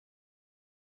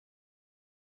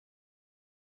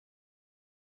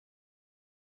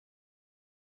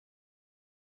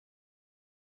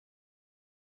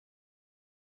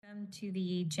Welcome to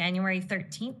the January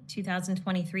 13th,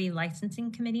 2023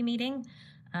 Licensing Committee meeting.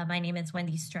 My name is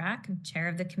Wendy Strack. I'm chair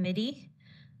of the committee.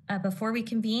 Before we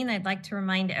convene, I'd like to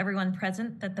remind everyone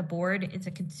present that the board is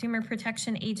a consumer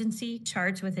protection agency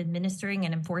charged with administering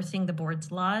and enforcing the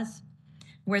board's laws.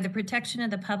 Where the protection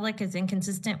of the public is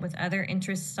inconsistent with other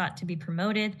interests sought to be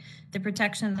promoted, the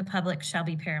protection of the public shall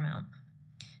be paramount.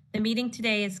 The meeting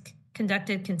today is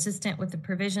conducted consistent with the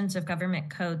provisions of Government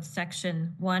Code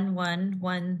Section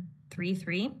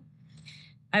 11133.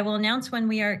 I will announce when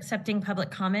we are accepting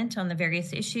public comment on the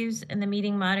various issues, and the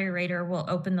meeting moderator will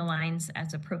open the lines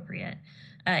as appropriate.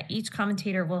 Each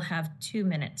commentator will have 2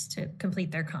 minutes to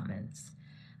complete their comments.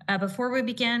 Before we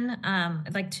begin,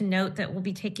 I'd like to note that we'll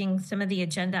be taking some of the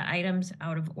agenda items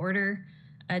out of order.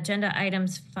 Agenda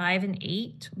items 5 and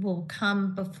 8 will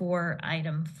come before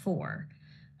item 4.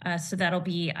 So that'll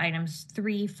be items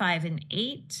 3, 5, and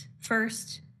 8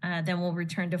 first. Then we'll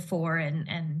return to 4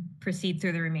 and proceed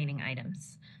through the remaining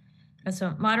items.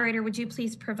 So moderator, would you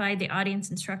please provide the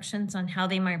audience instructions on how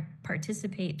they might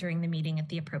participate during the meeting at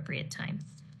the appropriate time?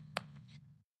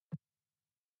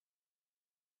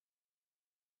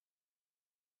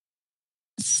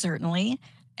 Certainly.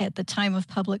 At the time of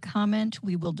public comment,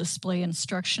 we will display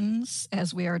instructions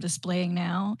as we are displaying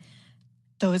now.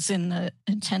 Those in the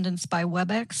attendance by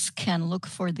WebEx can look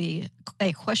for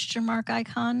a question mark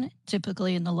icon,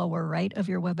 typically in the lower right of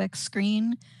your WebEx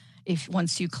screen.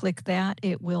 Once you click that,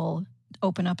 it will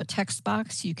open up a text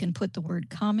box. You can put the word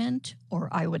comment or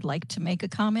I would like to make a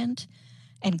comment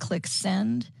and click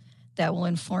send. That will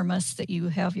inform us that you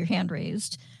have your hand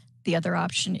raised. The other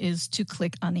option is to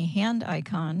click on the hand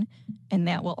icon, and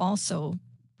that will also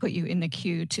put you in the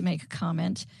queue to make a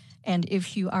comment. And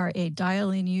if you are a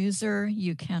dial-in user,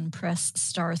 you can press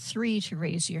 *3 to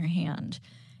raise your hand.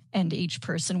 And each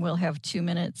person will have 2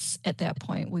 minutes. At that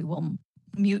point, we will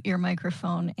mute your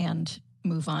microphone and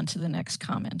move on to the next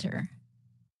commenter.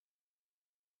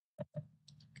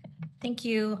 Thank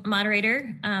you,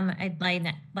 moderator. I'd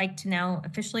like to now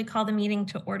officially call the meeting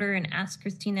to order and ask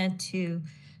Christina to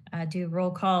do a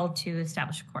roll call to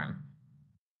establish a quorum.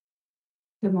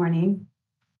 Good morning.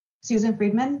 Susan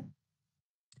Friedman.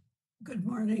 Good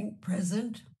morning,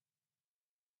 present.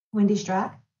 Wendy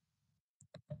Strack.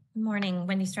 Good morning,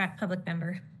 Wendy Strack, public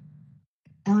member.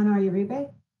 Eleanor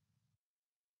Uribe.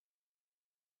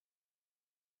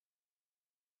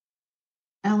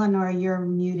 Eleanor, you're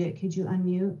muted. Could you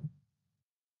unmute?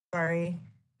 Sorry.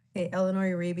 Okay, Eleanor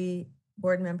Uribe,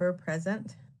 board member,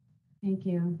 present. Thank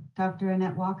you. Dr.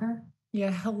 Annette Walker. Yeah,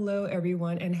 hello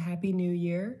everyone and Happy New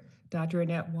Year. Dr.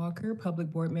 Annette Walker,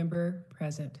 public board member,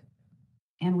 present.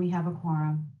 And we have a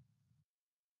quorum.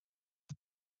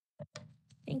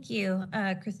 Thank you,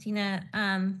 Christina.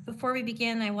 Before we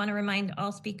begin, I want to remind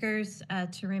all speakers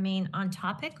to remain on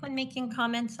topic when making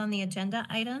comments on the agenda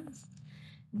items.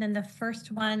 And then the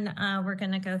first one we're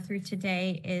going to go through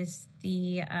today is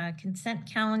the consent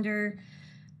calendar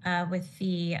with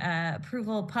the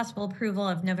possible approval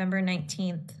of November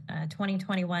 19th,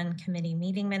 2021 committee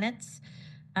meeting minutes.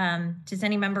 Does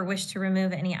any member wish to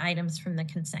remove any items from the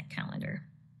consent calendar?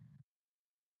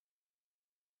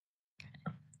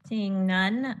 Seeing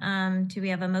none, do we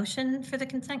have a motion for the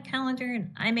consent calendar?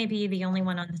 And I may be the only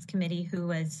one on this committee who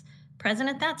was present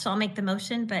at that, so I'll make the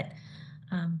motion, but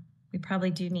we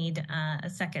probably do need a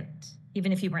second,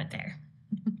 even if you weren't there.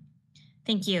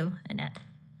 Thank you, Annette.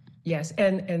 Yes,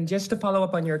 and just to follow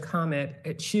up on your comment,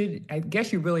 I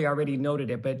guess you really already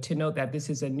noted it, but to note that this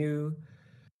is a new,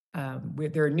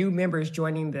 there are new members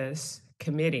joining this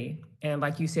committee. And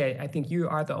like you said, I think you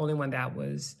are the only one that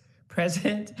was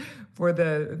present for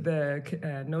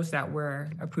the notes that we're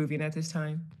approving at this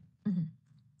time. Mm-hmm.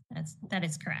 That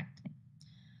is correct.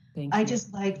 Thank you. I'd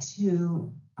just like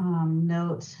to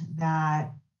note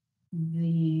that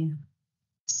the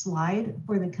slide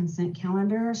for the consent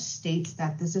calendar states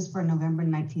that this is for November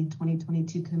 19th,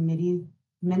 2022 committee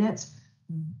minutes.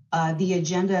 The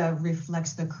agenda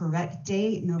reflects the correct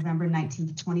date, November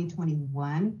 19th,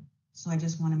 2021. So I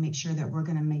just want to make sure that we're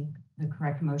going to make the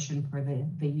correct motion for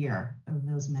the year of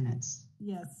those minutes.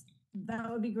 Yes,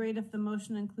 that would be great if the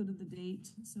motion included the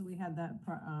date. So we had that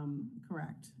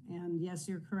correct. And yes,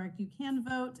 you're correct. You can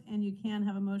vote and you can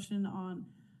have a motion on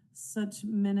such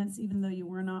minutes, even though you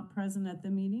were not present at the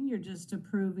meeting. You're just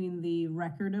approving the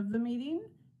record of the meeting,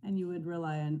 and you would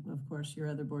rely on, of course, your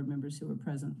other board members who were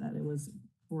present that it was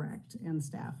correct, and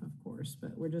staff, of course,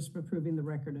 but we're just approving the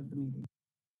record of the meeting.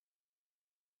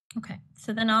 Okay,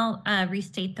 so then I'll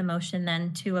restate the motion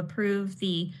then to approve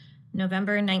the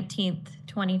November 19th,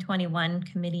 2021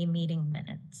 committee meeting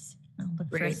minutes. I'll look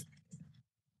Great.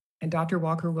 And Dr.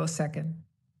 Walker will second.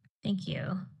 Thank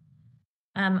you.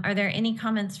 Are there any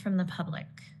comments from the public?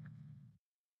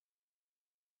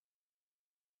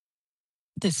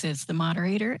 This is the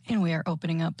moderator, and we are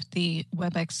opening up the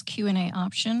WebEx Q&A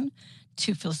option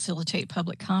to facilitate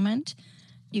public comment.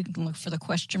 You can look for the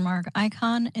question mark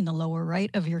icon in the lower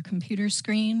right of your computer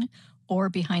screen or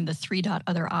behind the 3-dot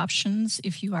other options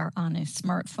if you are on a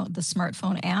smartphone, the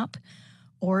smartphone app,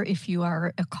 or if you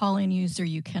are a call-in user,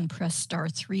 you can press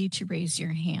 *3 to raise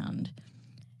your hand.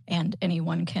 And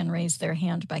anyone can raise their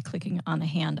hand by clicking on the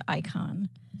hand icon.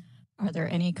 Are there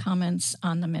any comments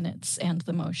on the minutes and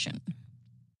the motion?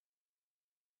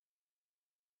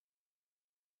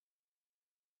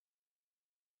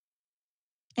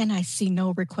 And I see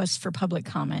no requests for public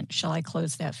comment. Shall I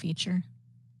close that feature?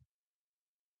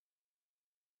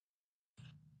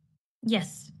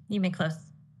 Yes, you may close.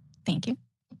 Thank you.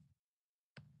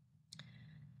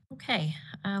 Okay,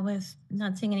 with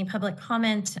not seeing any public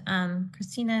comment,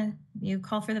 Christina, you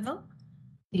call for the vote?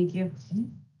 Thank you.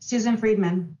 Susan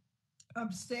Friedman,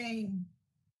 Abstain.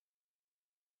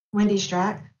 Wendy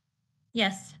Strack,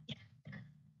 Yes.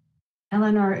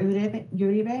 Eleanor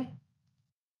Uribe.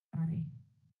 Sorry.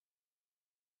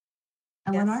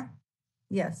 Eleanor?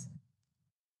 Yes.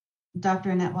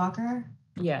 Dr. Annette Walker,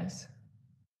 Yes.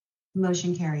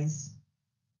 motion carries.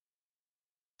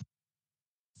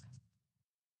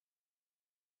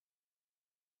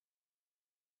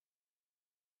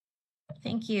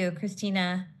 Thank you,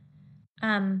 Christina.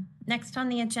 Next on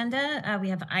the agenda, we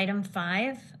have item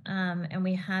 5, and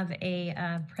we have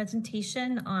a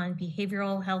presentation on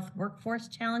behavioral health workforce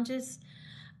challenges.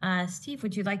 Steve,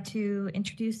 would you like to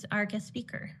introduce our guest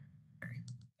speaker?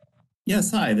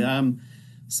 Yes, hi.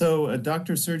 So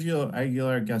Dr. Sergio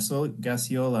Aguilar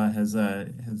Gasiola has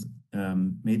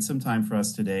made some time for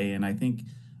us today, and I think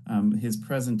his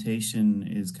presentation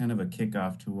is kind of a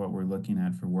kickoff to what we're looking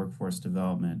at for workforce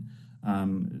development.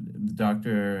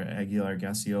 Dr. Aguilar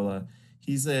Gasiola,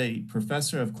 he's a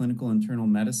professor of clinical internal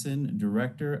medicine,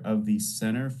 director of the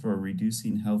Center for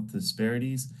Reducing Health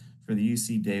Disparities for the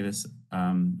UC Davis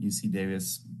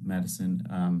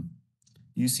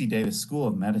School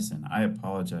of Medicine. I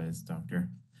apologize, doctor.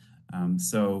 I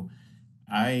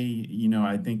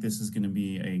think this is going to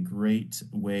be a great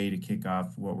way to kick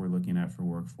off what we're looking at for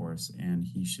workforce, and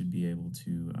he should be able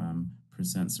to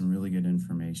present some really good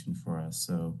information for us.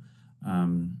 So,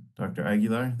 Dr.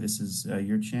 Aguilar, this is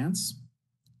your chance.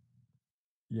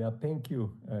 Yeah, thank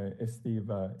you, Steve,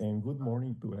 and good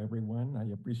morning to everyone. I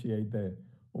appreciate the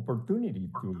opportunity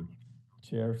to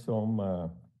share some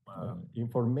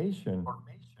information.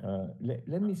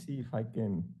 Let me see if I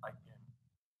can.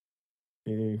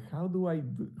 If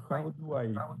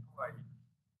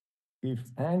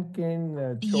Anne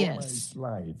can show my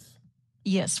slides.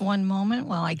 Yes, one moment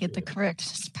while I get the correct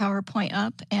PowerPoint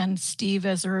up. And Steve,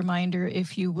 as a reminder,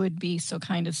 if you would be so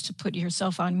kind as to put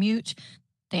yourself on mute.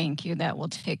 Thank you. That will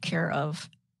take care of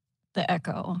the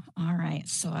echo. All right,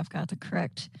 so I've got the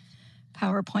correct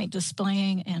PowerPoint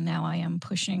displaying, and now I am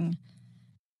pushing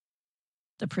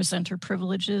the presenter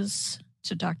privileges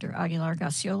to Dr. Aguilar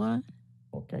Gasiola.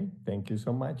 Okay, thank you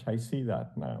so much. I see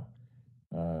that now.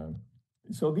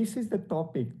 So this is the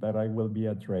topic that I will be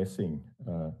addressing,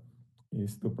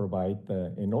 is to provide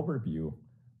an overview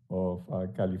of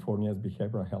California's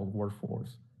behavioral health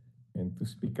workforce and to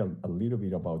speak a little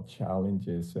bit about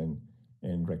challenges and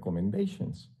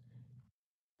recommendations.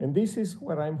 And this is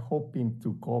what I'm hoping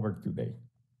to cover today,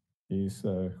 is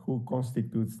who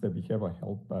constitutes the behavioral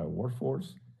health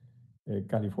workforce,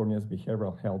 California's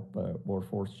behavioral health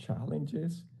workforce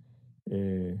challenges,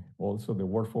 also the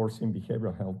workforce in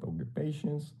behavioral health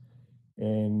occupations,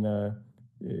 and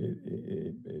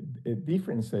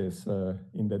differences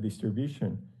in the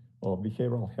distribution of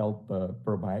behavioral health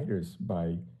providers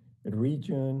by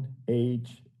region,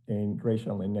 age, and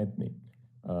racial and ethnic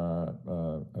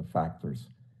factors,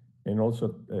 and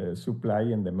also supply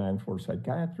and demand for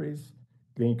psychiatrists,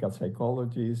 clinical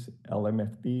psychologists,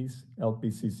 LMFTs,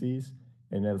 LPCCs,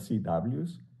 and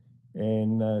LCWs,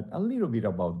 and a little bit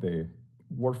about the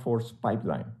workforce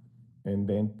pipeline, and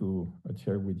then to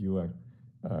share with you a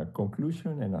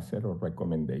conclusion and a set of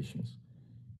recommendations.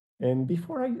 And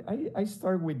before I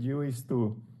start with you is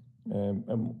to,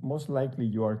 most likely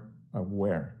you are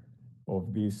aware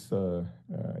of this,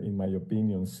 in my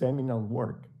opinion, seminal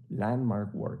work,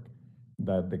 landmark work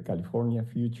that the California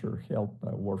Future Health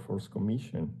Workforce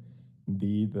Commission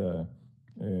did,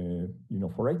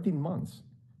 for 18 months.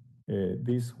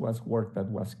 This was work that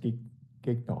was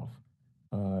kicked off.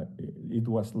 It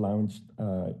was launched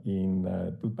in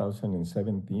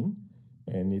 2017,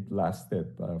 and it lasted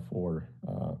for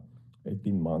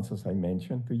 18 months, as I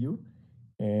mentioned to you.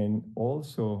 And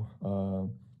also,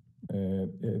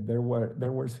 there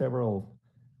were several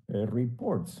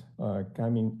reports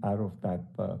coming out of that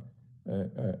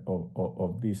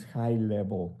of this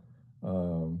high-level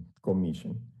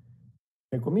commission.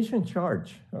 The commission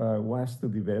charge was to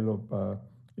develop a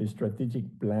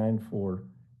strategic plan for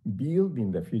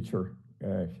building the future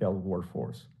health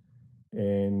workforce,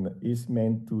 and is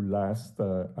meant to last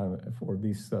for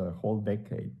this whole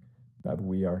decade that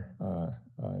we are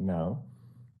now,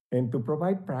 and to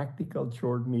provide practical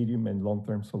short, medium, and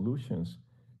long-term solutions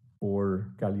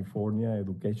for California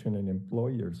education and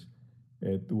employers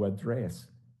to address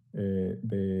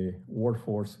the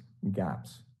workforce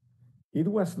gaps. It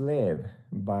was led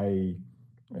by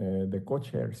the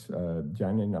co-chairs,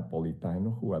 Janet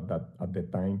Napolitano, who at the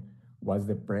time was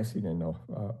the president of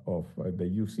the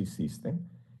UC system,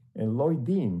 and Lloyd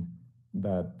Dean,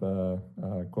 that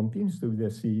continues to be the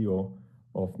CEO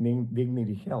of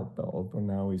Dignity Health, although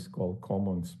now is called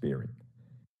Common Spirit.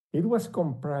 It was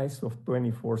comprised of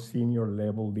 24 senior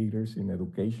level leaders in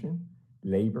education,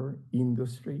 labor,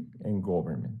 industry, and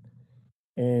government.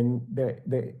 And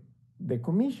the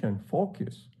commission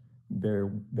focused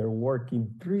their work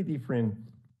in 3 different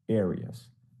areas: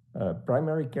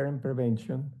 primary care and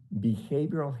prevention,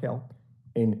 behavioral health,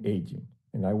 and aging.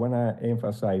 And I want to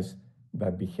emphasize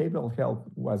that behavioral health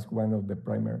was one of the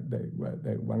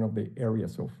one of the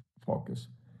areas of focus.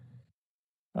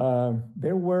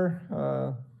 There were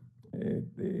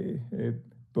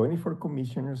 24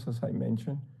 commissioners, as I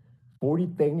mentioned, 40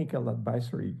 technical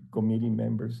advisory committee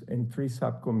members, and 3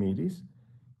 subcommittees.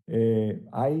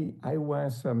 I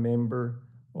was a member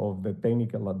of the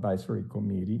technical advisory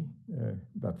committee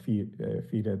that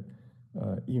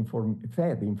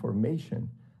fed information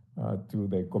to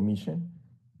the commission.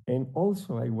 And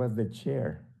also I was the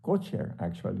co-chair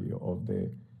actually, of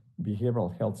the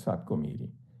behavioral health subcommittee.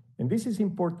 And this is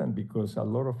important because a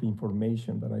lot of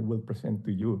information that I will present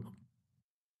to you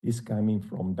is coming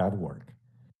from that work.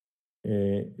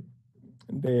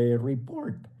 The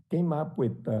report came up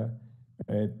with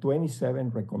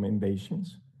 27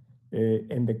 recommendations,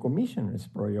 and the commissioners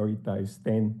prioritized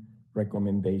 10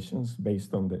 recommendations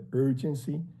based on the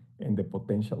urgency and the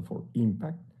potential for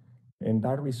impact. And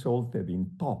that resulted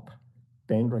in top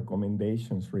 10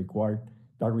 recommendations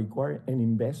that require an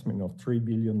investment of $3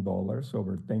 billion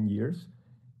over 10 years.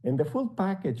 And the full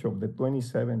package of the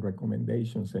 27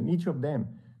 recommendations, and each of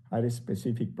them had a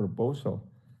specific proposal,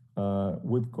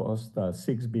 would cost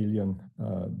 $6 billion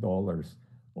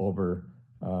over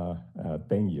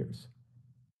 10 years.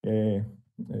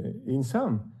 In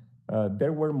sum,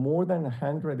 there were more than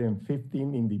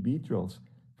 115 individuals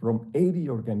from 80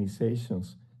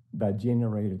 organizations that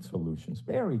generated solutions.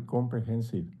 Very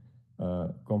comprehensive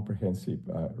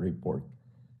report.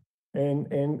 And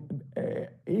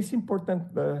it's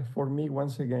important for me,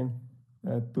 once again,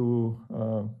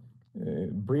 to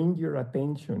bring your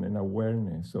attention and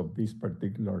awareness of this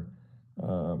particular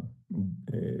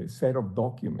set of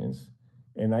documents.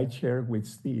 And I shared with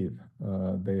Steve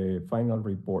the final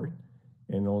report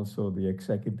and also the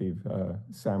executive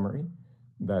summary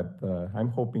that I'm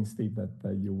hoping, Steve,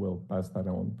 that you will pass that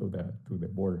on to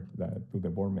the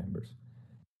board members.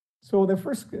 So the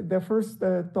first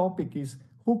topic is,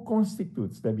 who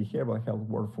constitutes the behavioral health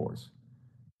workforce?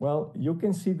 Well, you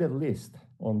can see the list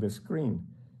on the screen.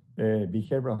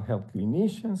 Behavioral health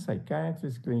clinicians,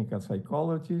 psychiatrists, clinical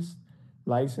psychologists,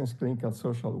 licensed clinical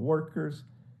social workers,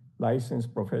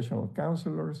 licensed professional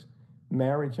counselors,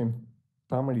 marriage and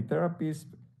family therapists,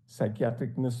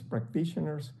 psychiatric nurse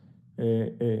practitioners,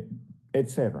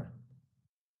 etc.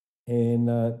 And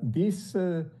this,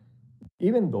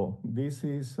 even though this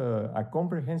is a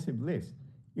comprehensive list,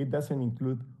 it doesn't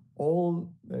include all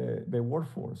the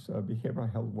workforce, behavioral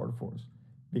health workforce,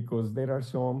 because there are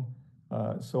some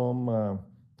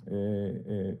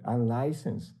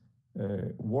unlicensed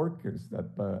workers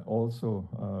that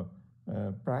also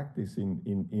practice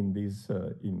in this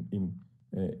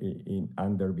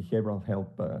under behavioral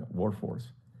health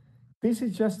workforce. This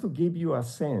is just to give you a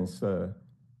sense of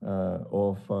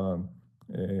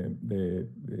the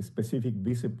specific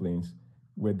disciplines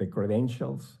with the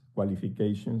credentials,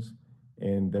 qualifications,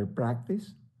 and their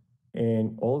practice,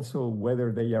 and also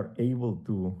whether they are able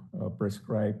to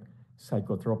prescribe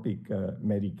psychotropic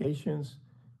medications,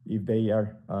 if they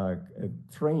are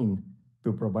trained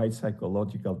to provide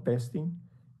psychological testing,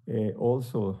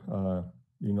 also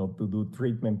to do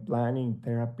treatment planning,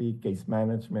 therapy, case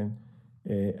management,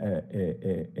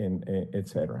 and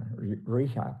etc.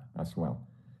 Rehab as well.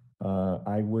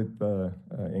 I would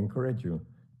encourage you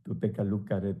to take a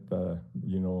look at it,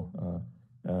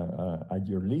 at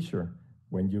your leisure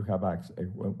when you have access,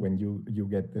 when you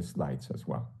get the slides as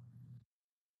well.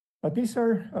 But these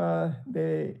are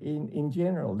in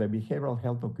general, the behavioral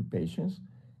health occupations.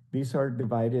 These are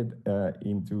divided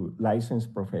into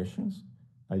licensed professions.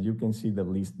 As you can see the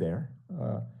list there.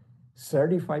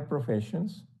 Certified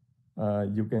professions.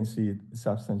 You can see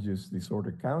substance use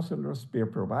disorder counselors, peer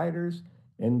providers,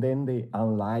 and then the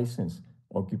unlicensed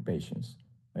occupations.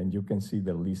 And you can see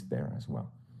the list there as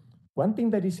well. One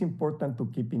thing that is important to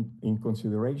keep in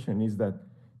consideration is that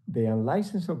the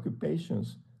unlicensed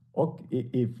occupations,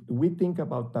 if we think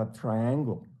about that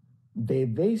triangle, the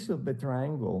base of the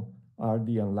triangle are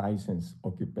the unlicensed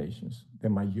occupations, the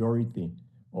majority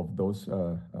of those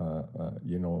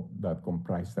that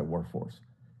comprise the workforce.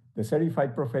 The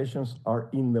certified professions are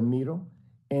in the middle,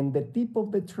 and the tip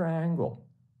of the triangle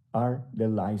are the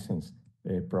licensed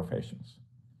professions.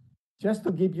 Just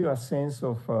to give you a sense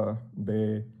of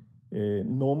the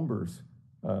numbers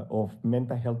of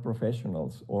mental health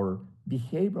professionals or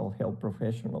behavioral health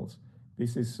professionals,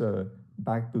 this is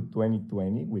back to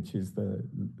 2020, which is the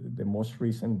most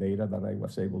recent data that I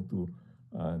was able to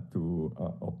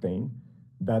obtain,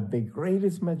 that the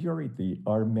greatest majority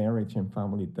are marriage and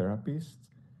family therapists,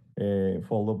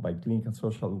 followed by clinical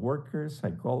social workers,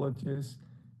 psychologists,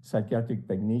 psychiatric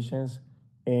technicians,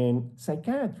 and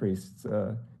psychiatrists,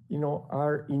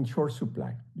 are in short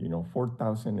supply,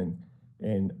 4,000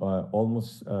 and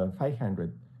almost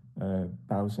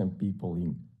 500,000 people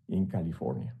in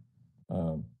California.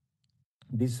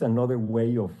 This is another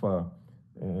way of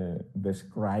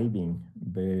describing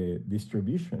the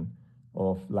distribution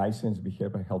of licensed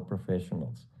behavioral health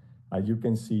professionals. As you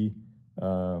can see,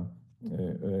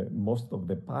 most of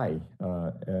the pie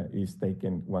is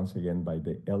taken once again by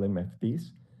the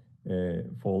LMFTs,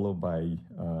 followed by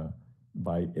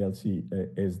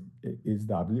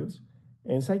LCSWs,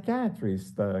 and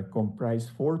psychiatrists comprise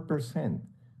 4%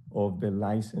 of the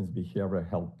licensed behavioral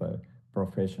health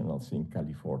professionals in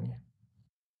California.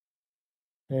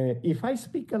 If I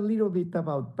speak a little bit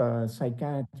about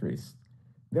psychiatrists,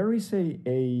 there is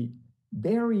a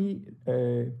very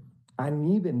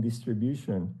uneven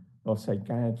distribution of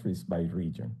psychiatrists by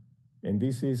region. And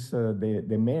this is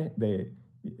the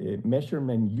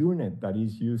measurement unit that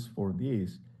is used for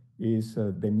this is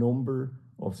the number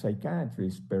of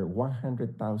psychiatrists per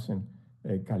 100,000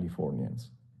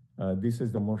 Californians. This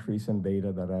is the most recent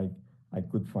data that I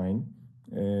could find.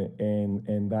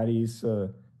 And that is,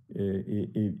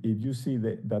 if you see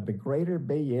that the greater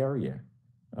Bay Area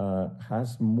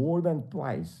has more than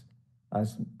twice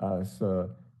as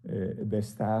the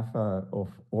staff of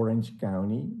Orange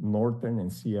County, Northern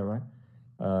and Sierra,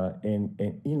 and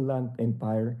Inland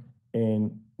Empire,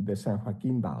 and the San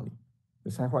Joaquin Valley. The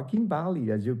San Joaquin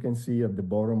Valley, as you can see at the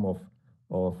bottom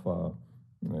of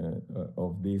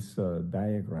this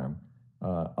diagram,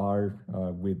 are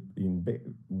with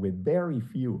very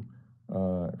few,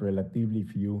 relatively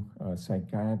few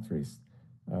psychiatrists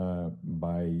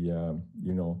by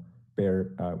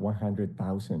per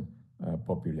 100,000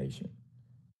 population.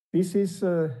 This is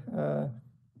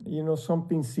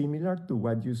something similar to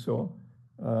what you saw,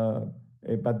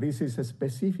 but this is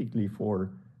specifically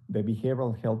for the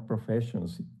behavioral health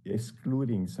professions,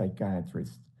 excluding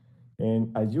psychiatrists.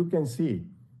 And as you can see,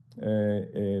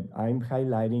 I'm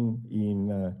highlighting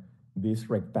in this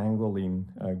rectangle in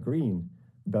green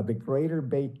that the Greater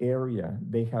Bay Area,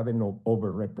 they have an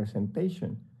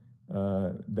overrepresentation.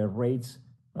 The rates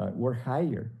were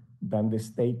higher than the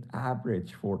state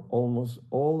average for almost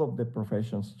all of the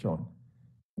professions shown,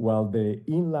 while the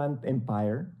Inland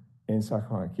Empire and San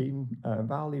Joaquin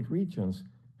Valley regions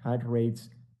had rates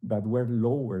that were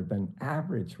lower than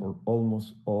average for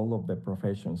almost all of the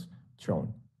professions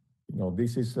shown.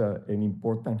 This is an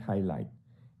important highlight.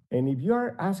 And if you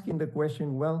are asking the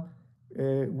question, well,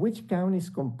 which counties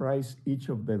comprise each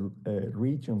of the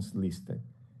regions listed?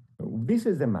 This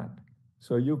is the map.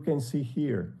 So you can see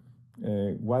here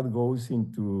what goes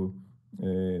into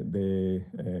the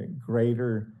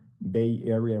Greater Bay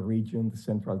Area region, the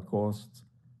Central Coast,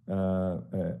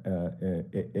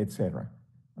 etc.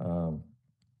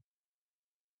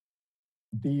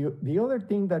 The other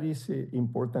thing that is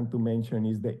important to mention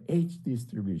is the age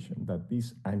distribution, that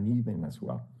is uneven as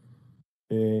well.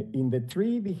 In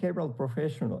three behavioral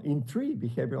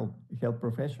health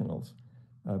professions,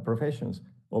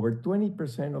 over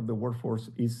 20% of the workforce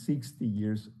is 60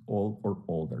 years old or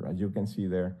older. As you can see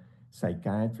there,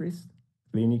 psychiatrists,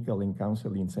 clinical and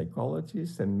counseling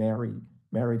psychologists, and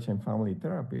marriage and family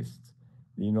therapists,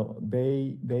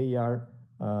 they are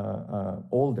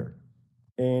older.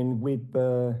 And with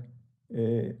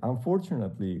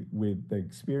unfortunately, with the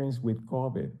experience with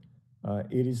COVID,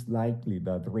 it is likely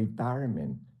that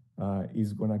retirement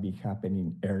is going to be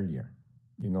happening earlier.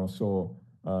 So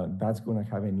that's going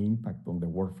to have an impact on the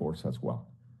workforce as well.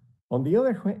 On the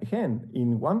other hand,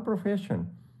 in one profession,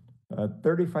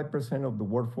 35% of the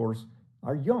workforce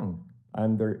are young,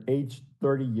 under age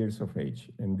 30 years of age,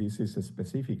 and this is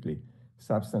specifically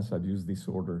substance abuse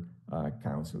disorder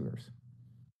counselors.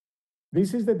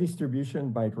 This is the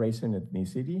distribution by race and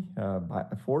ethnicity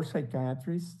for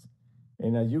psychiatrists,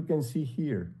 and as you can see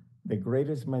here, the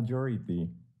greatest majority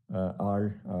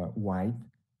are white,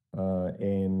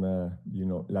 and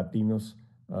Latinos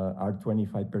are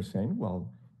 25%,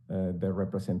 while the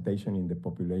representation in the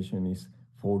population is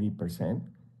 40%.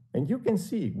 And you can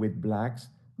see with Blacks,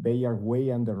 they are way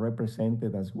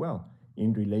underrepresented as well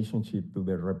in relationship to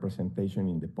the representation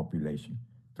in the population,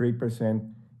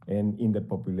 3%, and in the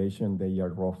population, they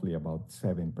are roughly about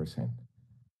 7%.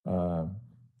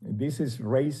 This is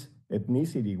race,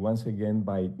 ethnicity, once again,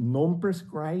 by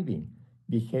non-prescribing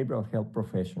behavioral health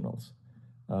professionals.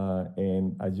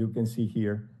 And as you can see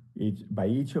here, by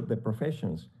each of the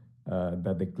professions,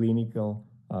 that the clinical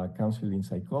counseling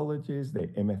psychologists, the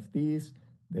MFTs,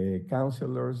 the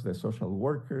counselors, the social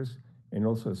workers, and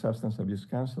also substance abuse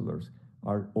counselors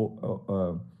are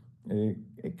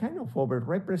kind of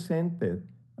overrepresented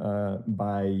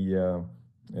by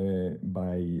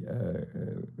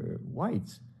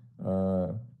whites,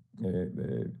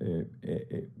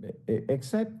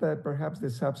 except perhaps the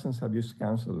substance abuse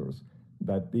counselors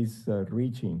that is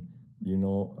reaching,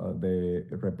 the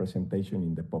representation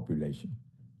in the population.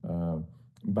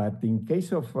 But in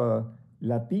case of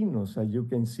Latinos, as you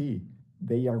can see,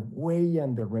 they are way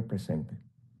underrepresented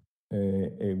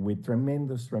with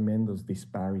tremendous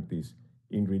disparities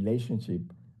in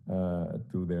relationship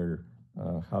to their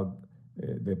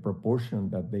the proportion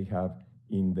that they have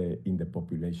in the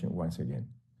population once again.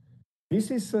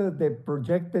 This is the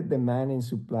projected demand and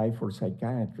supply for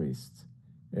psychiatrists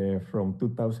from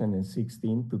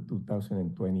 2016 to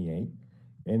 2028.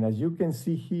 And as you can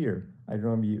see here, I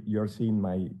don't know if you're seeing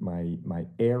my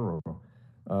arrow.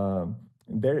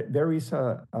 There is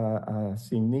a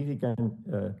significant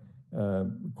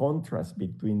contrast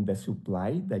between the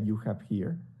supply that you have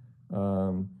here,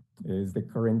 is the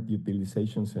current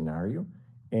utilization scenario,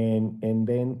 and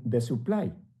then the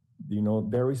supply.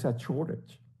 There is a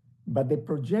shortage. But the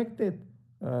projected,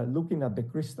 looking at the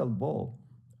crystal ball,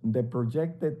 the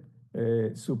projected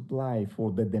supply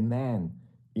for the demand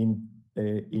in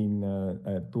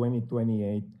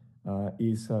 2028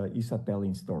 is a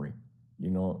telling story.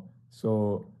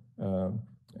 So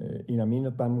in a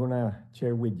minute, I'm gonna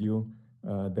share with you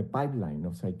the pipeline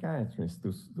of psychiatrists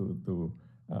to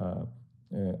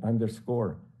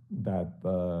underscore that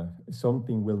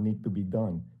something will need to be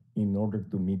done in order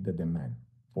to meet the demand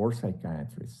for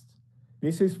psychiatrists.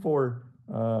 This is for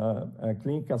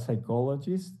clinical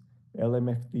psychologists,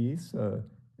 LMFTs,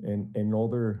 and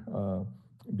other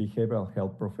behavioral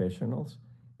health professionals.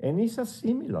 And it's a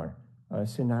similar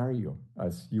scenario,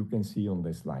 as you can see on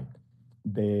the slide.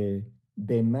 The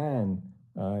demand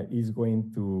is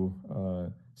going to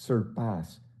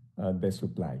surpass the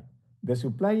supply. The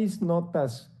supply is not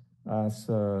as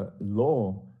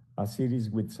low as it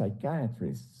is with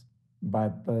psychiatrists,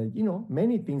 but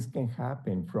many things can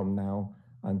happen from now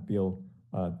until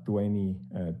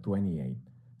 2028.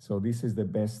 So this is the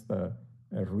best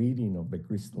reading of the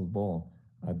crystal ball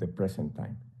at the present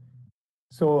time.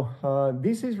 So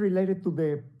this is related to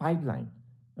the pipeline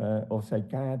of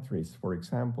psychiatrists. For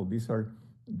example, these are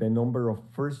the number of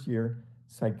first-year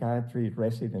psychiatry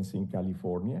residents in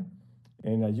California.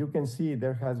 And as you can see,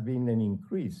 there has been an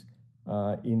increase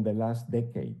in the last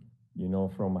decade,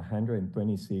 from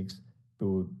 126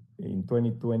 to, in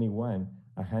 2021,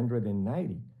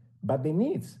 190. But the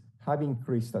needs have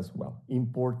increased as well,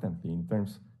 importantly, in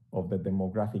terms of the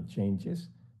demographic changes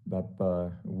that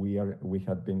we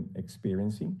have been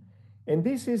experiencing. And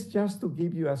this is just to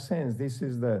give you a sense. This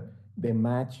is the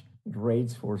match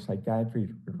rates for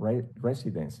psychiatry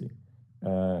residency.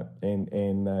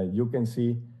 And you can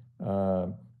see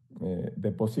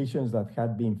the positions that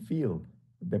had been filled,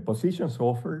 the positions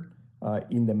offered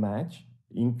in the match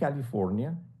in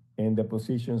California, and the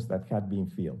positions that had been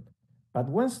filled. But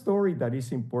one story that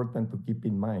is important to keep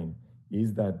in mind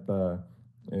is that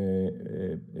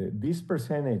this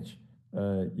percentage,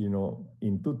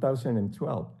 in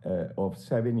 2012 of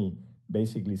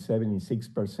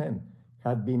 76%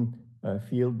 had been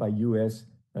filled by U.S.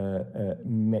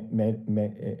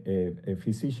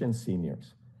 Physician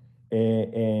seniors,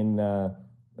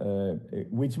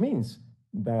 which means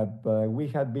that we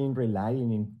have been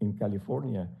relying in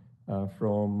California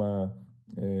from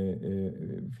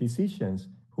physicians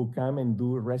who come and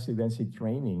do residency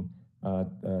training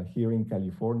here in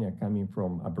California, coming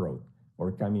from abroad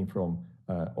or coming from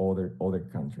other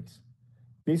countries.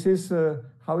 This is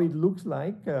how it looks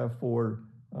like for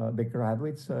the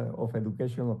graduates of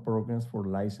educational programs for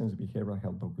licensed behavioral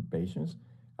health occupations.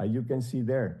 You can see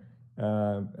there,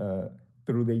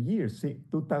 through the years,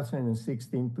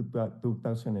 2016 to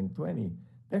 2020,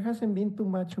 there hasn't been too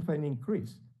much of an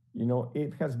increase.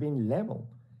 It has been level.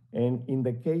 And in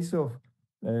the case of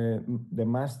the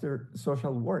master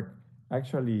social work,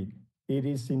 actually, it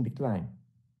is in decline,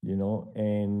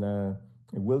 and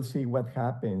we'll see what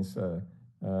happens,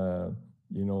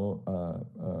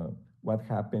 what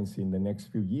happens in the next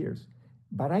few years.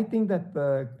 But I think that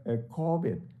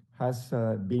COVID has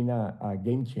been a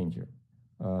game changer.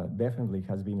 Definitely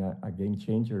has been a game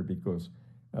changer because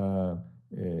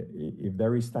if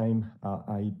there is time,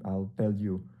 I'll tell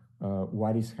you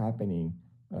what is happening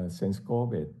since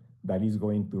COVID that is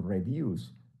going to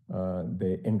reduce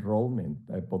the enrollment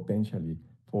potentially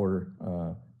for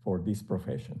these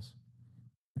professions.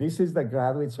 This is the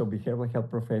graduates of behavioral health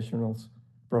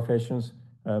professions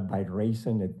by race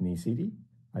and ethnicity.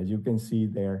 As you can see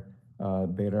there,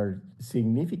 there are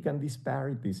significant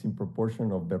disparities in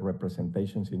proportion of the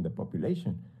representations in the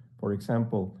population. For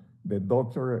example, the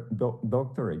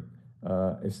doctorate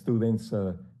students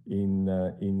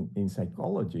in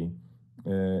psychology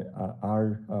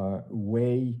are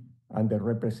way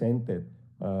underrepresented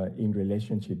in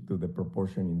relationship to the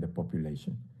proportion in the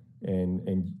population.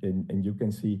 And you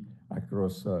can see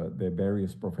across the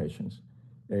various professions.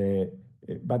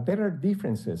 But there are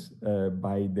differences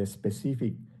by the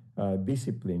specific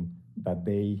discipline that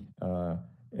they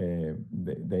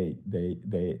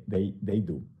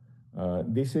do.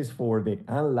 This is for the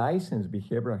unlicensed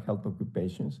behavioral health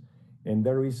occupations, and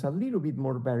there is a little bit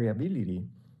more variability,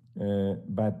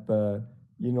 but the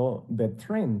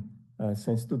trend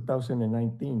since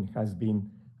 2019 has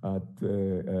been that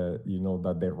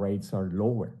the rates are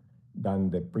lower than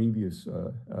the previous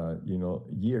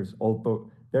years. Although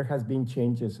there has been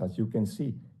changes, as you can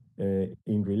see,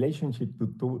 in relationship to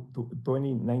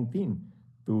 2019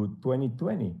 to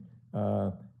 2020,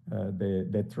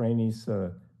 the trend is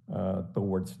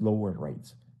towards lower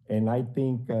rates. And I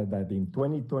think that in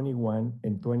 2021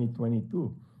 and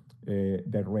 2022,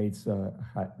 the rates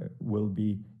will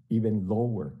be even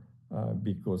lower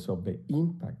because of the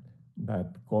impact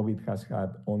that COVID has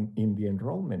had in the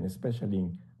enrollment, especially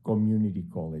in community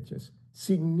colleges.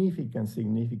 Significant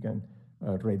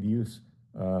reduced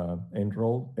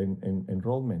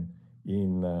enrollment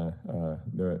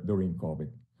during COVID.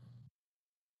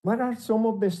 What are some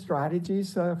of the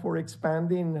strategies for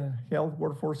expanding health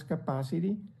workforce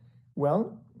capacity?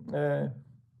 Well,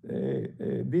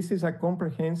 this is a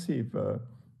comprehensive,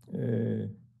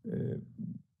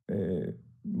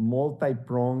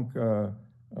 multi-pronged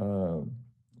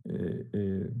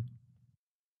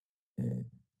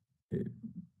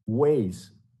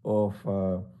ways of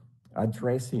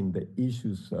addressing the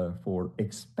issues for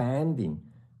expanding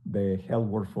the health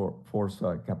workforce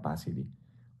capacity.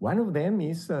 One of them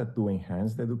is to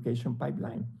enhance the education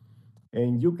pipeline.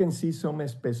 And you can see some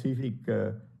specific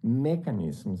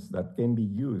mechanisms that can be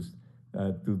used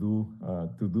to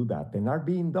do that, and are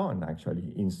being done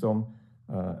actually in some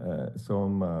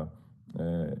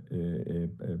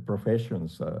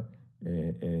professions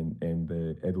and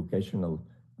the educational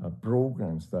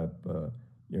programs that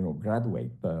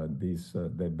graduate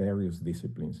the various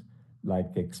disciplines,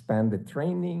 like expanded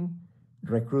training,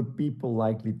 recruit people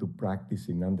likely to practice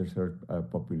in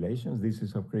underserved populations. This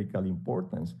is of critical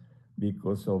importance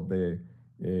because of the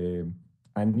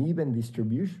uneven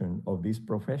distribution of these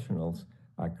professionals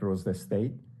across the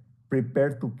state.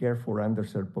 Prepared to care for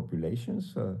underserved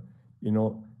populations.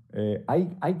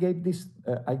 I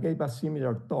gave a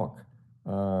similar talk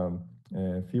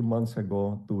a few months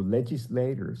ago to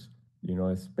legislators,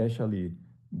 especially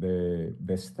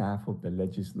the staff of the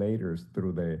legislators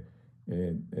through the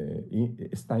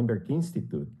Steinberg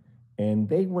Institute. And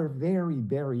they were very,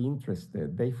 very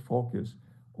interested. They focused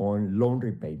on loan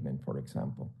repayment, for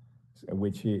example,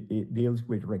 which it deals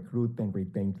with recruit and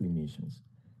retain clinicians.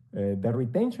 The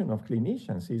retention of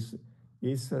clinicians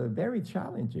is very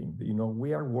challenging.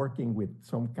 We are working with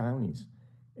some counties,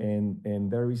 and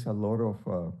there is a lot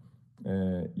of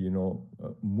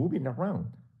moving around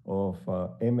of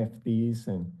MFTs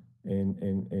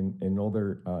and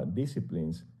other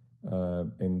disciplines,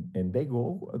 and they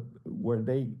go where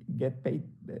they get paid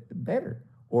better,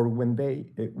 or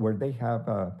where they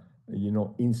have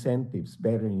incentives,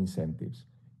 better incentives.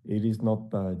 It is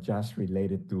not just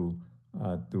related to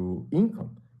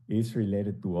income; it's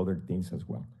related to other things as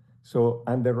well. So,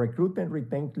 and the recruit and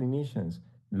retain clinicians,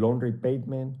 loan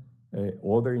repayment,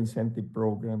 other incentive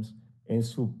programs, and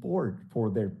support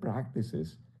for their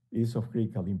practices is of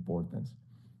critical importance.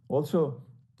 Also,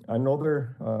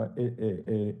 another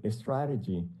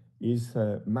strategy is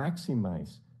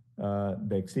maximize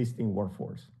the existing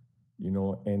workforce,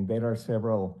 and there are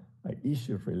several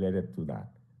issues related to that,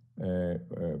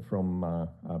 from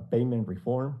payment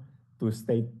reform to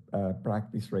state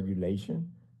practice regulation,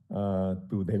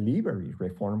 to delivery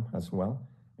reform as well,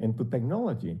 and to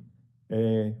technology.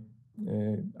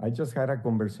 I just had a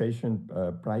conversation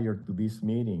prior to this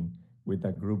meeting with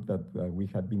a group that we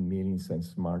had been meeting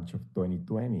since March of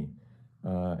 2020.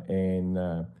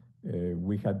 And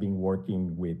we had been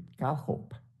working with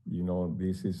CalHOPE.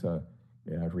 This is a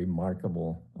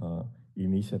remarkable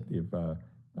initiative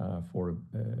for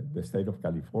the state of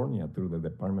California through the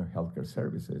Department of Healthcare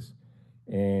Services.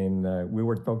 And we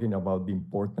were talking about the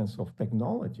importance of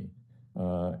technology.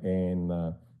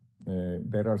 There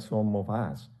are some of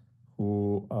us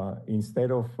who, instead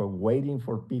of waiting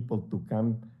for people to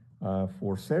come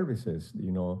for services,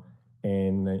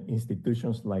 and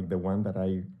institutions like the one that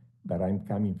I'm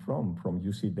coming from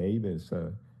UC Davis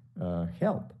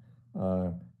Health,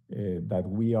 that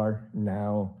we are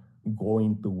now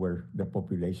going to where the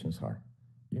populations are,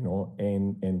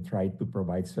 and try to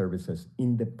provide services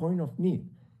in the point of need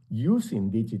using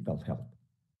digital health.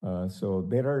 So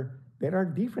there are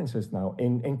differences now,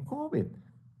 and COVID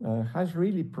has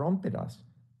really prompted us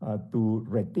to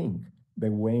rethink the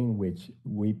way in which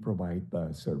we provide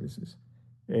services.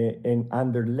 And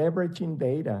under leveraging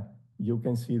data, you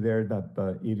can see there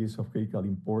that it is of critical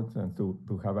importance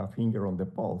to have a finger on the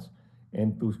pulse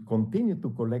and to continue to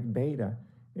collect data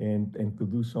and to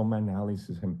do some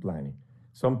analysis and planning.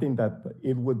 Something that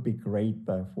it would be great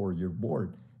for your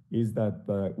board is that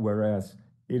whereas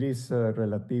it is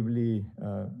relatively,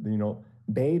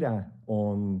 data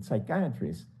on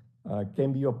psychiatrists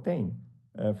can be obtained.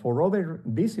 For other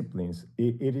disciplines,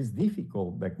 it is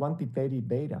difficult. The quantitative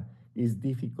data is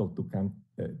difficult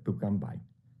to come by.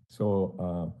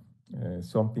 So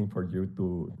something for you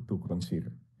to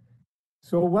consider.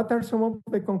 So what are some of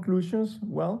the conclusions?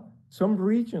 Well, some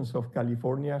regions of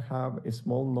California have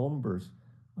small numbers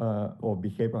of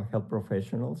behavioral health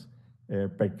professionals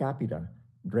per capita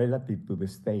relative to the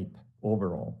state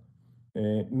overall.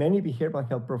 Many behavioral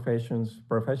health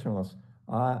professionals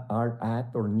are at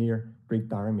or near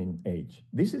retirement age.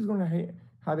 This is going to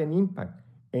have an impact,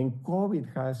 and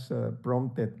COVID has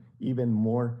prompted even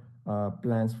more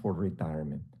plans for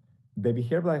retirement. The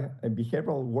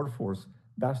behavioral workforce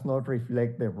does not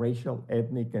reflect the racial,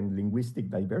 ethnic, and linguistic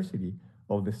diversity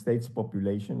of the state's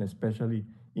population, especially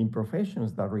in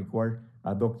professions that require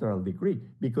a doctoral degree.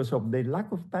 Because of the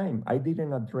lack of time, I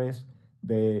didn't address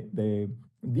the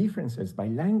differences by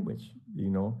language,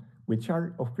 which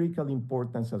are of critical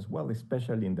importance as well,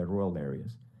 especially in the rural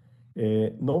areas.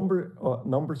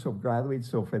 Numbers of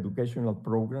graduates of educational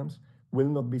programs will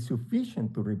not be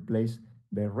sufficient to replace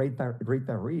the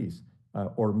retirees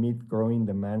or meet growing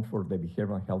demand for the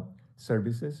behavioral health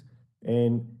services.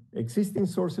 And existing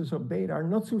sources of data are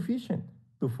not sufficient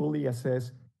to fully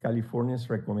assess California's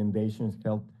recommendations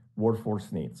health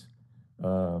workforce needs.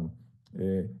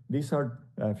 These are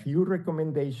a few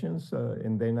recommendations,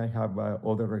 and then I have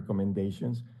other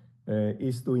recommendations,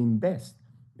 is to invest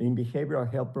in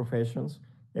behavioral health professions,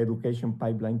 education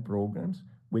pipeline programs,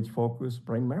 which focus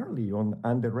primarily on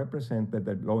underrepresented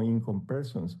and low-income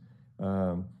persons,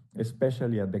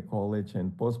 especially at the college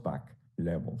and post-bac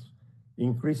levels.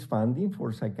 Increase funding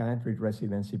for psychiatric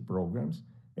residency programs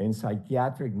and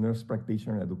psychiatric nurse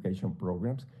practitioner education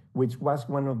programs, which was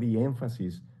one of the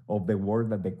emphases of the work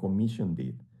that the commission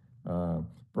did.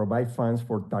 Provide funds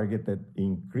for targeted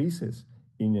increases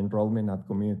in enrollment at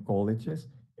community colleges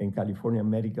and California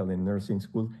medical and nursing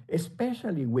schools,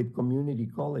 especially with community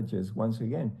colleges, once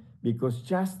again, because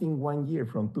just in 1 year,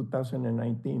 from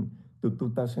 2019 to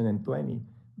 2020,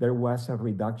 there was a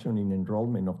reduction in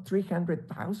enrollment of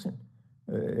 300,000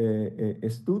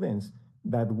 students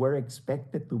that were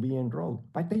expected to be enrolled,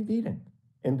 but they didn't.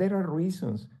 And there are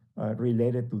reasons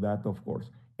related to that, of course.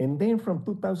 And then from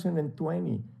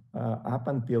 2020 up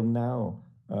until now,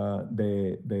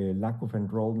 the lack of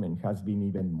enrollment has been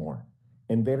even more.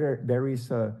 And there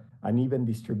is an even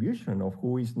distribution of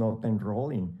who is not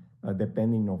enrolling,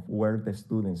 depending on where the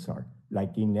students are.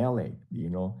 Like in LA,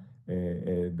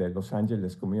 the Los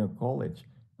Angeles Community College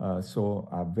saw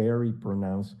a very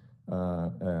pronounced,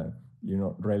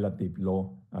 relative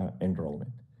low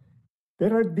enrollment.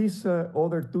 There are these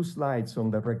other two slides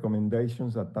on the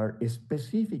recommendations that are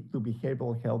specific to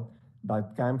behavioral health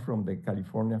that come from the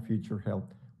California Future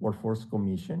Health Workforce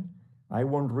Commission. I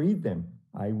won't read them.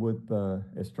 I would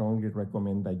strongly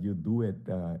recommend that you do it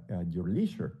at your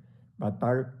leisure. but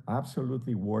are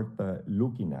absolutely worth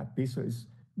looking at. This is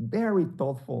very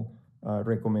thoughtful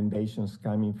recommendations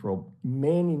coming from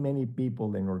many, many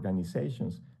people and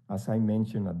organizations, as I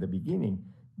mentioned at the beginning,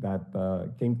 that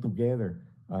came together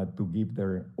to give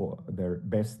their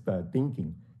best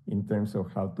thinking in terms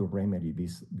of how to remedy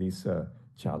these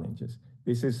challenges.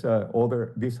 These are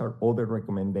other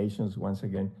recommendations, once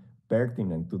again,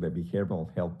 pertinent to the behavioral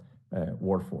health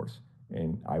workforce.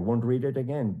 And I won't read it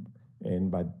again,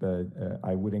 but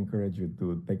I would encourage you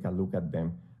to take a look at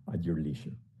them at your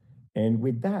leisure. And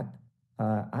with that,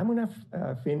 I'm gonna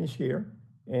finish here,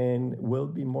 and we'll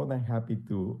be more than happy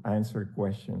to answer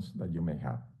questions that you may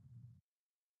have.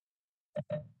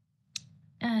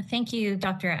 Thank you,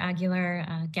 Dr. Aguilar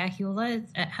Gagiola.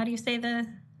 How do you say the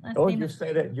last Oh, name?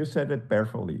 you said it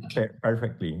perfectly.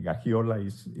 Perfectly. Gagiola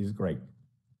is great.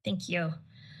 Thank you.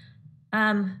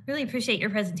 Really appreciate your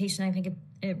presentation. I think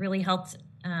it really helped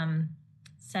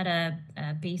set a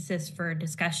basis for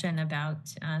discussion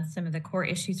about some of the core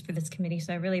issues for this committee.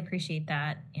 So I really appreciate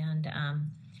that. And,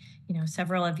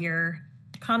 several of your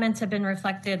comments have been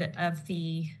reflected of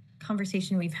the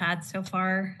conversation we've had so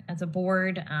far as a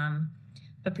board,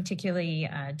 but particularly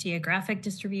geographic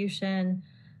distribution,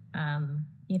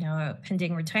 a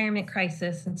pending retirement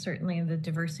crisis, and certainly the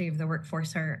diversity of the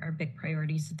workforce are big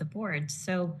priorities of the board.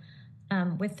 So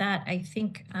with that, I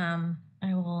think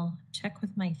I will check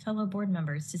with my fellow board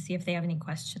members to see if they have any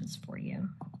questions for you.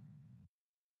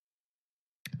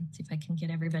 Let's see if I can get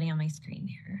everybody on my screen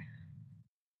here.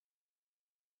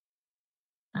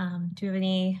 Do you have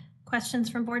any questions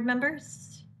from board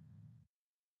members?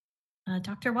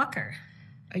 Dr. Walker.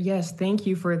 Yes, thank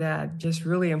you for that. Just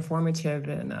really informative,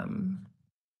 and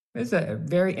it's a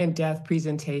very in-depth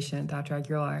presentation, Dr.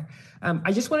 Aguilar.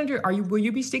 I just wanted to, will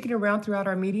you be sticking around throughout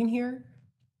our meeting here?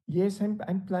 Yes,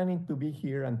 I'm planning to be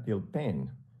here until 10.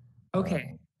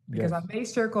 Okay, because yes. I may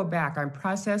circle back. I'm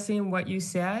processing what you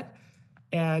said,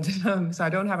 and so I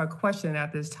don't have a question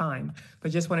at this time,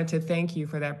 but just wanted to thank you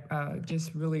for that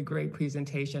just really great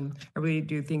presentation. I really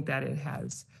do think that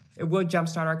it will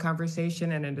jumpstart our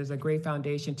conversation, and it is a great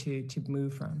foundation to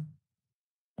move from.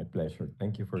 My pleasure.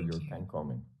 Thank you for your kind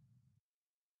comment.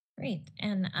 Great.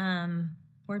 And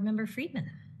Board Member Friedman.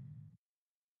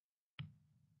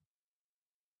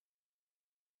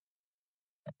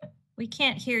 We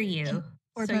can't hear you.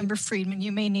 Board Member Friedman,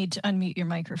 you may need to unmute your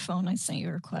microphone. I sent you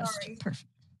a request. Sorry.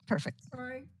 Perfect.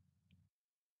 Sorry.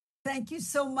 Thank you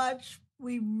so much.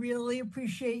 We really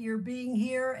appreciate your being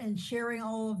here and sharing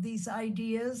all of these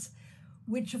ideas,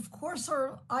 which of course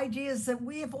are ideas that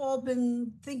we have all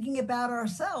been thinking about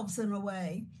ourselves in a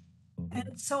way.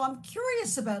 And so I'm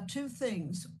curious about two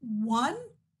things. One,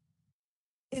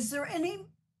 is there any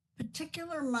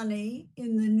particular money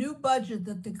in the new budget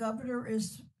that the governor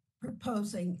is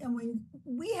proposing? And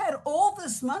we had all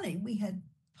this money, we had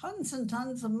tons and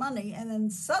tons of money, and then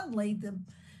suddenly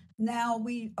now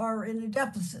we are in a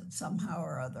deficit somehow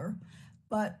or other.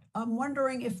 But I'm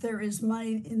wondering if there is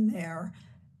money in there,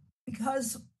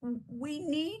 because we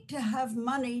need to have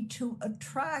money to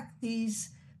attract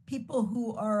these people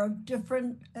who are of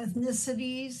different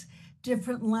ethnicities,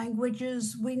 different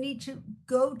languages. We need to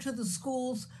go to the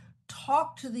schools,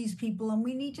 talk to these people, and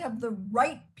we need to have the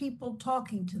right people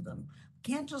talking to them. We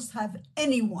can't just have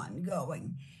anyone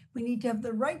going. We need to have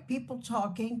the right people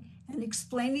talking and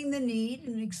explaining the need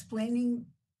and explaining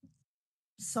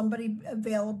somebody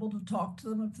available to talk to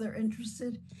them if they're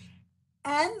interested,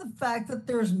 and the fact that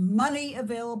there's money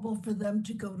available for them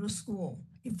to go to school.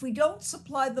 If we don't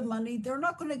supply the money, they're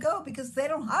not going to go because they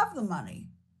don't have the money.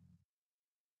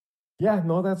 Yeah,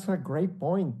 no, that's a great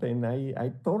point, and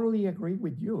I totally agree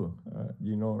with you.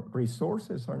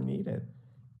 Resources are needed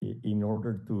in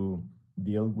order to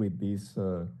deal with these,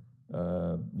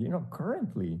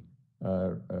 currently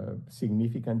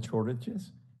significant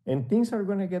shortages, and things are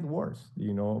going to get worse,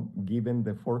 given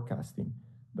the forecasting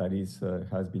that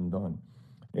has been done.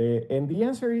 And the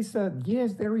answer is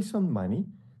yes, there is some money,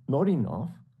 not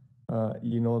enough.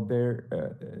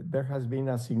 There has been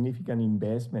a significant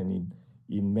investment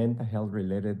in mental health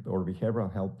related or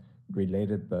behavioral health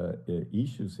related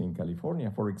issues in California.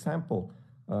 For example,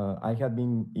 I have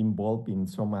been involved in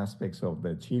some aspects of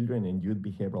the Children and Youth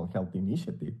Behavioral Health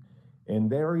Initiative, and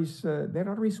there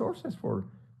are resources for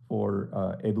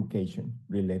education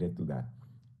related to that,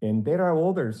 and there are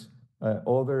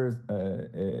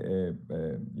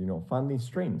funding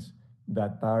streams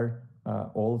that are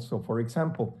also, for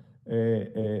example,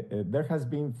 there has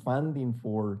been funding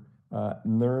for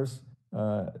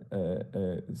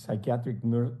psychiatric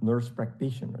nurse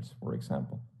practitioners, for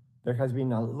example. There has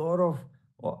been a lot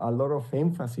of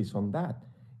emphasis on that,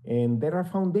 and there are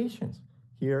foundations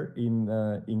here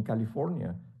in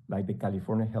California, like the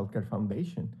California Healthcare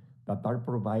Foundation, that are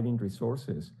providing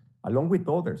resources, along with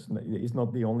others. It's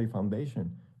not the only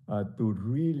foundation, to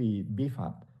really beef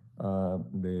up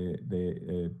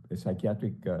the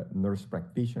psychiatric nurse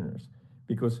practitioners,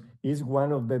 because it's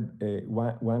one of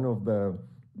the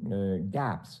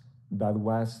gaps that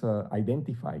was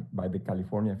identified by the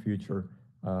California Future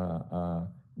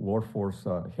Workforce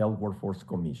Health Workforce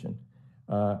Commission.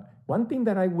 One thing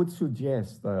that I would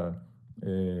suggest,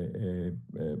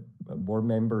 board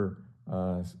member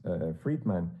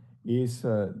Friedman, is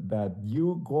that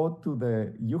you go to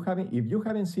if you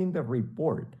haven't seen the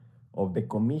report of the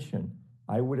commission,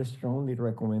 I would strongly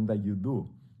recommend that you do,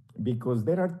 because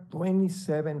there are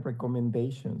 27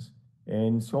 recommendations,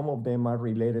 and some of them are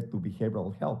related to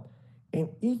behavioral health. And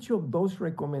each of those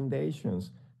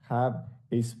recommendations have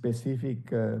a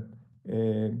specific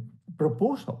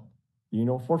proposal,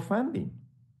 for funding.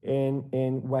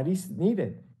 And what is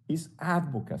needed is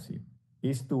advocacy,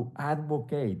 is to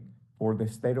advocate for the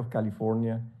state of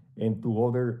California and to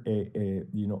other,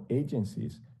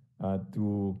 agencies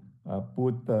to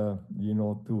put, to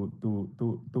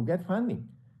get funding.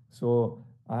 So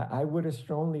I would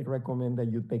strongly recommend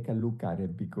that you take a look at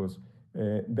it, because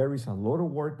there is a lot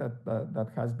of work that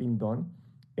has been done,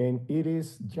 and it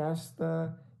is just,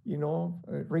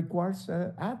 requires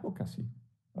advocacy.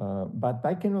 But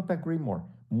I cannot agree more.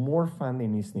 More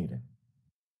funding is needed.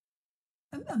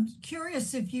 I'm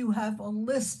curious if you have a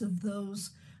list of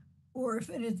those, or if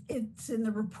it's in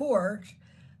the report,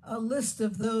 a list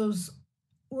of those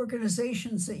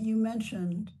organizations that you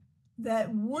mentioned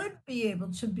that would be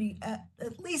able to be at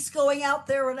least going out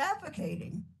there and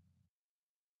advocating.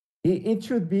 It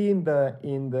should be in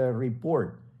the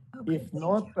report. Okay, if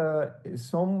not,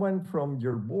 someone from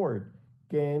your board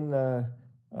can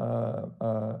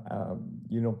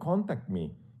contact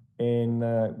me. And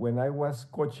when I was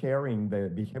co-chairing the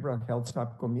Behavioral Health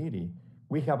Subcommittee,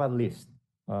 we have a list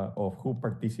of who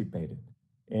participated,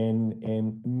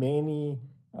 and many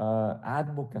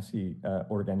advocacy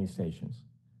organizations.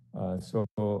 So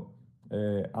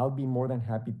I'll be more than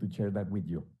happy to share that with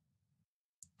you.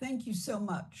 Thank you so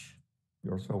much.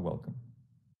 You're so welcome.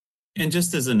 And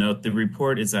just as a note, the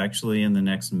report is actually in the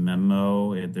next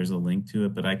memo. There's a link to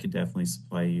it, but I could definitely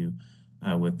supply you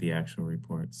with the actual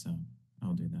report. So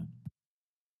I'll do that.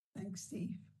 Thanks, Steve.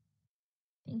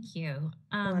 Thank you.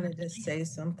 I wanted to say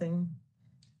something.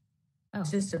 Oh,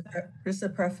 Just to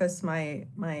preface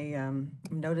I'm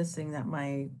noticing that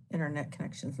my internet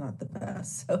connection's not the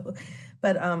best. So,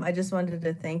 but I just wanted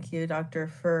to thank you, Doctor,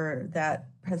 for that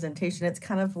presentation. It's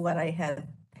kind of what I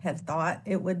had thought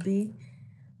it would be.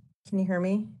 Can you hear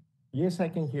me? Yes, I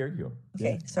can hear you.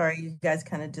 Okay, Yes. sorry, you guys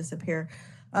kind of disappear.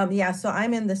 Yeah, so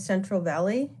I'm in the Central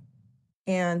Valley,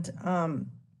 and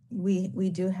we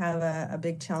do have a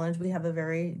big challenge. We have a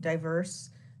very diverse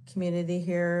community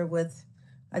here with,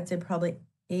 I'd say, probably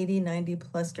 80, 90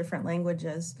 plus different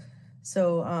languages.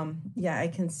 So yeah, I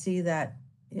can see that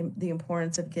the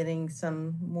importance of getting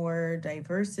some more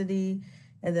diversity.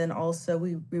 And then also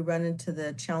we run into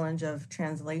the challenge of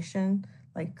translation.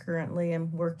 Like currently I'm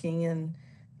working in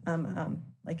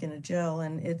like in a jail,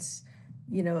 and it's,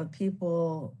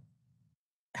 people,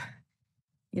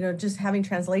 just having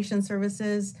translation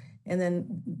services, and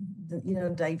then,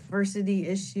 diversity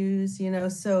issues,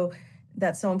 so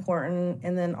that's so important.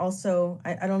 And then also,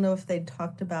 I don't know if they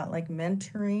talked about like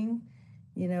mentoring,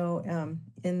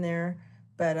 in there,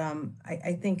 but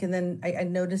I think, and then I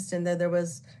noticed in there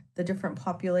was the different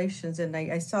populations, and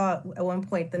I saw at one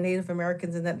point the Native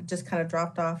Americans, and that just kind of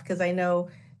dropped off, because I know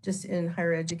just in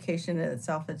higher education in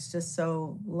itself, it's just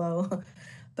so low.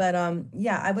 But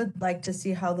yeah, I would like to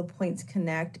see how the points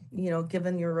connect,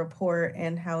 given your report,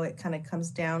 and how it kind of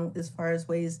comes down as far as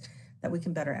ways that we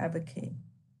can better advocate.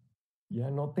 Yeah,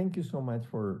 no, thank you so much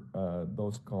for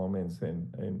those comments,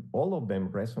 and all of them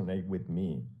resonate with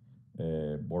me,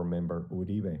 board member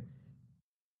Uribe.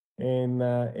 And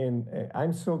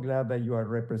I'm so glad that you are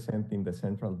representing the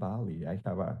Central Valley. I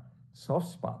have a soft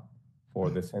spot for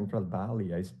the Central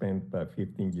Valley. I spent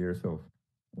 15 years of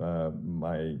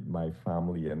my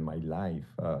family and my life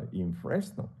in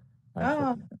Fresno.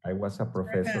 Actually, I was a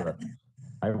professor.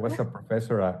 I was a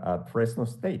professor at Fresno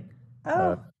State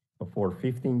for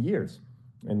 15 years,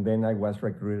 and then I was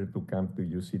recruited to come to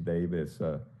UC Davis.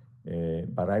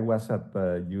 But I was at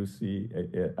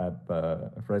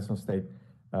Fresno State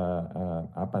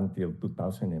up until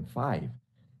 2005,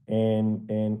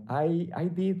 and I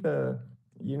did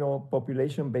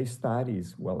population-based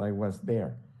studies while I was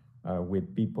there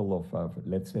with people of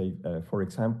let's say, for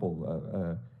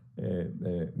example,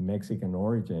 Mexican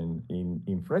origin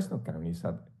in Fresno County.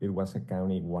 So it was a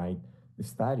county-wide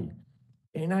study.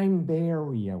 And I'm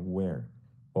very aware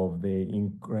of the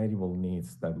incredible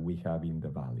needs that we have in the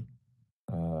Valley.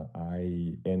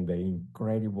 And the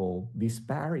incredible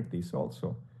disparities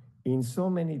also in so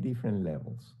many different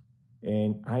levels.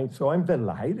 And I'm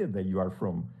delighted that you are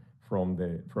from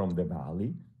the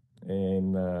Valley,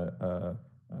 and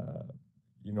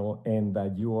and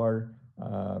that you are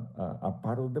a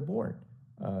part of the board,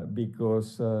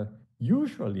 because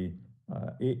usually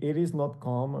it is not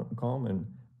common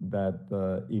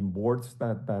that in boards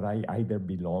that I either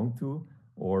belong to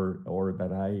or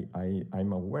that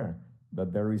I'm aware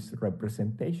that there is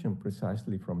representation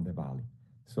precisely from the Valley.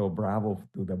 So bravo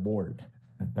to the board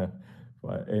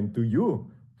and to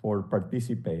you for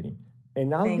participating.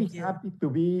 And I'll be happy to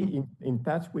be in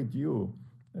touch with you,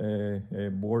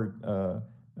 Board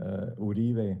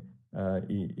Uribe,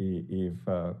 if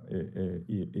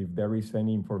there is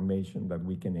any information that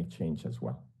we can exchange as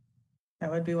well.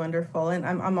 That would be wonderful. And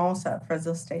I'm also at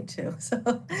Fresno State too, so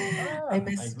I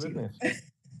missed you.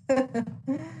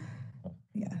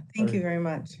 Yeah, thank you very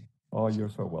much. Oh, you're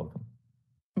so welcome.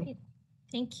 Great.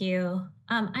 Thank you.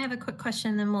 I have a quick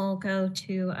question, then we'll go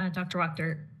to Dr.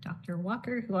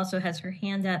 Walker, who also has her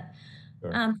hand up.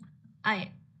 Sure.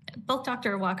 Both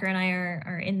Dr. Walker and I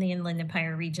are in the Inland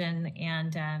Empire region,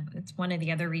 and it's one of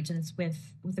the other regions with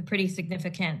a pretty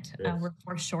significant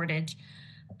workforce shortage.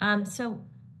 So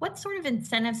what sort of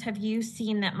incentives have you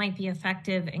seen that might be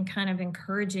effective in kind of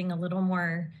encouraging a little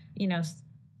more,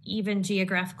 even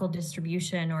geographical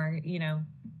distribution, or,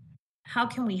 how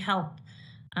can we help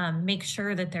make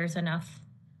sure that there's enough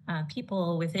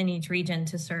people within each region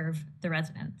to serve the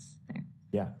residents there?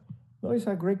 Yeah, no, it's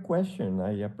a great question.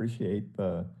 I appreciate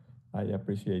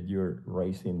your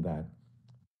raising that.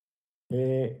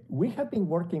 We have been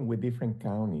working with different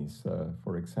counties.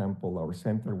 For example, our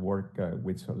center worked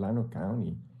with Solano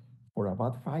County for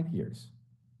about 5 years,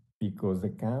 because the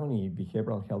county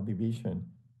behavioral health division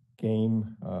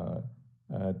came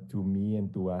to me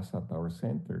and to us at our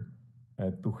center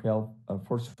to help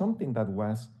for something that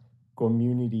was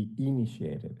community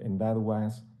initiated, and that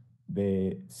was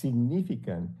the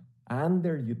significant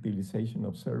underutilization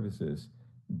of services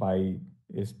by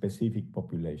specific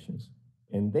populations.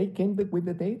 And they came with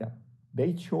the data.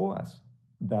 They show us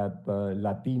that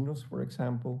Latinos, for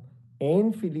example,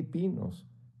 and Filipinos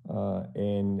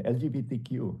and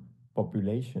LGBTQ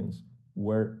populations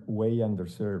were way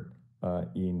underserved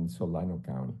in Solano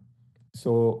County.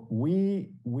 So we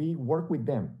work with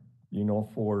them,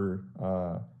 for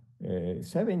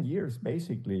 7 years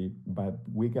basically, but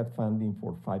we got funding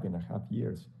for 5.5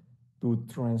 years to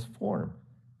transform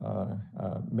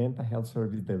mental health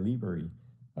service delivery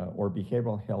or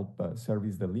behavioral health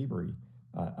service delivery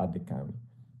at the county.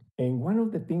 And one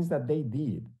of the things that they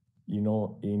did,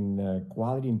 in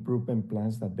quality improvement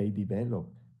plans that they developed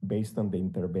based on the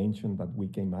intervention that we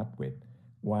came up with,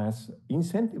 was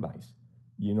incentivize,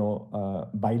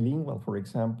 bilingual, for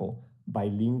example,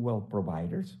 bilingual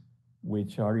providers,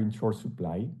 which are in short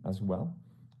supply as well,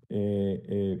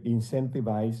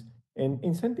 incentivize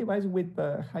with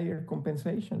higher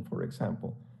compensation, for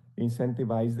example,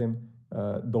 incentivize them,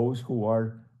 those who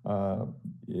are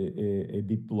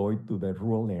deployed to the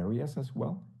rural areas as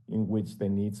well, in which the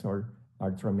needs are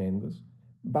tremendous.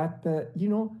 But,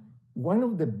 one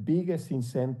of the biggest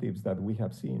incentives that we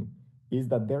have seen is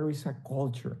that there is a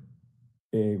culture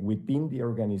within the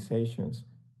organizations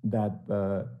that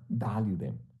value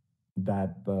them,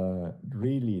 that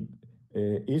really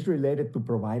is related to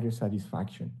provider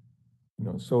satisfaction.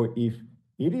 So if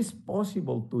it is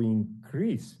possible to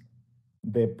increase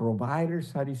the provider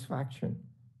satisfaction,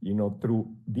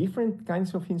 through different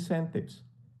kinds of incentives,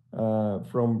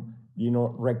 from,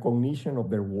 recognition of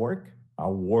their work,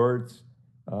 awards,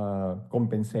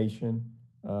 compensation,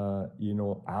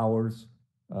 hours,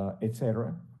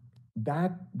 etc.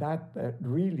 That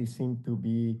really seemed to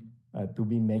be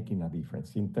making a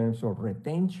difference in terms of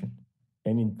retention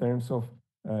and in terms of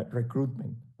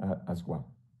recruitment as well.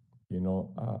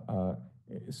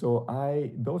 So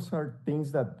those are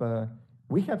things that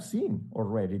we have seen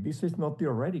already. This is not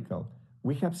theoretical.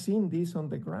 We have seen this on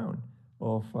the ground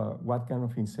of what kind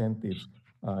of incentives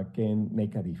can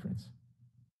make a difference.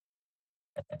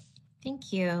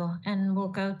 Thank you. And we'll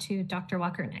go to Dr.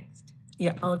 Walker next.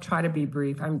 Yeah, I'll try to be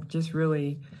brief. I'm just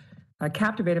really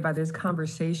captivated by this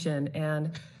conversation,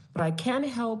 but I can't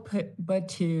help but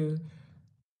to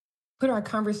put our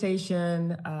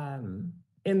conversation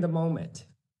in the moment.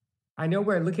 I know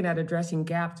we're looking at addressing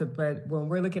gaps, but when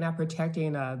we're looking at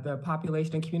protecting the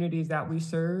population and communities that we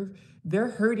serve, they're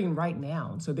hurting right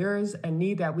now. So there is a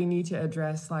need that we need to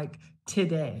address like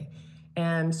today.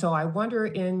 And so I wonder,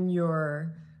 in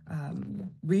your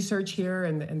research here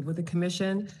and with the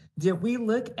commission, did we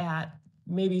look at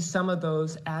maybe some of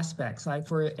those aspects, like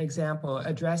for example,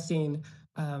 addressing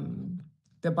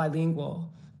the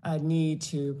bilingual need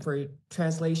for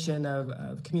translation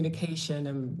of communication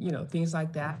and things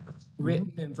like that,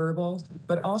 written and verbal,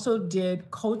 but also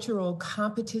did cultural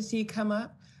competency come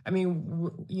up? I mean,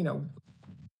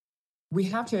 we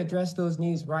have to address those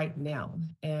needs right now.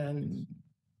 And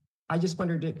I just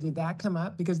wondered, did that come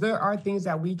up? Because there are things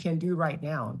that we can do right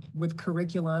now with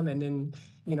curriculum and then,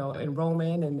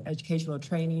 enrollment and educational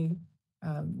training,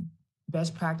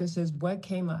 best practices. What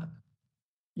came up?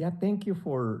 Yeah, thank you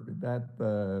for that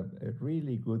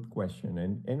really good question.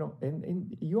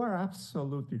 And you are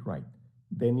absolutely right.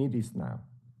 The need is now.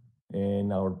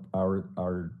 And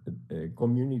our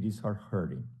communities are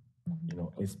hurting,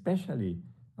 especially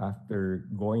after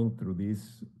going through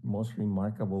these most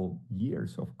remarkable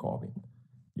years of COVID.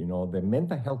 The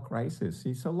mental health crisis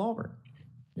is all over,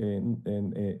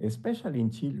 and especially in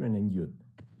children and youth,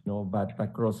 but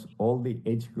across all the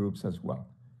age groups as well.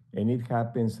 And it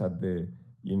happens at the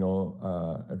in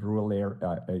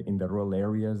the rural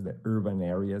areas, the urban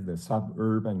areas, the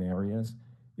suburban areas.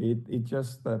 It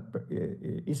just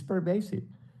is pervasive.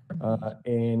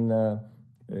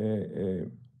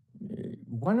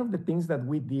 One of the things that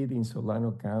we did in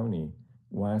Solano County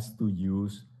was to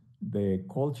use the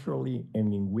culturally and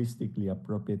linguistically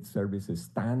appropriate services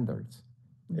standards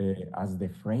as the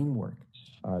framework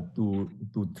to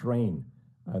train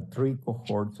 3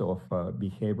 cohorts of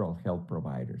behavioral health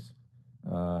providers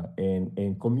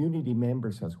and community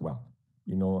members as well.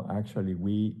 Actually,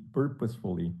 we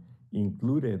purposefully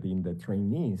included in the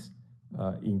trainees,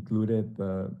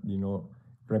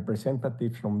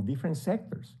 representatives from different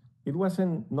sectors. It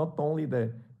wasn't not only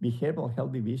the behavioral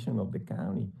health division of the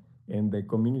county and the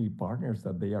community partners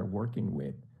that they are working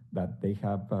with, that they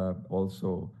have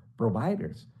also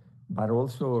providers, but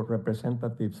also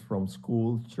representatives from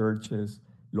schools, churches,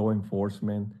 law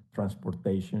enforcement,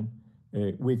 transportation,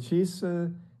 which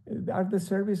are the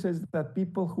services that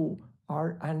people who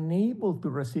are unable to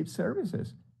receive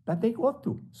services that they go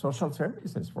to, social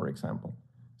services, for example.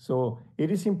 So it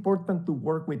is important to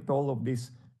work with all of these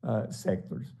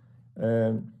sectors.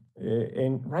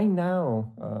 And right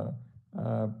now,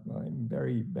 I'm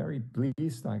very, very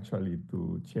pleased actually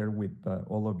to share with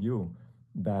all of you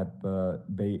that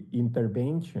the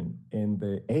intervention and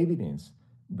the evidence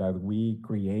that we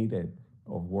created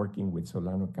of working with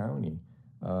Solano County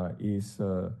is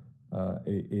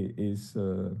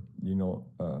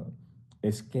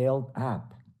scaled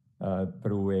up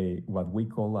through what we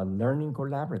call a learning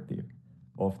collaborative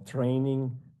of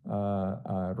training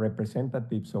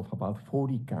representatives of about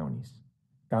 40 counties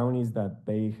that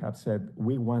they have said,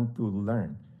 we want to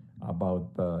learn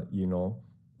about, the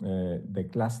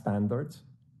class standards,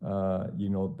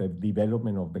 the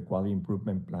development of the quality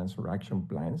improvement plans or action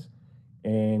plans.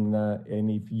 And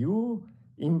if you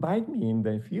invite me in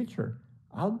the future,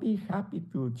 I'll be happy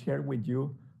to share with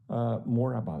you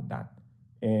more about that.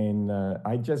 And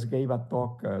I just gave a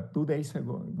talk 2 days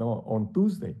ago, on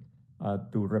Tuesday,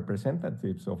 to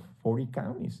representatives of 40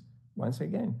 counties, once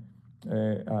again,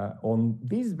 on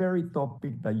this very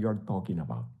topic that you're talking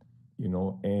about,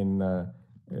 and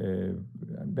I'm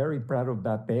very proud of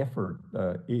that effort.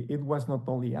 It was not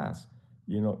only us,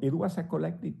 it was a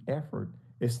collective effort,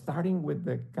 starting with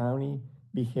the county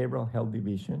behavioral health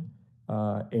division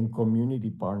and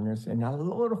community partners and a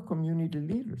lot of community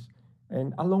leaders,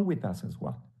 and along with us as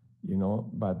well,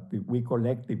 but we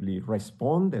collectively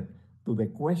responded to the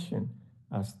question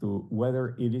as to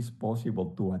whether it is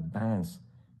possible to advance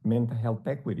mental health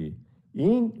equity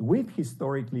with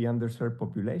historically underserved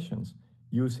populations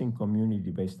using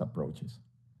community-based approaches.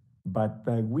 But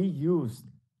we used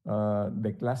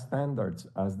the class standards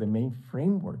as the main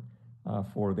framework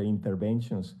for the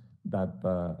interventions that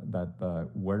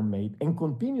were made and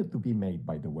continue to be made,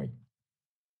 by the way.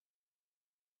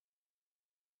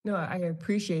 No, I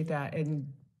appreciate that.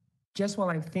 And just while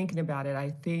I'm thinking about it, I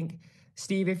think,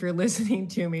 Steve, if you're listening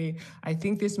to me, I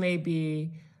think this may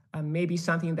be maybe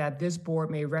something that this board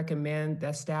may recommend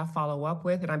that staff follow up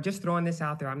with. And I'm just throwing this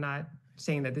out there. I'm not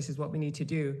saying that this is what we need to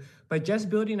do, but just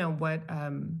building on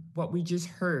what we just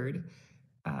heard,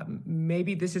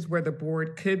 maybe this is where the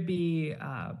board could be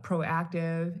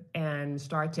proactive and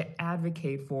start to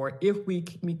advocate for,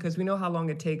 because we know how long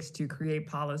it takes to create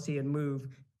policy and move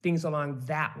things along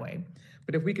that way.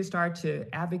 But if we could start to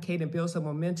advocate and build some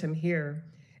momentum here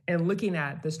and looking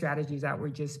at the strategies that were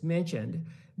just mentioned,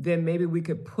 then maybe we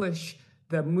could push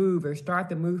the move or start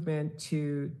the movement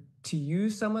to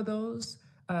use some of those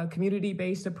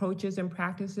community-based approaches and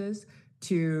practices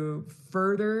to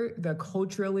further the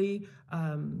culturally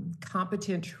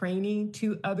competent training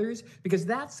to others, because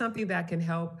that's something that can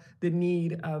help the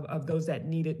need of those that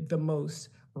need it the most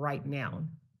right now.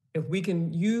 If we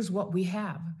can use what we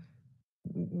have,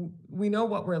 we know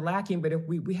what we're lacking, but if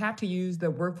we have to use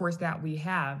the workforce that we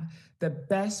have the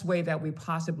best way that we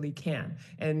possibly can,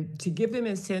 and to give them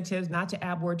incentives, not to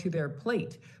add more to their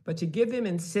plate, but to give them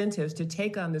incentives to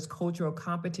take on this cultural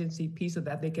competency piece so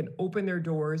that they can open their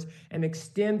doors and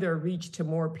extend their reach to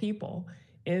more people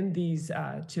in these,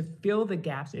 to fill the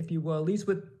gaps, if you will, at least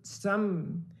with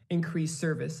some increased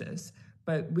services.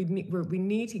 But we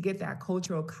need to get that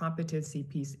cultural competency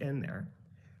piece in there,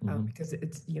 because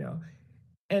it's,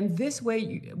 and this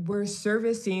way we're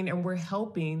servicing and we're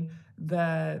helping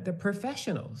the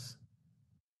professionals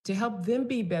to help them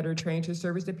be better trained to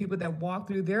service the people that walk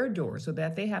through their doors, so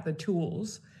that they have the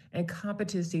tools and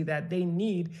competency that they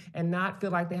need and not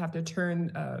feel like they have to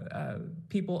turn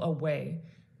people away.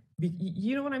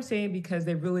 You know what I'm saying? Because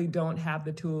they really don't have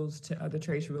the tools to the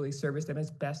trades to really service them as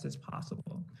best as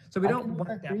possible. So we don't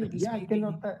want that. But yeah, I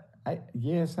cannot.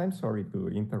 Yes, I'm sorry to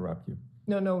interrupt you.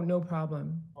 No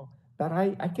problem. But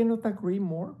I cannot agree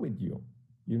more with you.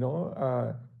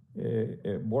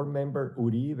 Board member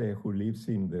Uribe, who lives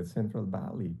in the Central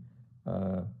Valley,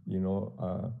 I'm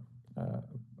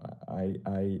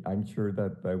sure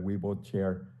that we both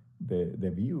share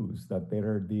the views that there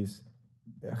are this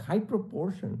high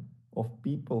proportion of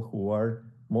people who are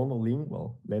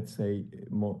monolingual, let's say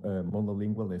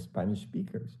monolingual Spanish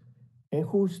speakers, and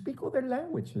who speak other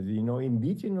languages,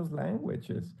 indigenous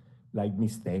languages like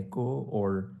Mixteco,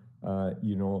 or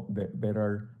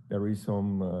there is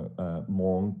some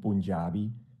Hmong,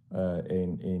 Punjabi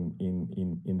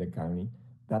in the county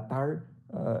that are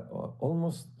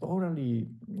almost totally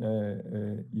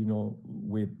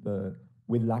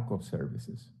with lack of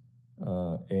services,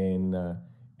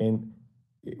 and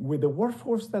with the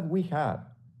workforce that we have,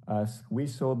 as we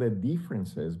saw the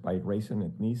differences by race and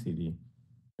ethnicity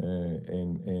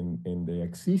in the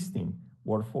existing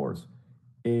workforce.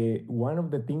 One of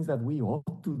the things that we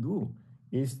ought to do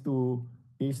is to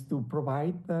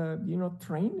provide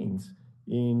trainings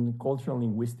in cultural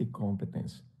linguistic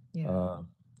competence. Yeah.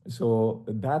 So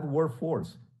that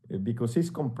workforce, because it's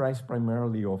comprised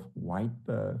primarily of white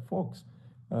folks,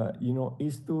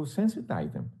 is to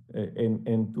sensitize them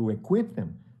and to equip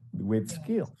them with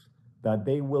skills that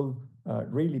they will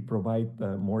really provide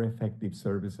more effective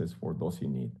services for those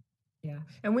in need. Yeah,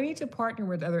 and we need to partner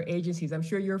with other agencies. I'm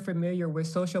sure you're familiar with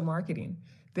social marketing.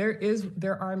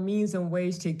 There are means and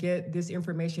ways to get this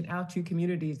information out to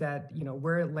communities that,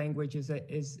 where language is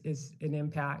an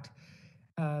impact.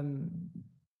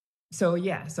 So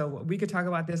we could talk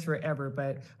about this forever,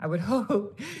 but I would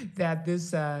hope that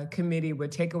this committee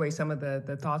would take away some of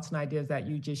the thoughts and ideas that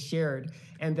you just shared,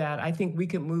 and that I think we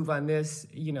could move on this,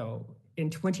 in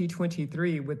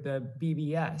 2023 with the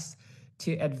BBS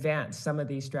to advance some of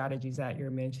these strategies that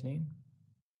you're mentioning.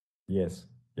 Yes,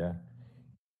 yeah.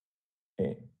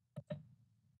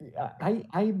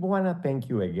 I want to thank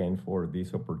you again for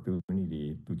this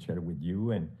opportunity to share with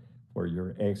you, and for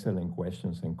your excellent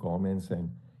questions and comments.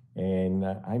 And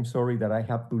I'm sorry that I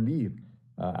have to leave.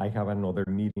 I have another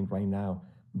meeting right now,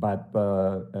 but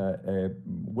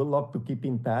we'd love to keep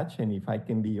in touch. And if I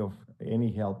can be of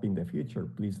any help in the future,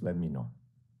 please let me know.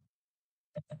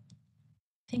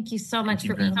 Thank you so much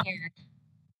for being here.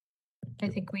 I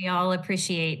think we all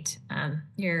appreciate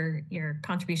your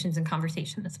contributions and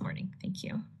conversation this morning. Thank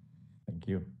you. Thank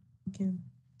you. Thank you.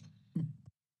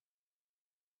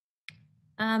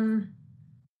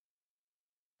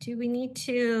 Do we need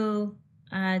to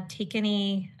take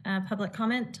any public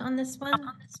comment on this one?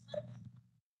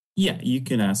 Yeah, you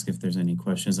can ask if there's any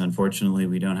questions. Unfortunately,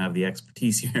 we don't have the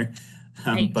expertise here,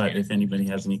 but if anybody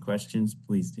has any questions,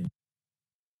 please do.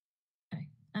 Okay.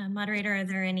 Moderator, are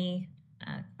there any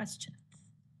questions?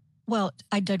 Well,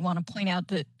 I did want to point out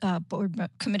that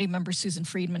committee member Susan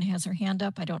Friedman has her hand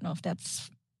up. I don't know if that's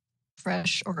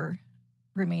fresh or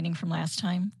remaining from last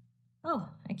time. Oh,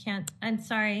 I can't. I'm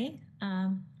sorry.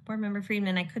 Board member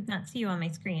Friedman, I could not see you on my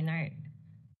screen. All right.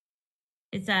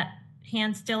 Is that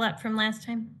hand still up from last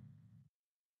time?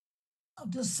 I'll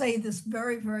just say this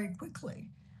very, very quickly.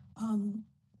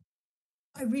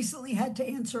 I recently had to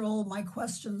answer all of my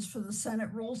questions for the Senate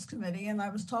Rules Committee, and I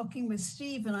was talking with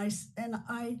Steve, and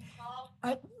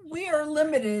we are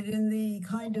limited in the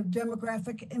kind of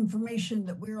demographic information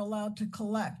that we're allowed to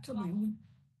collect. I mean,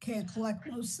 can't collect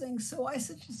most things. So I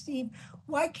said to Steve,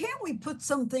 why can't we put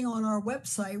something on our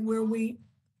website where we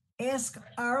ask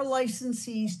our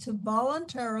licensees to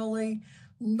voluntarily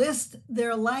list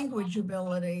their language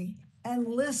ability and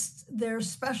list their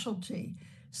specialty,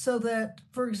 so that,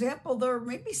 for example, there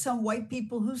may be some white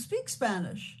people who speak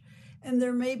Spanish, and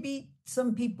there may be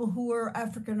some people who are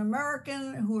African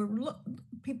American, who are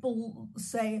people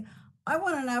say, I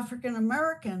want an African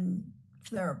American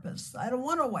therapist. I don't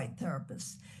want a white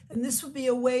therapist. And this would be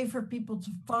a way for people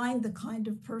to find the kind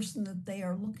of person that they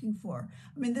are looking for.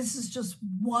 I mean, this is just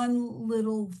one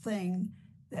little thing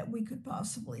that we could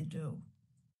possibly do.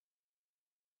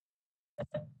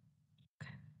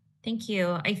 Thank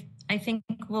you. I think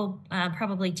we'll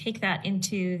probably take that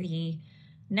into the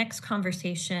next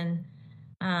conversation.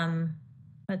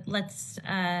 But let's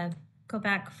go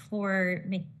back for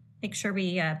make sure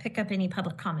we pick up any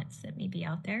public comments that may be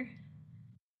out there.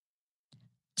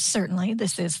 Certainly,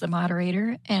 this is the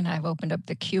moderator, and I've opened up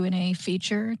the Q&A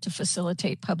feature to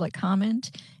facilitate public comment.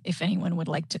 If anyone would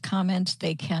like to comment,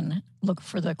 they can look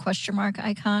for the question mark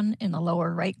icon in the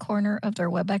lower right corner of their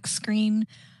WebEx screen,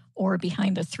 or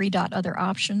behind the 3-dot other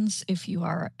options if you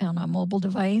are on a mobile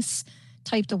device.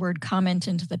 Type the word comment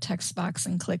into the text box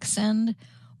and click send,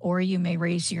 or you may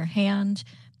raise your hand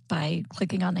by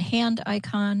clicking on the hand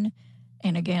icon.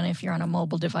 And again, if you're on a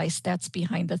mobile device, that's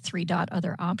behind the 3-dot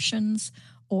other options,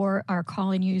 or our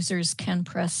call-in users can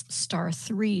press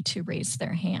 *3 to raise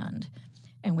their hand.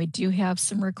 And we do have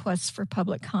some requests for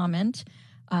public comment.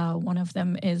 One of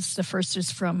them is, the first is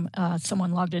from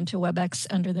someone logged into WebEx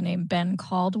under the name Ben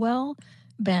Caldwell.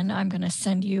 Ben, I'm going to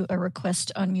send you a request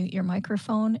to unmute your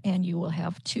microphone, and you will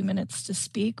have 2 minutes to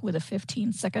speak with a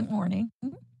 15-second warning.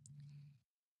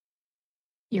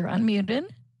 You're unmuted.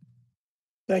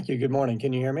 Thank you. Good morning.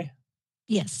 Can you hear me?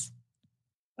 Yes.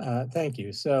 Thank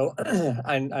you. So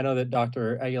I know that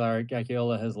Dr.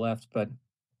 Aguilar-Gaxiola has left, but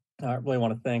I really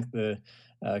want to thank the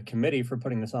committee for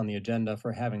putting this on the agenda,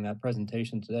 for having that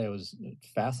presentation today. It was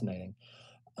fascinating.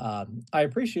 I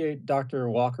appreciate Dr.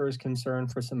 Walker's concern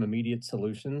for some immediate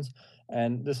solutions,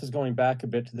 and this is going back a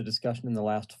bit to the discussion in the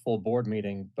last full board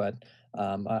meeting, but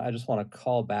I just want to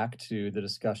call back to the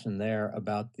discussion there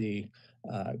about the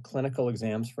clinical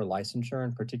exams for licensure,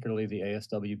 and particularly the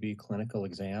ASWB clinical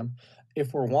exam.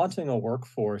 If we're wanting a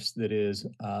workforce that is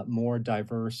more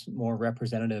diverse, more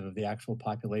representative of the actual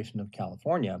population of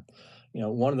California,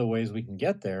 one of the ways we can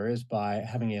get there is by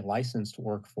having a licensed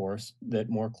workforce that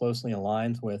more closely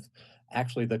aligns with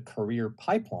actually the career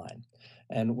pipeline.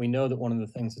 And we know that one of the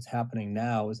things that's happening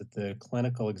now is that the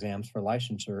clinical exams for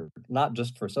licensure, not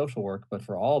just for social work, but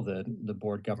for all the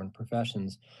board governed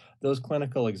professions, those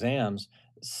clinical exams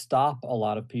stop a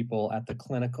lot of people at the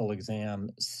clinical exam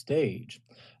stage.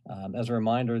 As a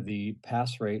reminder, the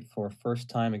pass rate for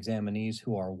first-time examinees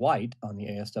who are white on the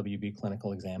ASWB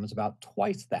clinical exam is about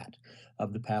twice that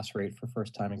of the pass rate for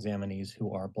first-time examinees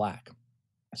who are Black.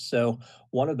 So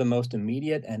one of the most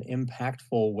immediate and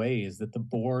impactful ways that the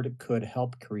board could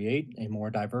help create a more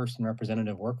diverse and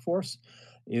representative workforce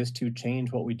is to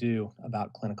change what we do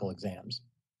about clinical exams.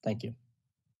 Thank you.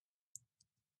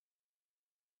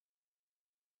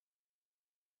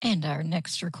 And our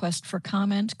next request for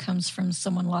comment comes from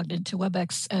someone logged into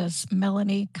WebEx as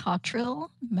Melanie Cottrill.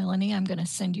 Melanie, I'm going to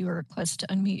send you a request to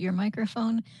unmute your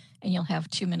microphone, and you'll have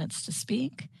 2 minutes to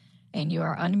speak. And you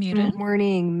are unmuted. Good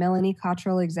morning, Melanie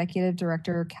Cottrill, Executive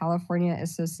Director, California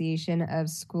Association of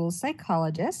School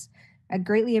Psychologists. I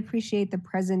greatly appreciate the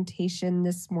presentation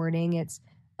this morning. It's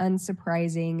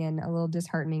unsurprising and a little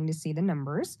disheartening to see the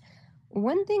numbers.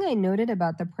 One thing I noted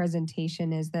about the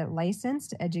presentation is that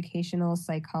licensed educational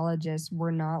psychologists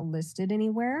were not listed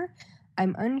anywhere.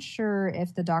 I'm unsure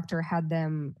if the doctor had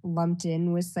them lumped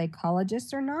in with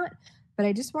psychologists or not, but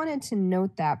I just wanted to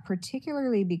note that,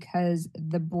 particularly because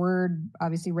the board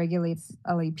obviously regulates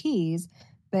LAPs,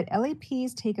 but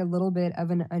LAPs take a little bit of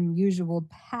an unusual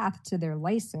path to their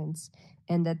license,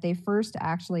 and that they first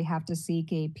actually have to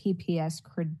seek a PPS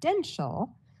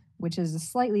credential, which is a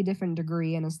slightly different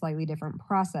degree and a slightly different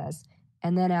process.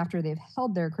 And then after they've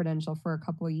held their credential for a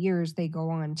couple of years, they go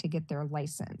on to get their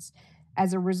license.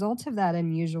 As a result of that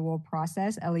unusual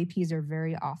process, LAPs are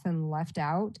very often left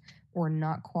out or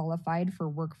not qualified for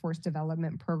workforce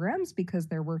development programs because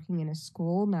they're working in a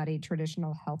school, not a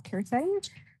traditional healthcare setting.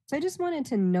 So I just wanted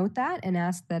to note that and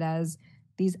ask that as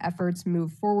these efforts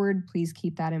move forward, please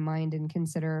keep that in mind and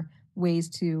consider ways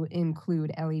to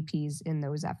include LAPs in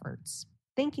those efforts.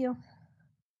 Thank you.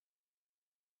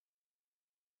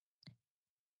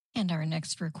 And our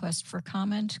next request for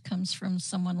comment comes from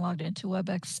someone logged into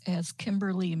WebEx as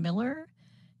Kimberly Miller.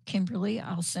 Kimberly,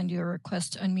 I'll send you a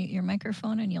request to unmute your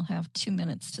microphone and you'll have 2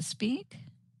 minutes to speak.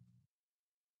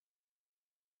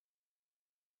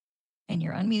 And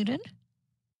you're unmuted.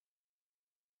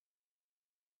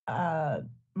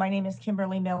 My name is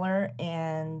Kimberly Miller,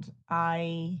 and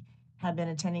I have been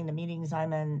attending the meetings. I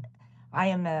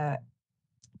am a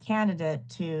candidate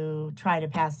to try to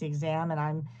pass the exam, and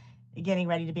I'm getting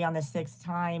ready to be on the 6th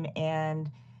time.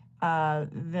 And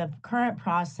the current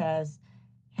process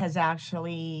has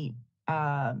actually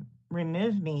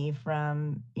removed me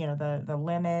from, the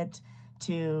limit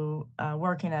to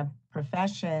work in a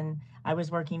profession. I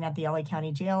was working at the LA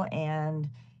County Jail, and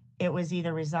it was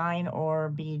either resign or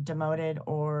be demoted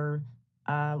or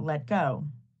let go.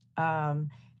 And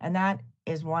that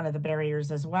is one of the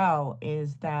barriers as well,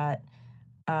 is that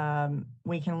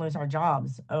we can lose our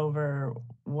jobs over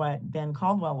what Ben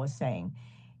Caldwell was saying.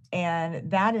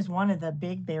 And that is one of the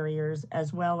big barriers,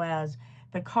 as well as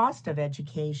the cost of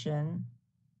education,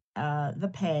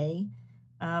 the pay,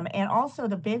 and also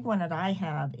the big one that I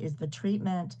have is the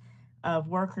treatment of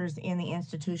workers in the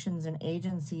institutions and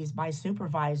agencies by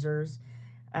supervisors,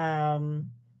 and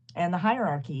the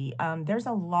hierarchy. There's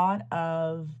a lot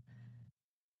of,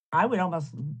 I would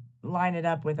almost line it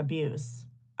up with abuse.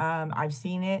 I've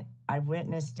seen it, I've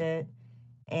witnessed it,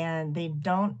 and they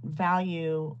don't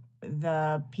value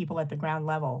the people at the ground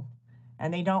level.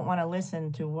 And they don't want to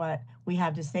listen to what we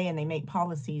have to say, and they make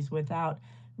policies without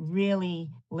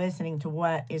really listening to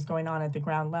what is going on at the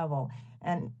ground level.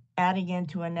 And adding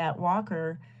into Annette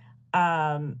Walker,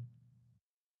 there's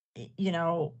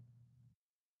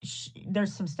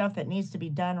some stuff that needs to be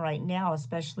done right now,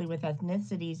 especially with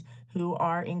ethnicities who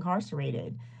are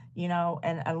incarcerated,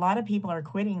 and a lot of people are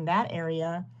quitting that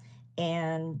area,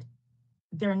 and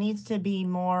there needs to be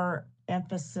more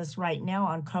emphasis right now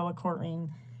on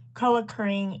co-occurring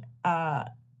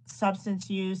substance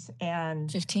use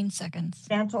and 15 seconds.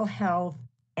 Mental health,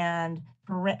 and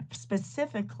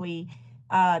specifically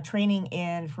training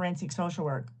in forensic social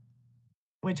work,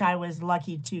 which I was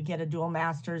lucky to get a dual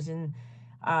master's in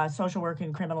social work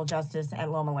and criminal justice at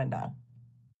Loma Linda.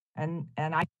 And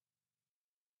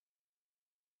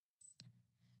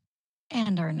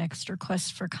our next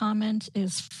request for comment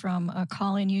is from a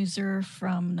call-in user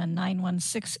from the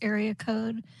 916 area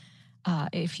code.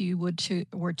 If you were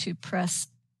to press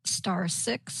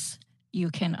 *6, you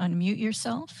can unmute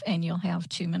yourself and you'll have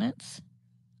 2 minutes.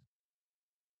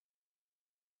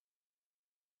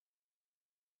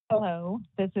 Hello,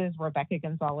 this is Rebecca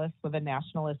Gonzalez with the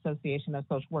National Association of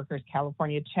Social Workers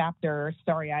California chapter.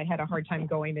 Sorry, I had a hard time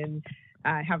going and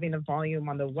having the volume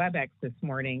on the WebEx this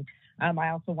morning. I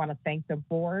also want to thank the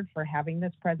board for having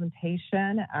this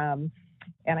presentation. And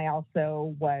I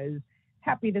also was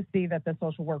happy to see that the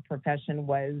social work profession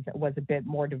was a bit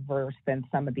more diverse than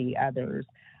some of the others.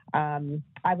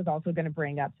 I was also going to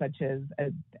bring up, such as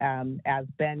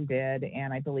Ben did,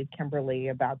 and I believe Kimberly,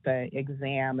 about the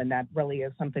exam, and that really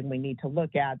is something we need to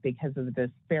look at because of the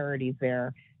disparities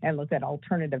there, and look at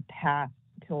alternative paths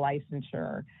to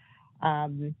licensure.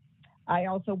 I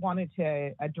also wanted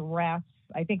to address,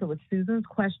 I think it was Susan's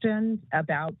question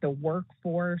about the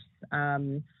workforce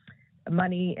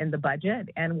money in the budget.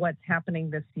 And what's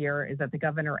happening this year is that the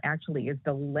governor actually is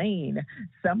delaying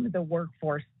some of the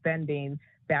workforce spending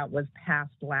that was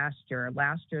passed last year.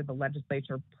 Last year, the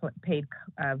legislature paid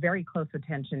very close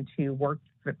attention to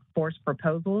workforce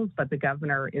proposals, but the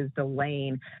governor is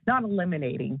delaying, not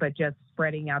eliminating, but just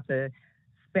spreading out the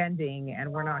spending,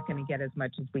 and we're not going to get as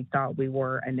much as we thought we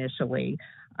were initially.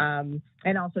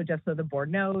 And also, just so the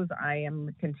board knows, I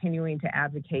am continuing to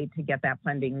advocate to get that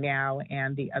funding now,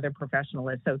 and the other professional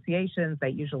associations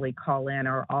that usually call in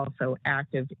are also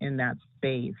active in that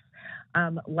space.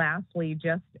 Lastly,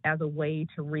 just as a way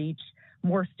to reach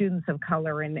more students of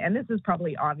color, and this is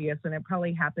probably obvious, and it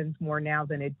probably happens more now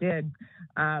than it did,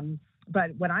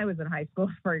 but when I was in high school,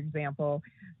 for example,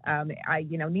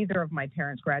 neither of my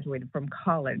parents graduated from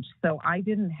college, so I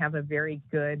didn't have a very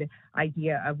good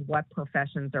idea of what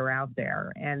professions are out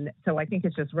there. And so I think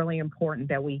it's just really important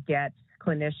that we get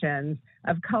clinicians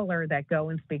of color that go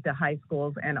and speak to high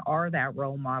schools and are that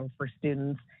role model for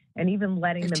students, and even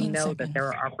letting them know that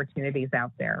there are opportunities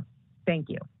out there. Thank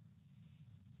you.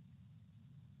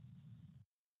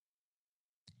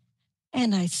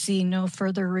 And I see no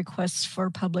further requests for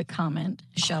public comment.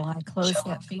 Shall I close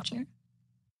that feature?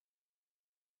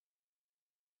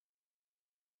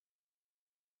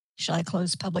 Shall I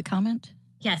close public comment?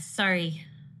 Yes, sorry.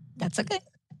 That's okay.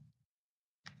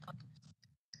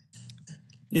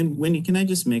 And Wendy, can I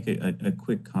just make a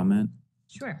quick comment?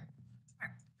 Sure.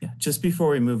 Yeah, just before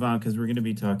we move on, because we're going to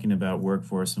be talking about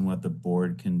workforce and what the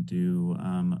board can do.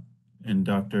 And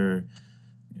Dr.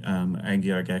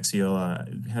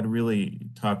 Aguilar-Gaxiola had really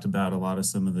talked about a lot of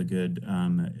some of the good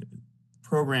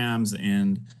programs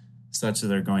and such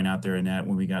that are going out there. Annette,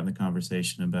 when we got in the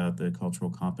conversation about the cultural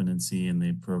competency and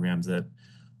the programs that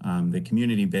the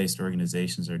community-based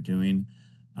organizations are doing,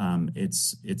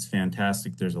 it's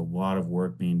fantastic. There's a lot of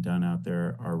work being done out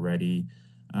there already.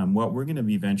 What we're going to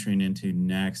be venturing into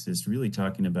next is really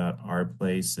talking about our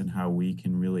place and how we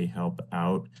can really help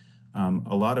out.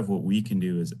 A lot of what we can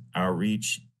do is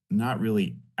outreach, not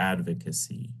really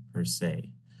advocacy per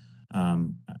se.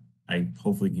 I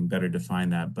hopefully can better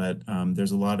define that, but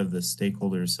there's a lot of the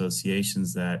stakeholder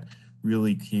associations that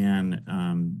really can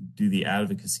do the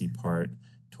advocacy part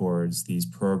towards these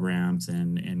programs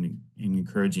and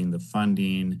encouraging the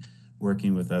funding,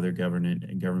 working with other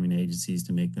government agencies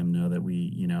to make them know that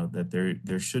that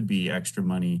there should be extra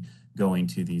money going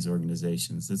to these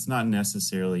organizations. It's not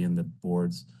necessarily in the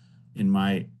boards, in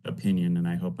my opinion, and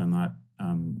I hope I'm not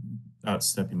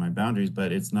outstepping my boundaries,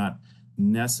 but it's not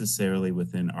necessarily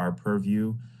within our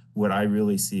purview. What I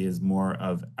really see is more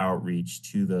of outreach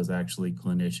to those actually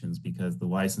clinicians, because the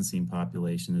licensing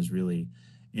population is really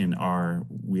in our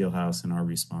wheelhouse and our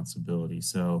responsibility.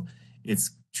 So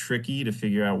it's tricky to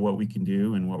figure out what we can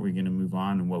do and what we're going to move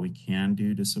on and what we can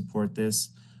do to support this.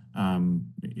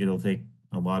 It'll take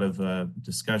a lot of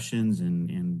discussions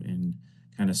and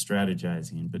kind of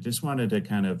strategizing, but just wanted to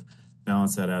kind of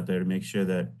balance that out there to make sure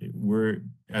that we're,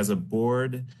 as a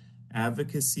board,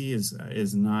 advocacy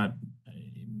is not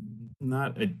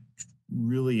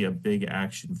really a big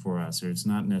action for us, or it's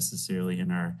not necessarily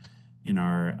in our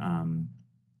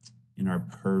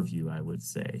purview, I would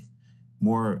say.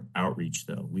 More outreach,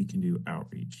 though. We can do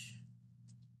outreach.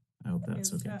 I hope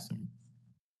that's okay.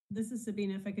 This is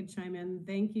Sabina, if I could chime in.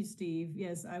 Thank you, Steve.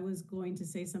 Yes, I was going to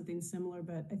say something similar,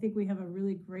 but I think we have a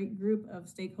really great group of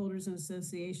stakeholders and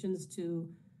associations to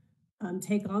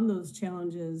take on those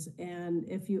challenges. And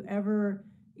if you ever,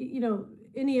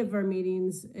 any of our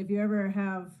meetings, if you ever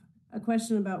have a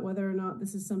question about whether or not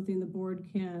this is something the board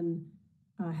can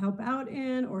help out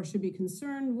in or should be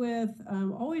concerned with,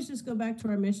 always just go back to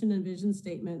our mission and vision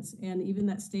statements, and even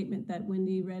that statement that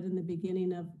Wendy read in the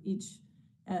beginning of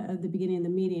the beginning of the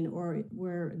meeting, or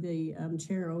where the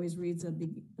chair always reads a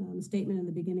big statement in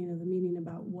the beginning of the meeting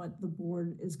about what the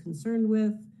board is concerned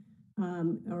with,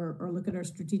 or look at our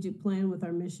strategic plan with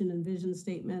our mission and vision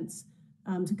statements,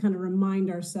 to kind of remind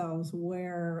ourselves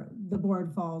where the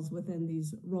board falls within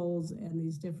these roles and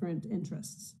these different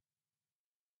interests.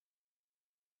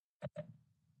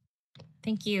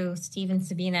 Thank you, Steve and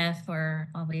Sabina, for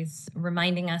always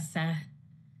reminding us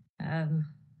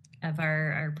of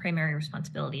our primary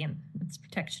responsibility, and it's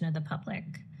protection of the public.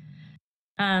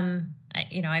 I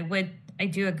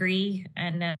do agree,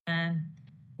 and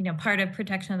part of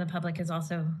protection of the public is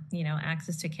also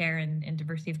access to care and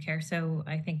diversity of care. So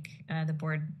I think the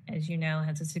board, as you know,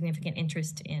 has a significant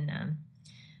interest in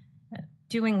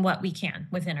doing what we can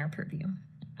within our purview.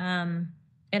 And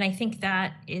I think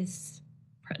that is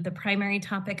the primary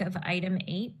topic of item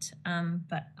 8,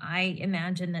 but I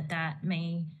imagine that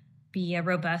may be a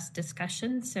robust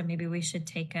discussion, so maybe we should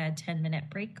take a 10-minute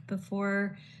break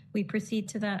before we proceed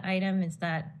to that item. Does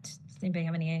anybody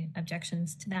have any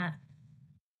objections to that?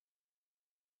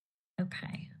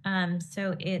 Okay,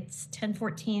 so it's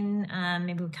 10:14,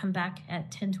 maybe we'll come back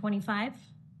at 10:25.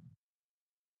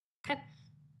 Okay,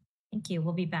 thank you.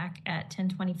 We'll be back at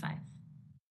 10:25.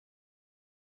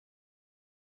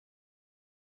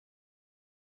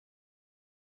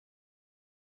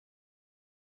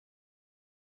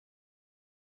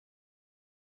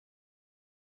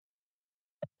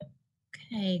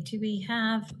 Okay, do we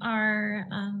have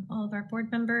all of our board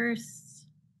members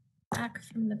back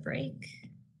from the break?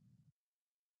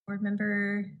 Board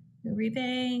Member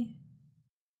Uribe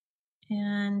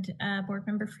and Board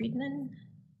Member Friedman?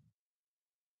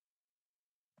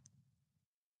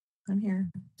 I'm here.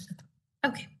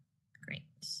 Okay, great.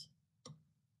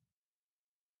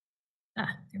 There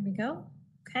we go.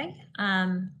 Okay.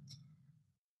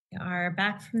 We are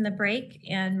back from the break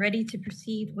and ready to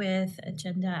proceed with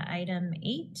agenda item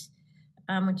 8,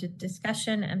 which is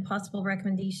discussion and possible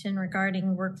recommendation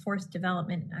regarding workforce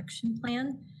development action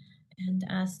plan.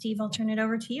 And Steve, I'll turn it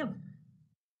over to you.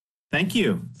 Thank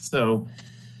you. So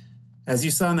as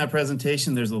you saw in that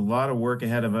presentation, there's a lot of work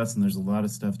ahead of us, and there's a lot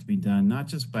of stuff to be done, not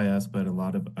just by us, but a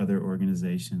lot of other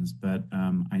organizations. But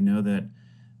I know that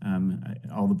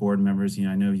all the board members,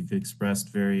 I know you've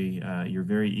expressed you're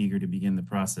very eager to begin the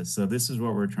process. So this is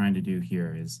what we're trying to do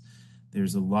here. Is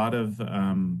there's a lot of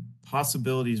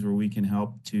possibilities where we can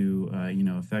help to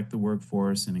affect the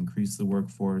workforce and increase the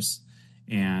workforce.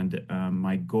 And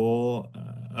my goal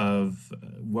of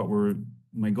what we're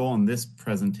my goal in this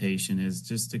presentation is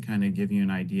just to kind of give you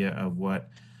an idea of what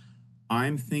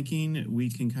I'm thinking we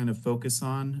can kind of focus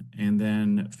on. And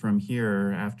then from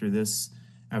here, after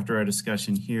our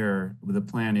discussion here, the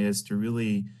plan is to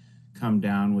really come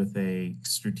down with a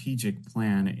strategic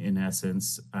plan, in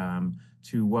essence,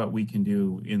 to what we can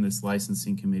do in this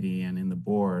licensing committee and in the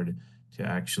board to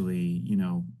actually,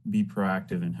 be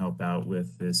proactive and help out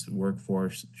with this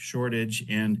workforce shortage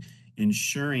and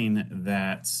ensuring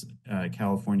that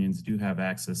Californians do have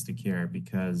access to care.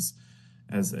 Because,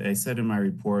 as I said in my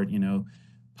report,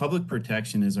 public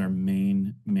protection is our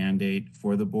main mandate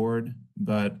for the board.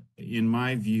 But in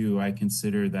my view, I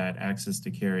consider that access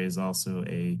to care is also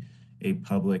a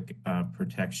public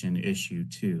protection issue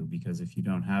too, because if you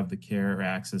don't have the care or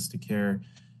access to care,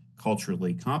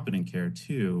 culturally competent care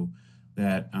too,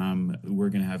 that we're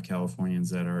going to have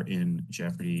Californians that are in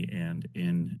jeopardy and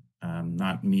in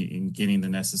not getting the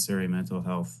necessary mental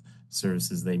health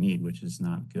services they need, which is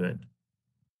not good.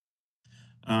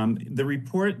 The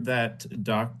report that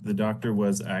the doctor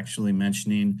was actually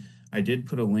mentioning, I did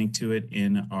put a link to it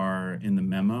in the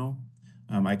memo.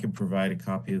 I could provide a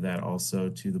copy of that also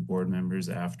to the board members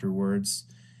afterwards.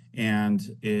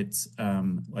 And it's,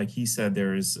 like he said,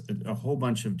 there's a whole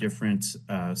bunch of different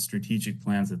strategic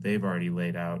plans that they've already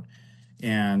laid out.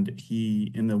 And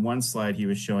in the one slide he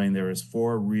was showing, there was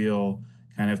 4 real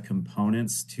kind of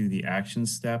components to the action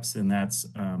steps, and that's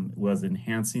was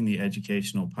enhancing the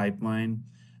educational pipeline,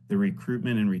 the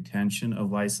recruitment and retention of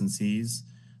licensees,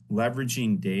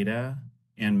 leveraging data,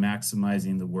 and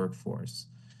maximizing the workforce.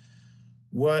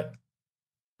 What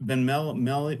been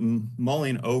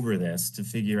mulling over this to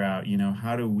figure out,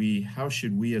 how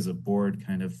should we as a board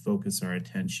kind of focus our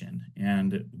attention?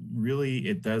 And really,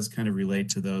 it does kind of relate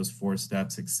to those 4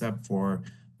 steps, except for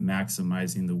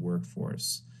maximizing the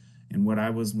workforce. And what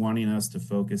I was wanting us to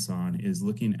focus on is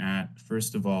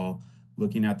first of all,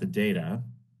 looking at the data,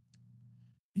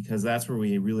 because that's where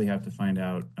we really have to find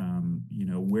out,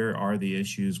 where are the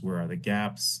issues, where are the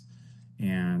gaps,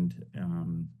 and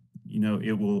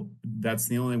that's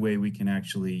the only way we can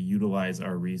actually utilize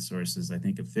our resources, I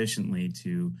think, efficiently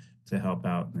to help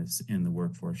out in the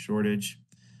workforce shortage.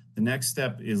 The next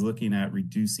step is looking at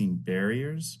reducing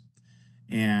barriers,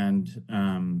 and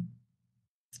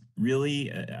really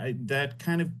that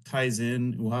kind of ties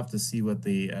in. We'll have to see what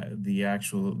the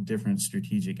actual different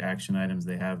strategic action items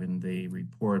they have in the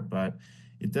report, but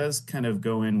it does kind of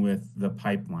go in with the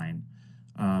pipeline.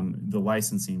 The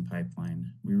licensing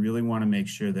pipeline. We really want to make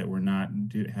sure that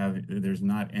there's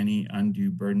not any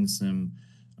undue burdensome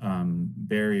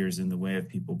barriers in the way of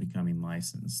people becoming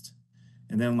licensed.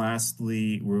 And then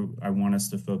lastly, I want us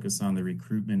to focus on the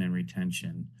recruitment and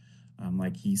retention.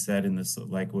 Like he said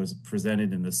like was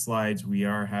presented in the slides,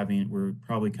 we're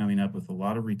probably coming up with a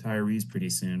lot of retirees pretty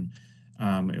soon.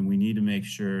 And we need to make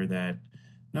sure that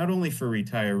not only for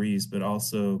retirees, but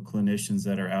also clinicians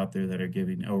that are out there that are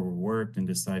getting overworked and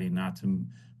deciding not to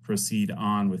proceed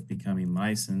on with becoming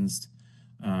licensed.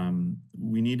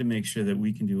 We need to make sure that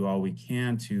we can do all we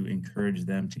can to encourage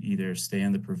them to either stay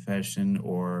in the profession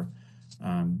or,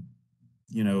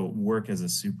 work as a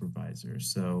supervisor.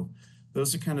 So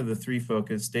those are kind of the 3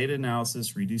 focus: data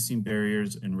analysis, reducing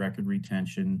barriers, and record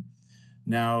retention.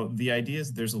 Now, the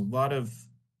ideas, there's a lot of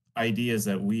ideas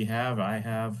that we've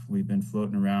been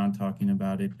floating around talking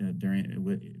about it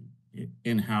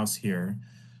in-house here.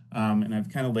 And I've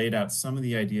kind of laid out some of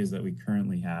the ideas that we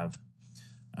currently have.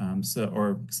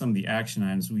 Or some of the action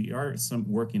items. We are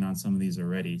working on some of these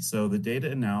already. So the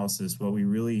data analysis, what we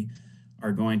really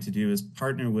are going to do is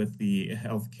partner with the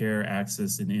Healthcare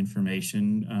Access and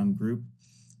Information group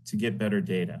to get better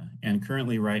data. And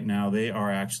currently right now, they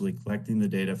are actually collecting the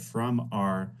data from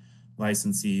our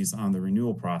licensees on the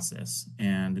renewal process.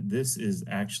 And this is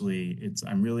actually,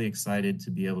 I'm really excited to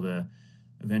be able to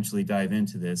eventually dive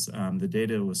into this. The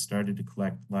data was started to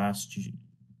collect last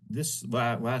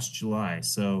July.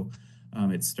 So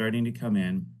it's starting to come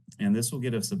in, and this will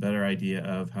get us a better idea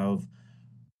of how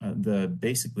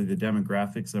basically the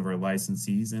demographics of our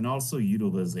licensees and also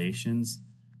utilizations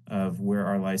of where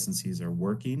our licensees are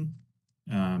working,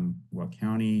 what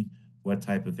county, what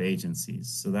type of agencies.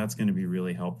 So that's going to be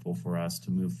really helpful for us to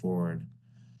move forward.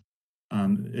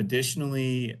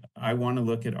 Additionally, I want to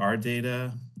look at our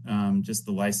data, just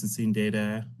the licensing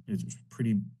data. It's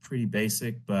pretty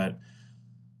basic, but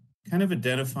kind of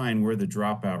identifying where the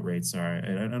dropout rates are.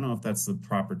 I don't know if that's the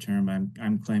proper term.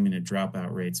 I'm claiming it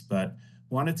dropout rates, but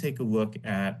want to take a look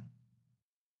at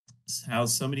how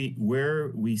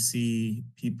where we see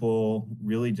people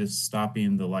really just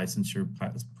stopping the licensure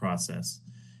process.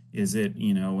 Is it,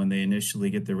 when they initially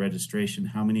get their registration,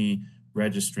 how many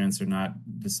registrants are not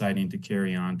deciding to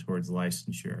carry on towards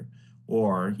licensure?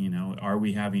 Or, are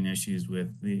we having issues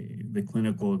with the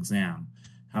clinical exam?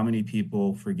 How many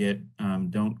people forget,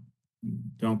 don't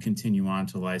continue on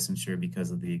to licensure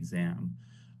because of the exam?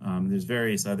 There's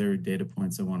various other data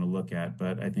points I want to look at,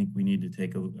 but I think we need to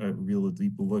take a real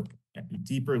deeper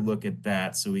look at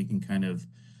that so we can kind of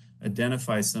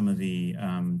identify some of the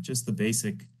just the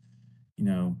basic,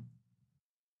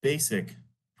 basic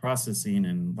processing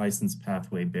and license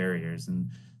pathway barriers,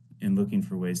 and looking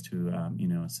for ways to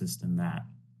assist in that.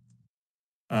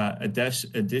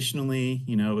 Additionally,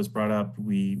 it was brought up,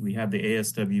 we had the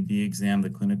ASWB exam, the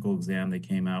clinical exam. They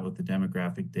came out with the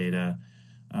demographic data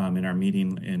in our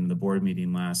meeting, in the board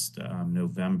meeting last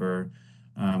November.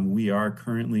 We are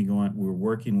currently we're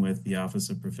working with the Office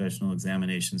of Professional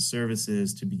Examination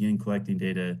Services to begin collecting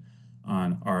data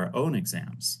on our own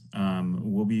exams.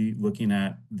 We'll be looking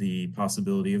at the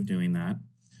possibility of doing that,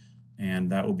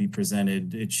 and that will be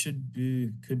presented. It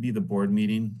could be the board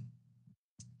meeting,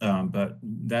 but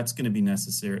that's going to be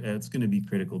necessary. It's going to be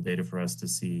critical data for us to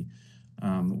see.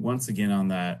 Once again,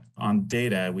 on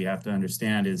data, we have to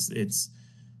understand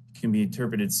can be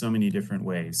interpreted so many different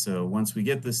ways. So once we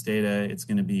get this data, it's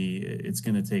going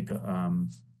to take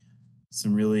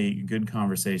some really good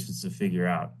conversations to figure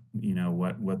out,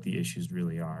 what the issues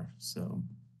really are. So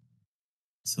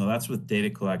that's with data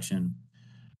collection.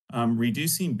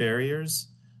 Reducing barriers.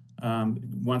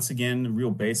 Once again,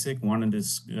 real basic, wanted to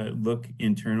look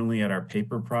internally at our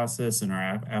paper process and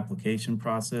our application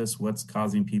process. What's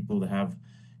causing people to have,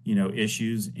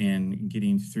 issues in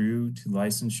getting through to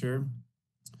licensure?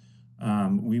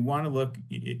 We want to look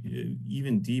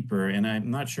even deeper, and I'm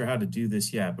not sure how to do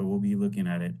this yet, but we'll be looking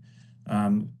at it.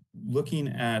 Looking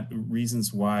at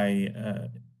reasons why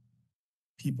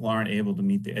people aren't able to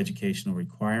meet the educational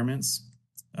requirements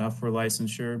for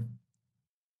licensure.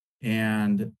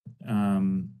 And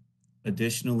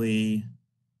additionally,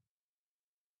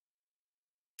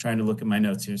 trying to look at my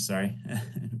notes here, sorry.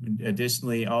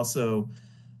 Additionally, also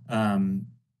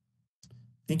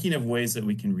thinking of ways that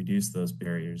we can reduce those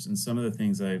barriers. And some of the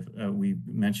things we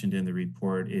mentioned in the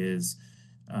report is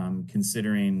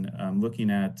considering looking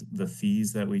at the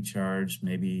fees that we charge,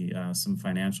 maybe some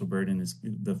financial burden.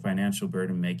 The financial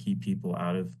burden may keep people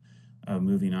out of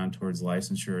moving on towards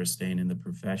licensure or staying in the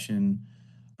profession.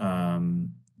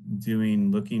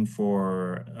 Looking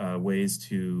for ways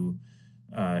to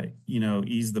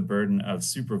ease the burden of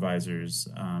supervisors.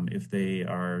 If they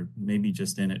are maybe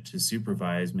just in it to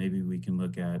supervise, maybe we can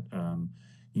look at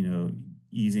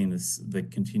easing the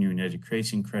continuing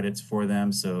education credits for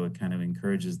them, so it kind of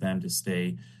encourages them to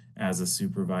stay as a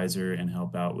supervisor and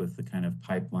help out with the kind of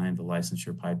pipeline, the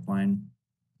licensure pipeline.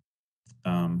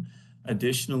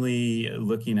 Additionally,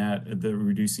 looking at the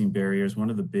reducing barriers, one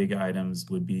of the big items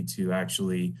would be to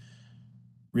actually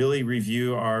really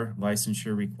review our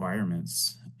licensure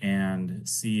requirements and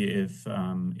see if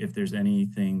there's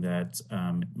anything that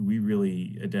we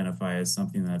really identify as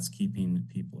something that's keeping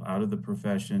people out of the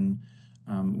profession.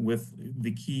 With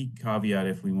the key caveat,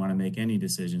 if we want to make any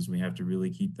decisions, we have to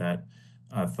really keep that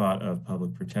thought of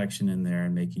public protection in there,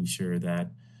 and making sure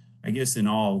that, I guess, in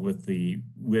all with the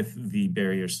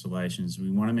barriers to license,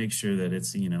 we want to make sure that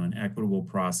it's an equitable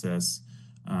process,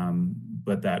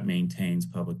 but that maintains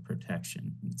public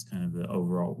protection. It's kind of the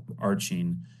overall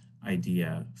arching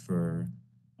idea for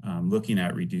looking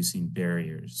at reducing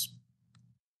barriers.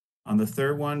 On the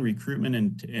third one,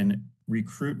 recruitment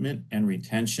and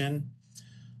retention.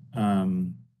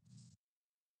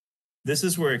 This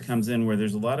is where it comes in, where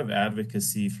there's a lot of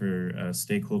advocacy for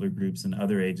stakeholder groups and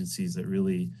other agencies that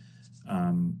really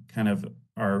kind of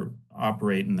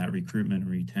operate in that recruitment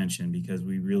and retention, because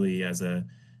we really, as a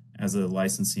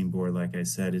licensing board, like I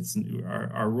said,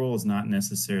 our role is not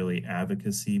necessarily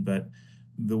advocacy, but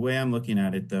the way I'm looking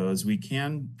at it, though, is we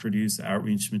can produce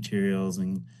outreach materials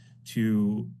and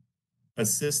to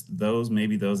assist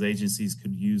maybe those agencies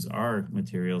could use our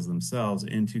materials themselves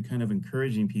into kind of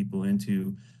encouraging people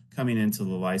into coming into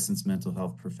the licensed mental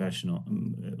health professional,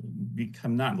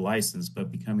 not licensed,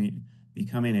 but becoming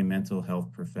a mental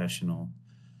health professional.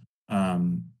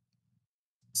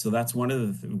 So that's one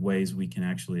of the ways we can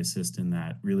actually assist in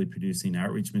that, really producing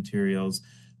outreach materials,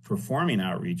 performing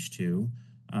outreach too.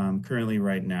 Currently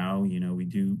right now, we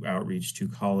do outreach to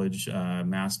college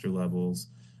master levels,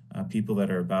 people that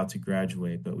are about to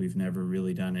graduate, but we've never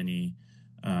really done any,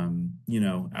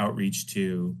 outreach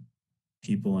to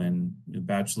people in a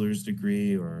bachelor's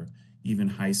degree or even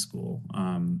high school.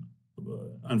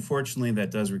 Unfortunately,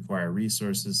 that does require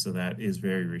resources, so that is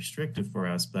very restrictive for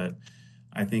us, but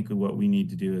I think what we need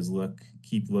to do is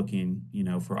keep looking,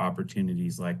 for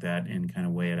opportunities like that and kind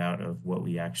of weigh it out of what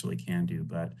we actually can do.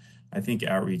 But I think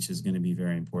outreach is going to be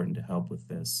very important to help with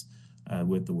this,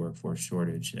 with the workforce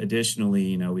shortage.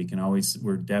 Additionally,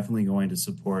 we're definitely going to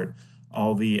support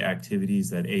all the activities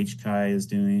that HCI is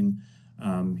doing,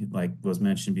 like was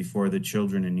mentioned before, the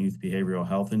Children and Youth Behavioral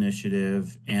Health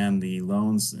Initiative and the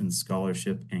loans and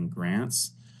scholarship and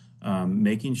grants.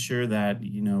 Making sure that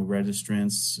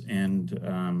registrants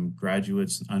and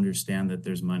graduates understand that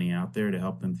there's money out there to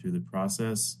help them through the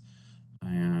process,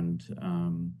 and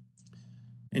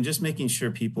just making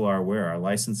sure people are aware, our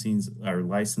licensees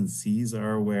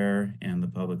are aware, and the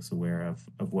public's aware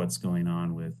of what's going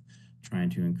on with trying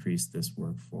to increase this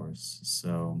workforce.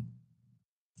 So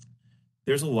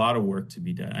there's a lot of work to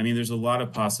be done. I mean, there's a lot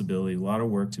of possibility, a lot of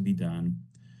work to be done,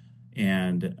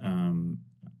 and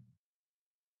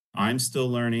I'm still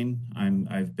learning.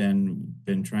 I've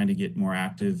been trying to get more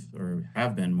active, or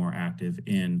have been more active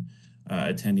in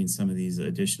attending some of these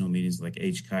additional meetings, like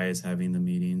HCI is having the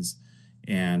meetings,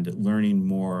 and learning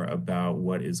more about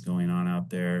what is going on out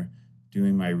there,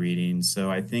 doing my reading.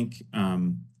 So I think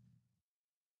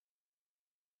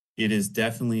it is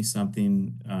definitely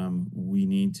something we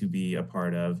need to be a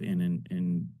part of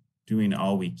in doing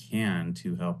all we can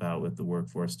to help out with the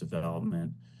workforce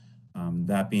development.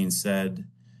 That being said,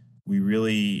 we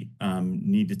really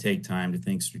need to take time to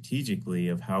think strategically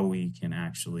of how we can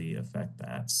actually affect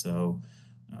that. So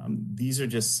these are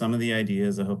just some of the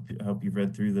ideas. I hope you've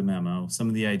read through the memo, some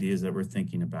of the ideas that we're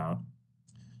thinking about.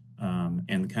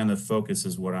 And kind of focus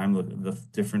is what the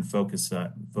different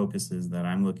focuses that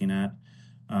I'm looking at.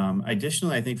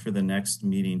 Additionally, I think for the next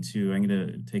meeting too, I'm going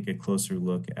to take a closer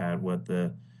look at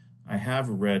I have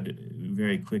read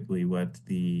very quickly what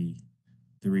the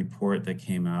report that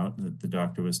came out that the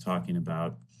doctor was talking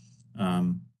about,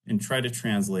 and try to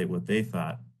translate what they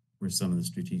thought were some of the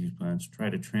strategic plans, try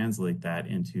to translate that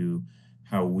into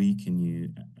how we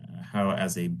can how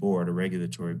as a board, a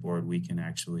regulatory board, we can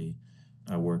actually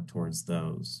work towards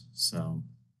those. So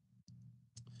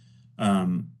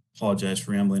apologize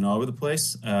for rambling all over the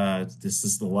place. This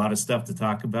is a lot of stuff to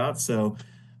talk about. So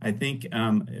I think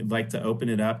I'd like to open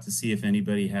it up to see if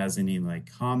anybody has any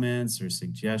comments or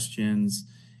suggestions.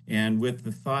 And with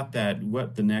the thought that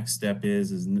what the next step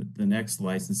is the next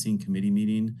licensing committee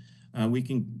meeting,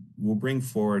 we'll bring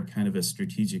forward kind of a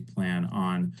strategic plan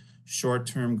on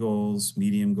short-term goals,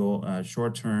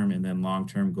 short-term, and then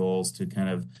long-term goals to kind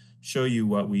of show you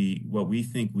what we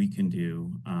think we can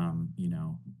do,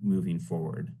 moving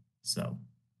forward. So,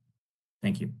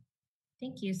 thank you.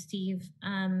 Thank you, Steve.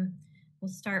 We'll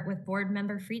start with Board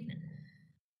Member Friedman.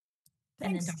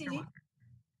 Thanks, Steve.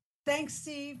 Thanks,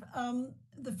 Steve.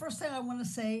 The first thing I want to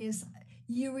say is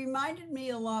you reminded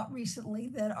me a lot recently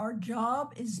that our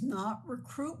job is not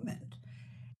recruitment.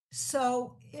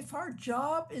 So if our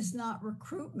job is not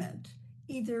recruitment,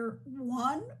 either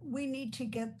one, we need to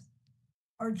get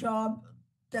our job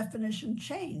definition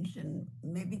changed, and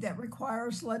maybe that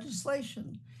requires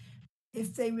legislation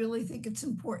if they really think it's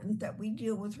important that we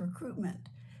deal with recruitment,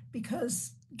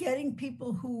 because getting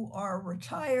people who are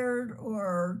retired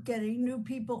or getting new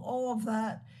people, all of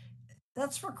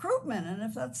that's recruitment. And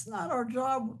if that's not our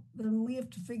job, then we have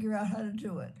to figure out how to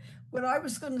do it. What I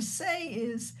was going to say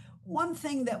is one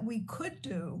thing that we could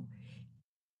do,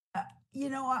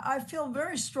 I feel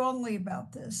very strongly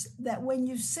about this, that when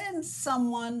you send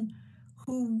someone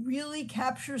who really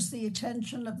captures the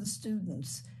attention of the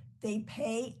students, they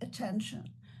pay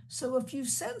attention. So if you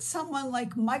send someone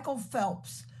like Michael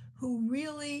Phelps, who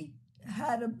really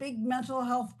had a big mental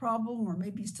health problem, or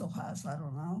maybe still has, I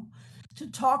don't know, to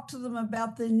talk to them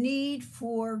about the need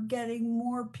for getting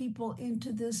more people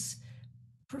into this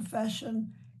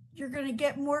profession, you're going to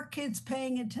get more kids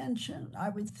paying attention, I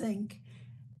would think,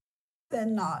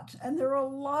 than not. And there are a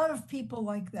lot of people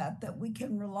like that we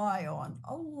can rely on,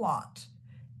 a lot.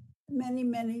 Many,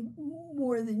 many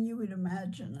more than you would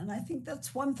imagine. And I think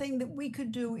that's one thing that we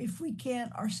could do if we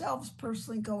can't ourselves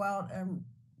personally go out and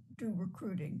do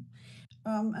recruiting.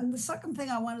 And the second thing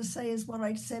I want to say is what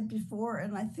I said before,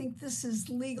 and I think this is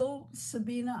legal,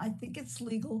 Sabina, I think it's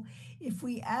legal. If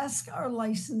we ask our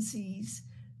licensees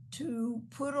to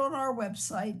put on our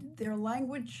website their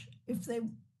language, if they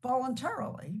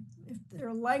voluntarily, if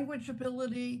their language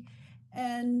ability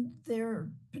and their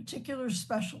particular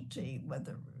specialty,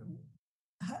 whether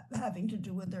having to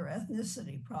do with their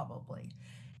ethnicity probably.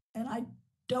 And I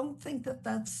don't think that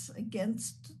that's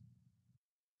against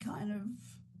kind of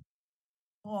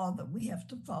law that we have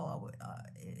to follow.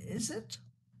 Is it?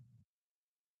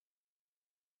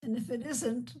 And if it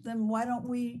isn't, then why don't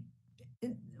we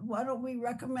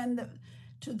recommend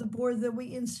to the board that we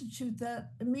institute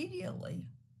that immediately?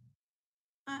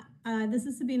 This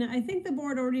is Sabina. I think the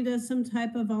board already does some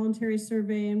type of voluntary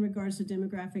survey in regards to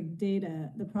demographic data.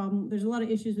 The problem, there's a lot of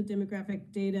issues with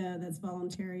demographic data that's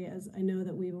voluntary, as I know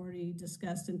that we've already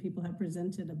discussed and people have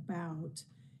presented about.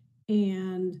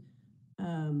 And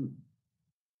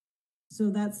so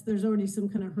there's already some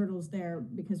kind of hurdles there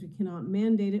because we cannot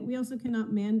mandate it. We also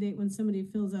cannot mandate when somebody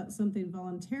fills out something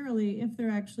voluntarily if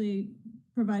they're actually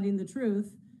providing the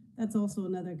truth. That's also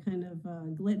another kind of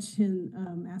glitch in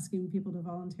asking people to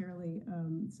voluntarily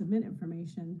submit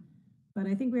information. But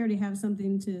I think we already have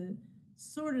something to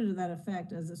sort of to that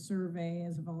effect as a survey,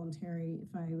 as a voluntary,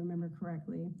 if I remember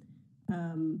correctly.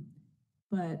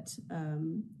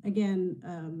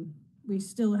 Again, we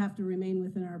still have to remain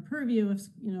within our purview of,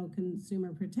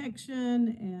 consumer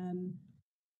protection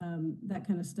and that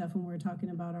kind of stuff when we're talking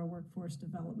about our workforce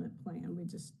development plan. We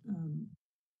just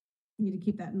need to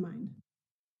keep that in mind.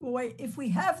 Well, wait, if we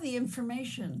have the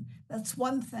information, that's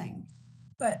one thing.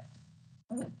 But,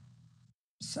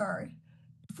 sorry,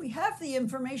 if we have the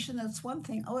information, that's one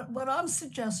thing. What I'm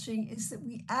suggesting is that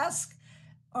we ask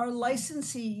our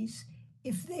licensees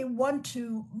if they want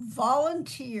to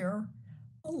volunteer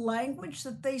a language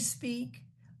that they speak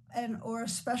or a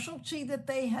specialty that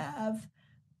they have,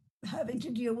 having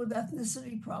to deal with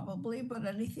ethnicity probably, but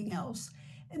anything else.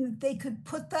 And that they could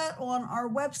put that on our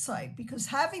website, because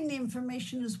having the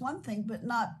information is one thing, but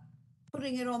not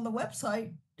putting it on the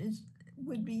website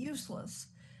would be useless.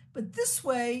 But this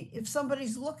way, if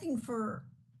somebody's looking for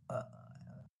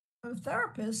a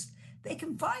therapist, they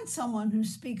can find someone who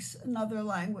speaks another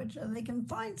language, and they can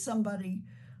find somebody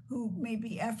who may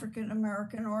be African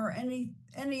American or any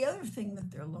other thing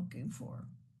that they're looking for.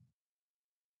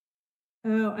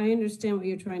 Oh, I understand what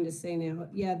you're trying to say now.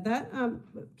 Yeah, that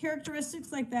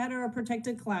characteristics like that are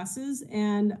protected classes,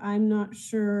 and I'm not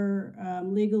sure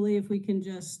legally if we can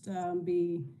just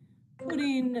be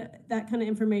putting that kind of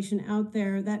information out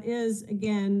there. That is,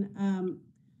 again,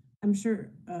 I'm sure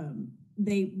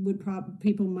they would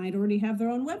people might already have their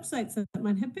own websites that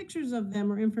might have pictures of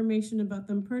them or information about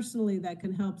them personally that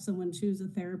can help someone choose a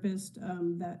therapist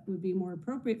that would be more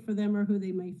appropriate for them or who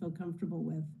they may feel comfortable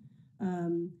with.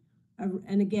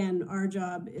 And again, our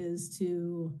job is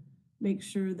to make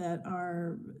sure that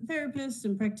our therapists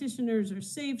and practitioners are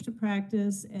safe to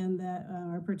practice and that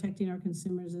are protecting our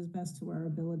consumers as best to our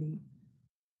ability.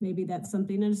 Maybe that's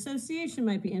something an association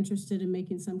might be interested in,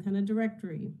 making some kind of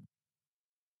directory.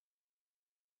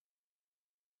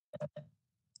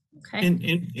 Okay.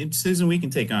 And Susan, we can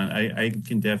take on, I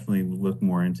can definitely look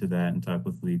more into that and talk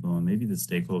with legal and maybe the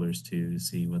stakeholders too, to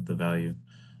see what the value.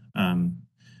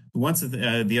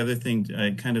 The other thing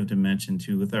kind of to mention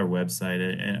too with our website,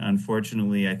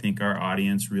 unfortunately, I think our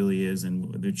audience really is,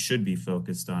 and it should be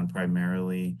focused on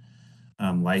primarily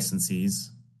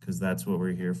licensees, because that's what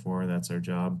we're here for. That's our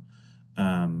job.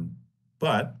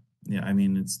 But yeah, I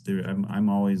mean, it's there. I'm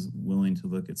always willing to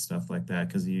look at stuff like that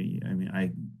because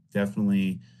I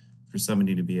definitely, for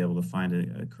somebody to be able to find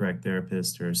a correct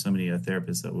therapist or a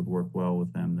therapist that would work well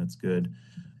with them, that's good.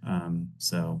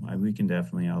 We can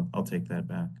definitely, I'll take that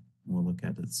back. We'll look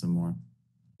at it some more.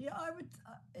 Yeah, I would.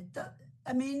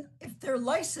 I mean, if they're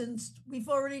licensed, we've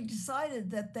already decided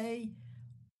that they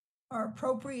are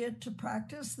appropriate to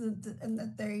practice and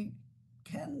that they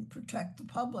can protect the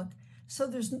public. So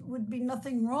would be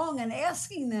nothing wrong in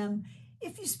asking them,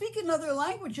 if you speak another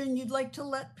language and you'd like to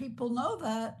let people know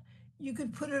that, you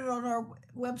could put it on our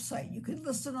website. You could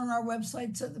list it on our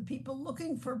website so the people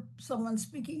looking for someone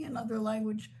speaking another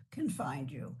language can find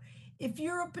you. If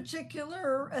you're a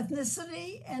particular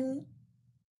ethnicity and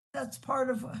that's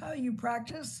part of how you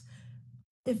practice,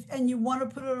 and you want to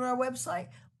put it on our website,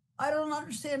 I don't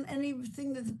understand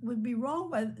anything that would be wrong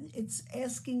by it's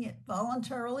asking it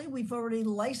voluntarily. We've already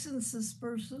licensed this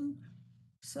person,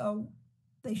 so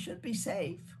they should be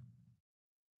safe.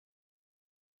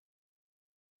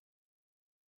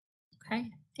 Okay,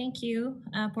 thank you,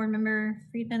 Board Member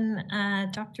Friedman.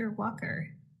 Dr. Walker.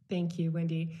 Thank you,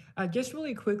 Wendy. Just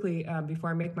really quickly,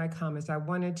 before I make my comments, I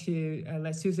wanted to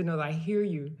let Susan know that I hear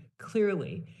you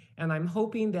clearly. And I'm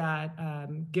hoping that,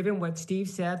 given what Steve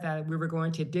said, that we were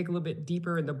going to dig a little bit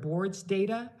deeper in the board's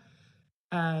data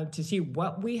to see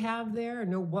what we have there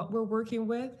and know what we're working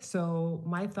with. So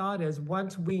my thought is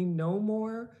once we know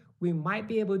more, we might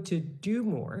be able to do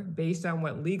more based on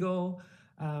what legal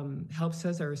helps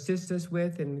us or assists us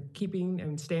with and keeping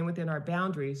and staying within our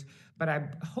boundaries. But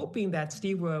I'm hoping that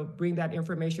Steve will bring that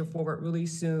information forward really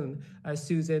soon,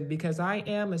 Susan, because I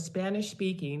am a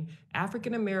Spanish-speaking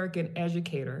African-American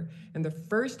educator. And the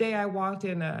first day I walked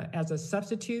in as a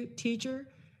substitute teacher,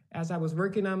 as I was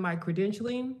working on my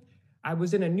credentialing, I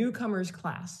was in a newcomers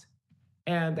class,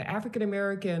 and the African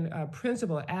American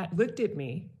principal looked at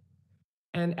me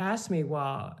and asked me,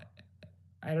 well,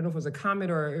 I don't know if it was a comment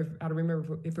or I don't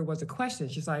remember if it was a question.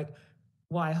 She's like,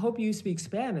 well, I hope you speak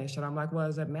Spanish. And I'm like, well,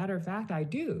 as a matter of fact, I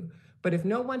do. But if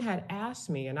no one had asked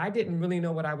me and I didn't really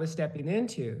know what I was stepping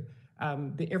into,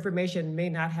 the information may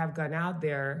not have gone out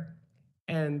there.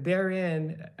 And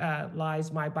therein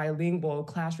lies my bilingual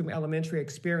classroom elementary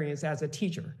experience as a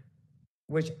teacher,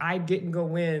 which I didn't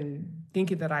go in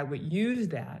thinking that I would use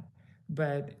that,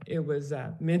 but it was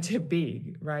meant to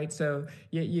be, right? So,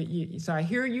 so I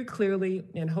hear you clearly,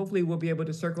 and hopefully we'll be able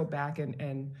to circle back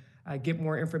and get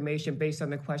more information based on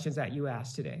the questions that you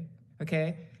asked today,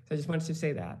 okay? So I just wanted to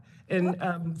say that. And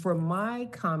for my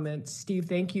comments, Steve,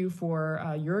 thank you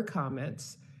for your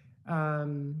comments.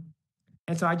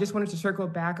 And so I just wanted to circle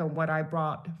back on what I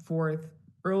brought forth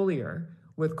earlier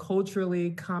with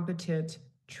culturally competent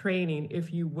training,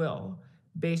 if you will,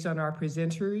 based on our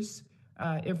presenters'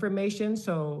 information.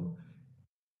 So,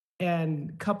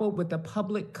 and coupled with the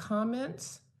public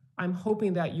comments, I'm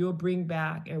hoping that you'll bring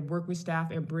back and work with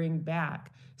staff and bring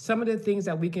back some of the things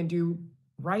that we can do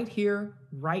right here,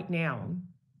 right now,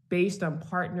 based on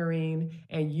partnering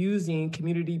and using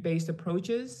community-based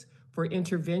approaches for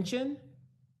intervention.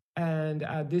 And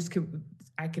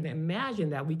I can imagine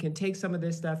that we can take some of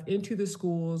this stuff into the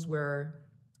schools where,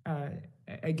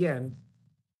 again,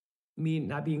 me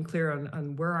not being clear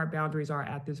on where our boundaries are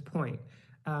at this point,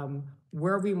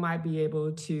 where we might be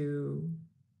able to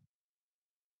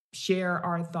share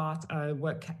our thoughts on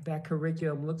what that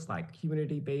curriculum looks like,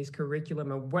 community-based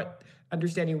curriculum, and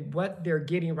understanding what they're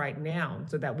getting right now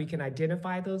so that we can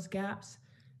identify those gaps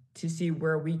to see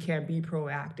where we can be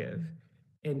proactive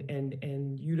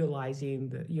and utilizing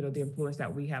the influence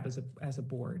that we have as a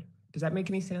board. Does that make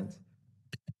any sense?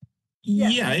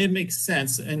 Yeah, it makes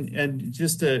sense. And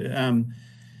just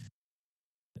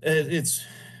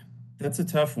that's a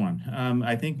tough one.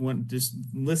 I think just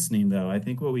listening though, I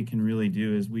think what we can really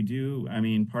do is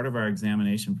part of our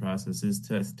examination process is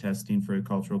testing for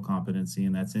cultural competency,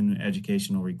 and that's in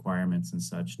educational requirements and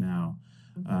such now.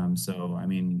 So,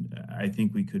 I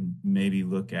think we could maybe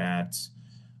look at,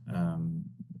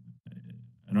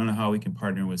 I don't know how we can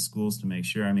partner with schools to make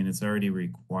sure. It's already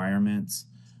requirements,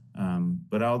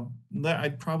 but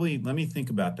let me think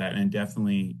about that and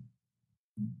definitely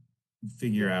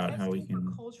figure out how we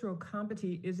can. Cultural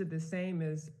competency, is it the same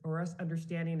as, or us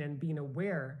understanding and being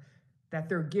aware that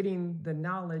they're getting the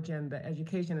knowledge and the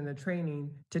education and the training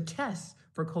to test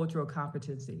for cultural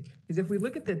competency? Because if we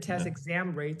look at the test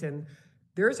exam rates, and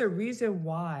there's a reason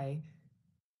why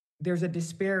there's a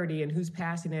disparity in who's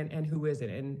passing it and who isn't.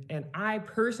 And I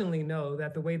personally know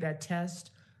that the way that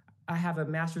test, I have a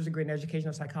master's degree in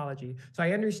educational psychology. So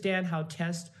I understand how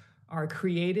tests are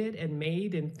created and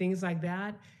made and things like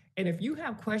that. And if you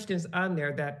have questions on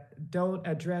there that don't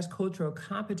address cultural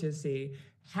competency,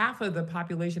 half of the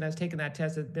population that's taken that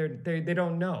test, they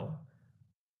don't know.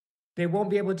 They won't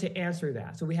be able to answer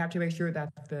that. So we have to make sure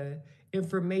that the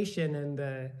information and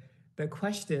the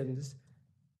questions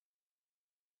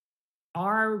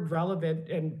are relevant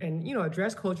and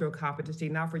address cultural competency,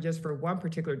 not for one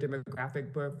particular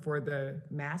demographic, but for the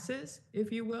masses,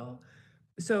 if you will.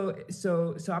 So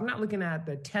I'm not looking at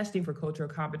the testing for cultural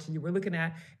competency. We're looking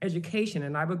at education.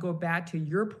 And I would go back to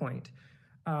your point.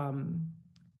 When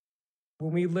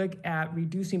we look at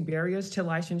reducing barriers to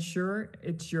licensure,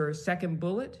 it's your second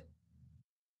bullet.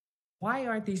 Why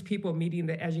aren't these people meeting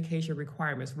the education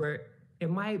requirements where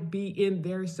it might be in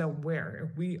there somewhere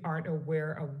if we aren't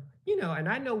aware of, and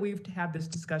I know we've had this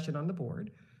discussion on the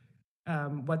board,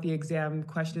 what the exam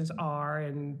questions are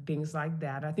and things like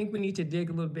that. I think we need to dig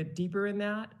a little bit deeper in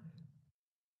that.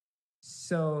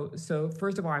 So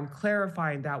first of all, I'm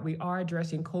clarifying that we are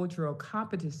addressing cultural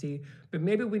competency, but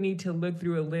maybe we need to look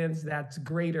through a lens that's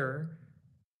greater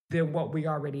than what we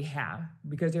already have,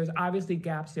 because there's obviously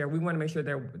gaps there. We want to make sure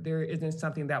there isn't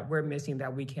something that we're missing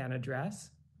that we can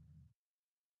address.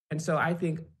 And so I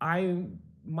think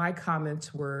my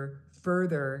comments were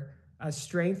further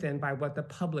strengthened by what the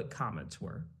public comments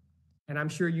were. And I'm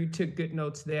sure you took good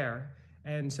notes there.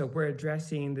 And so we're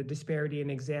addressing the disparity in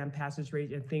exam passage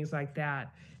rate and things like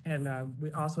that. And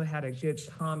we also had a good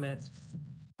comment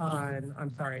on, I'm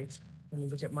sorry, let me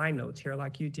look at my notes here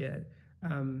like you did.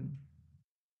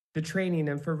 The training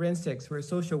and forensics for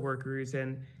social workers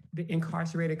and the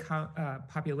incarcerated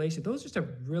population. Those are some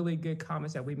really good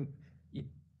comments that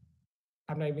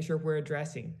I'm not even sure if we're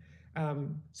addressing.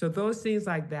 So those things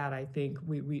like that, I think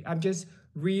I'm just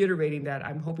reiterating that.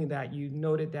 I'm hoping that you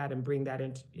noted that and bring that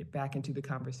back into the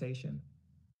conversation.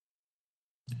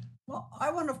 Well,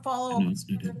 I want to follow up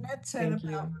what Annette said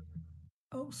about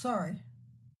Oh, sorry.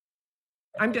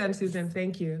 I'm done, Susan.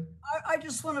 Thank you. I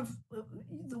just want to,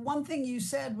 the one thing you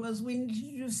said was we need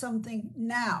to do something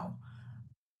now.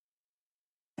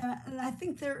 And I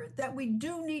think that we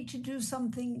do need to do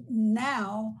something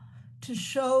now to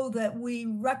show that we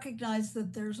recognize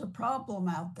that there's a problem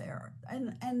out there.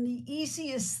 And the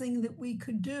easiest thing that we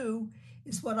could do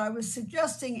is what I was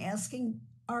suggesting, asking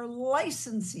our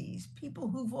licensees, people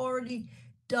who've already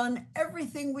done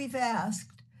everything we've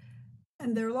asked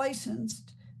and they're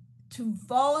licensed, to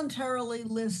voluntarily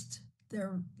list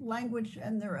their language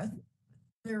and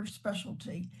their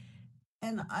specialty.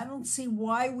 And I don't see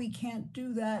why we can't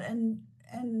do that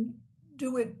and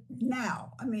do it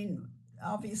now. I mean,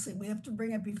 obviously we have to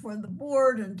bring it before the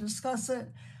board and discuss it,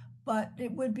 but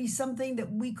it would be something that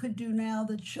we could do now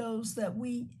that shows that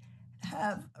we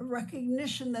have a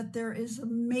recognition that there is a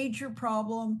major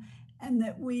problem and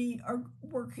that we are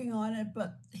working on it,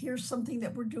 but here's something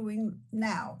that we're doing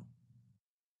now.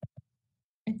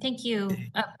 Thank you,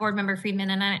 Board Member Friedman,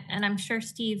 and I'm sure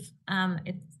Steve, I'm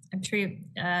sure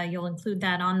you'll include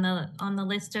that on the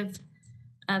list of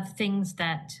things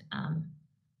that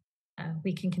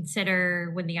we can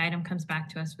consider when the item comes back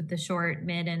to us with the short,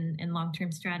 mid, and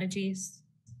long-term strategies.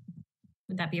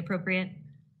 Would that be appropriate?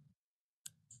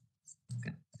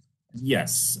 Okay.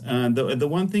 Yes. The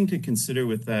one thing to consider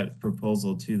with that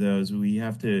proposal too, though, is we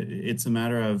have to. It's a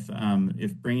matter of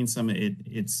if bringing some.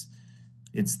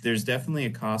 There's definitely a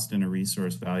cost and a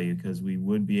resource value because we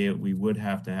would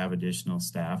have to have additional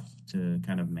staff to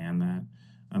kind of man that.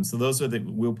 So those are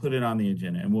we'll put it on the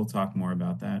agenda and we'll talk more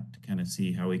about that to kind of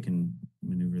see how we can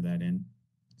maneuver that in.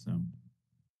 So.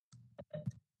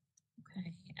 Okay.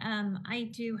 I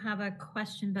do have a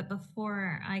question, but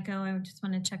before I go, I just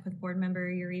want to check with Board Member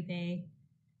Uribe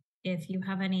if you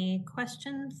have any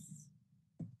questions.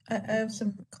 I have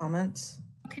some comments.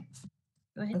 Okay,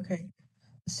 go ahead. Okay.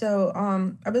 So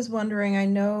I was wondering, I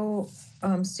know,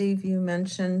 Steve, you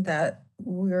mentioned that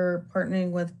we're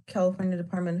partnering with California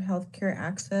Department of Healthcare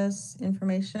Access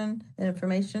information,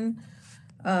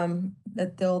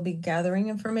 that they'll be gathering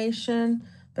information.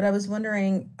 But I was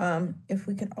wondering if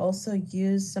we could also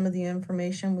use some of the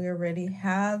information we already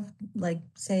have, like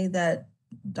say that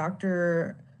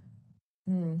Dr.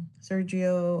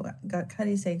 Sergio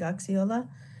Gaxiola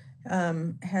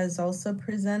has also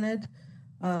presented.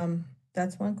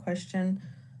 That's one question.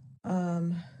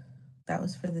 That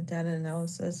was for the data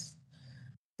analysis.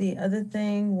 The other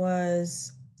thing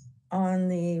was on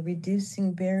the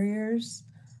reducing barriers.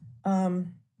 I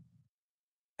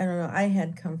don't know,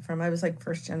 I was like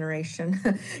first generation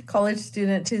college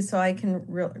student too, so I can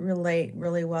relate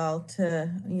really well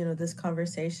to, this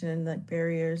conversation and like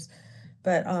barriers.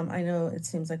 But I know it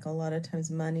seems like a lot of times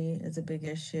money is a big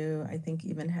issue. I think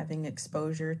even having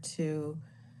exposure to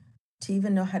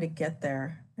even know how to get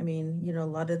there. I mean, a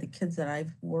lot of the kids that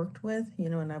I've worked with,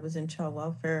 when I was in child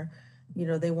welfare,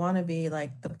 they want to be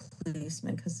like the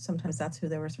policemen because sometimes that's who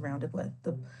they were surrounded with,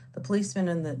 the policemen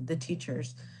and the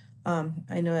teachers.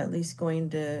 I know at least when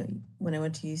I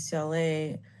went to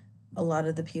UCLA, a lot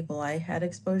of the people I had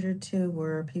exposure to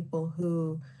were people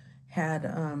who had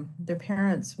their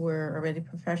parents were already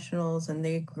professionals and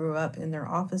they grew up in their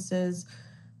offices,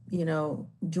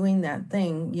 doing that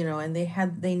thing, and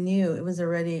they knew it was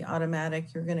already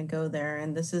automatic. You're going to go there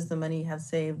and this is the money you have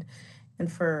saved.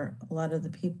 And for a lot of the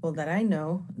people that I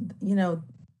know,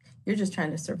 you're just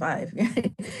trying to survive.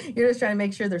 You're just trying to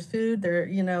make sure there's food there,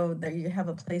 that you have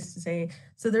a place to stay.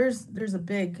 So there's a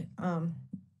big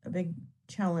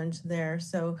challenge there.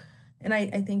 So, and I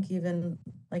think even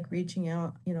like reaching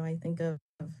out, I think I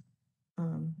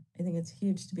think it's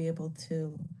huge to be able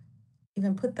to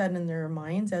even put that in their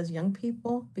minds as young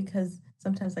people, because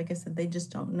sometimes, like I said, they just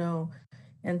don't know.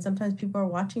 And sometimes people are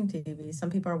watching TV. Some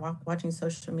people are watching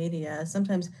social media,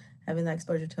 sometimes having that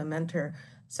exposure to a mentor.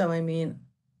 So, I mean,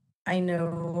 I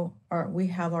know we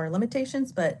have our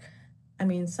limitations, but I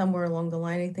mean, somewhere along the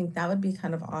line, I think that would be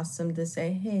kind of awesome to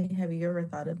say, hey, have you ever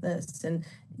thought of this? And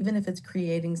even if it's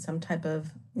creating some type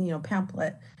of,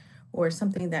 pamphlet or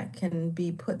something that can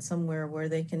be put somewhere where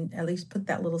they can at least put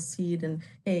that little seed and,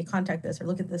 hey, contact us or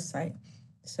look at this site.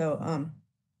 So,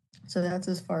 so that's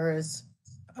as far as,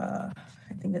 I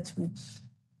think that's,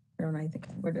 I don't know,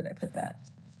 where did I put that?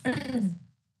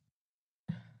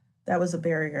 That was a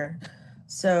barrier.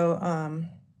 So,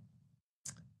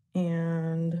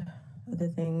 and other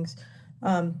things,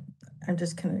 I'm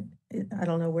just I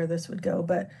don't know where this would go,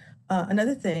 but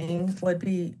another thing would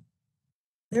be,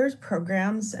 there's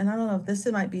programs, and I don't know if this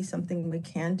might be something we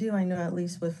can do. I know at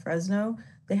least with Fresno,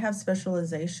 they have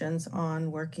specializations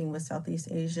on working with Southeast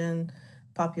Asian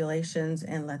populations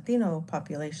and Latino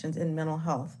populations in mental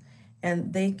health.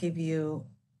 and they give you,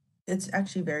 it's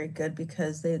actually very good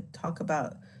because they talk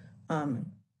about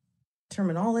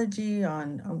terminology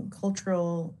on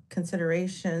cultural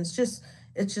considerations.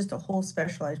 It's just a whole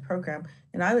specialized program.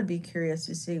 And I would be curious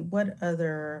to see what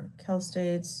other Cal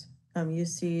States,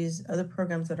 UCs, other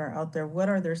programs that are out there, what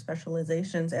are their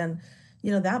specializations? And,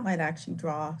 that might actually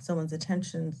draw someone's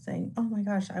attention saying, oh my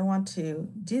gosh, I want to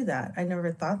do that. I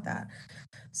never thought that.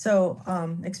 So,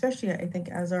 especially I think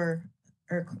as our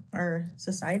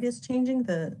society is changing,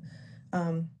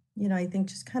 I think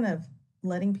just kind of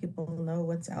letting people know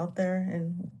what's out there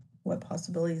and what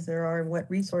possibilities there are and what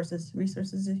resources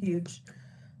are huge.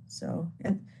 So,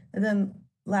 and then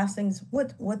last things,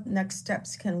 what next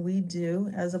steps can we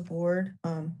do as a board,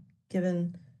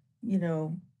 given,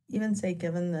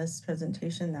 given this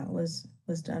presentation that was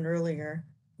done earlier.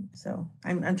 So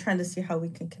I'm trying to see how we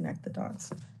can connect the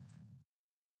dots.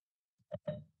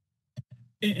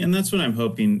 And that's what I'm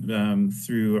hoping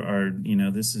through our,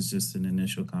 this is just an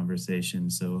initial conversation.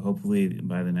 So hopefully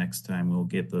by the next time we'll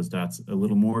get those dots a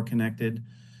little more connected.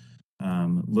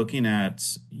 Looking at,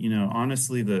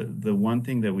 honestly, the one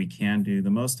thing that we can do,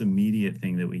 the most immediate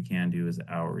thing that we can do is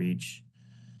outreach.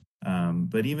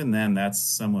 But even then, that's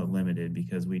somewhat limited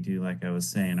because we do, like I was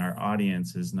saying, our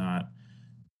audience is not,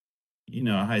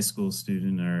 a high school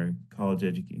student or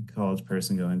college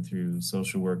person going through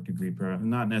social work degree program,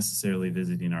 not necessarily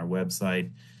visiting our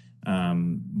website.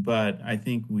 But I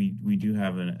think we do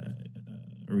have a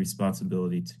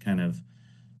responsibility to kind of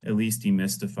at least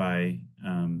demystify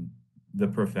the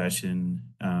profession,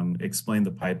 explain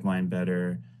the pipeline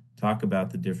better, talk about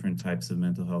the different types of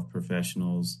mental health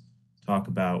professionals, talk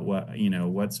about why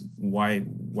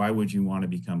would you want to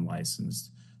become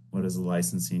licensed? What does the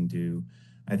licensing do?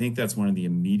 I think that's one of the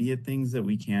immediate things that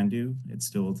we can do. It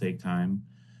still will take time.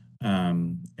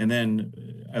 And then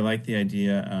I like the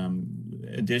idea,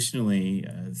 additionally,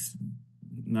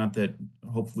 not that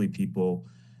hopefully people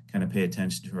kind of pay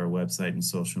attention to our website and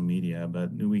social media,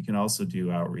 but we can also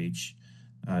do outreach,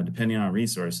 depending on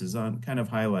resources, on kind of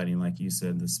highlighting, like you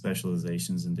said, the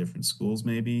specializations in different schools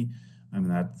maybe. I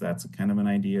mean, that's kind of an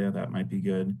idea that might be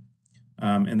good.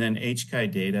 And then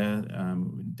HCI data,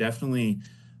 definitely,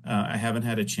 I haven't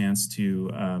had a chance to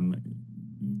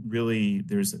really,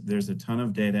 there's a ton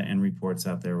of data and reports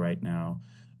out there right now.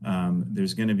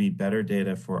 There's going to be better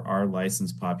data for our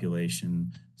licensed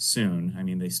population soon. I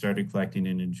mean, they started collecting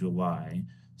it in July,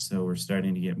 so we're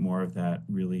starting to get more of that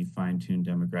really fine-tuned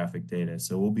demographic data.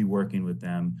 So we'll be working with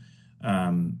them.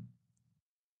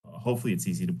 Hopefully it's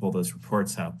easy to pull those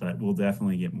reports out, but we'll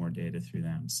definitely get more data through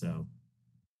them. So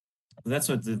that's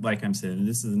what, like I'm saying,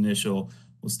 this is initial.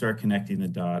 We'll start connecting the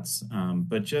dots.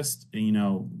 But just,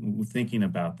 thinking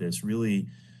about this, really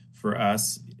for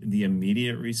us, the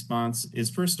immediate response is,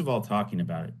 first of all, talking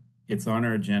about it. It's on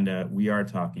our agenda. We are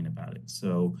talking about it.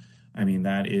 So, I mean,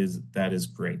 that is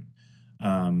great.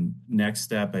 Next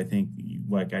step, I think,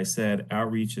 like I said,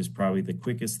 outreach is probably the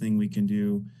quickest thing we can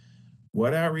do.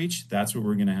 What outreach? That's what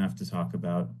we're going to have to talk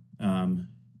about.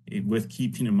 With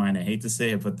keeping in mind, I hate to say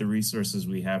it, but the resources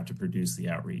we have to produce the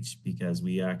outreach, because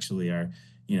we actually are,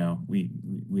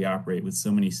 we operate with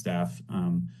so many staff,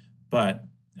 but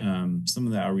some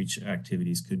of the outreach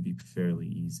activities could be fairly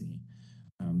easy.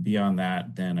 Beyond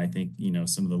that, then I think,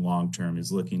 some of the long-term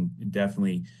is looking,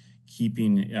 definitely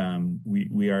keeping,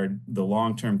 the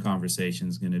long-term conversation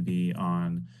is going to be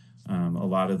on a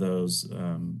lot of those,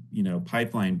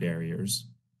 pipeline barriers.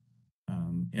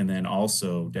 And then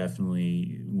also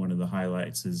definitely one of the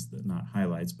highlights is, not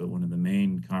highlights, but one of the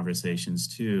main conversations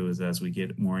too, is as we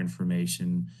get more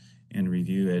information and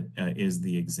review it, is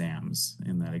the exams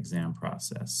and that exam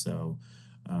process. So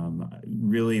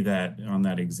really that on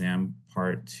that exam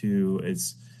part too,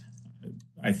 is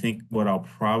I think what I'll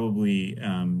probably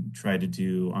try to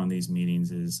do on these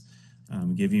meetings is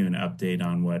give you an update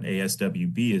on what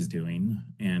ASWB is doing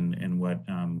and what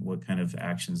kind of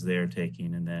actions they're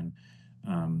taking, and then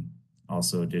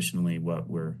also additionally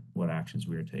what actions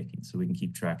we're taking, so we can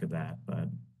keep track of that. But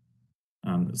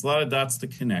there's a lot of dots to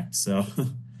connect, so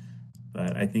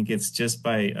but I think it's just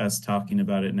by us talking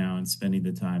about it now and spending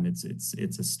the time, it's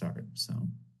a start. So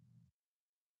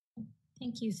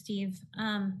thank you, Steve.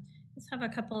 Let's have a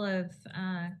couple of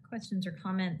questions or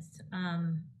comments,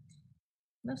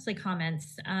 mostly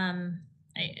comments.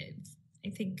 I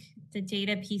think the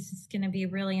data piece is going to be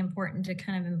really important to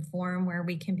kind of inform where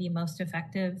we can be most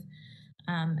effective,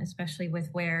 especially with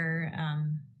where,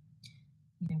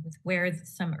 with where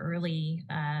some early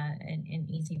and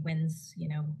easy wins,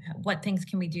 what things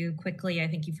can we do quickly? I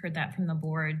think you've heard that from the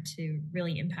board to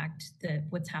really impact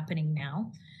what's happening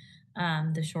now,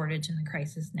 the shortage and the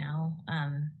crisis now.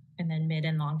 and then mid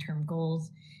and long-term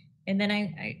goals. And then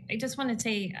I just want to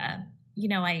say,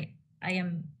 I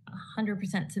am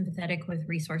 100% sympathetic with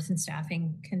resource and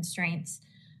staffing constraints.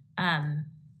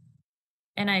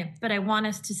 But I want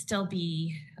us to still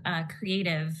be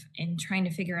creative in trying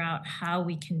to figure out how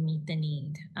we can meet the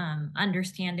need,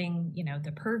 understanding,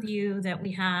 the purview that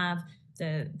we have,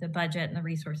 the budget and the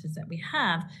resources that we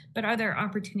have, but are there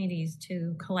opportunities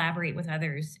to collaborate with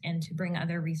others and to bring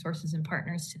other resources and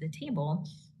partners to the table,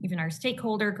 even our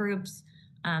stakeholder groups?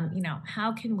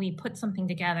 How can we put something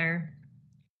together?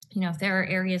 If there are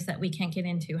areas that we can't get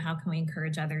into, how can we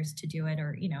encourage others to do it?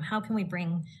 Or, how can we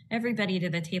bring everybody to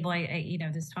the table?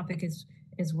 This topic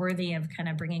is worthy of kind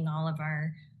of bringing all of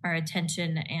our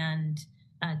attention and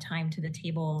time to the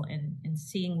table and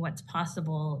seeing what's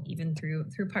possible, even through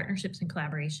partnerships and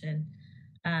collaboration.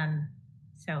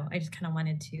 So I just kind of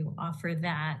wanted to offer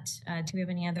that. Do we have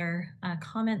any other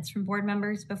comments from board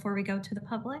members before we go to the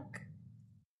public?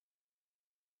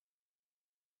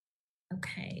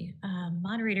 Okay,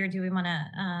 moderator, do we want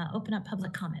to open up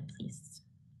public comment, please?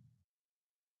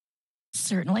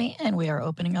 Certainly, and we are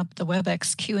opening up the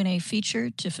WebEx Q&A feature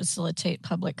to facilitate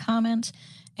public comment.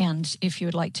 And if you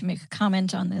would like to make a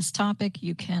comment on this topic,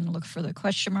 you can look for the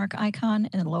question mark icon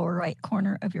in the lower right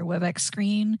corner of your WebEx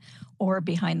screen, or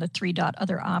behind the 3-dot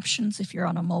other options if you're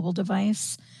on a mobile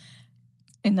device.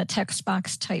 In the text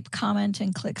box, type comment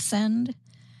and click send.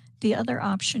 The other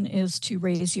option is to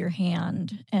raise your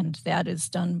hand, and that is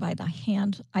done by the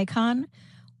hand icon.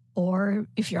 Or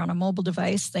if you're on a mobile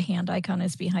device, the hand icon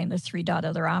is behind the 3-dot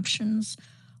other options.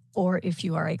 Or if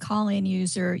you are a call-in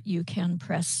user, you can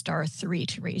press *3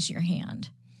 to raise your hand.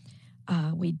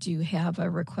 We do have a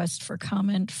request for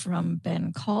comment from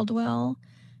Ben Caldwell.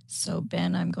 So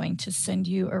Ben, I'm going to send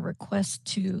you a request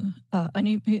to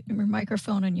unmute your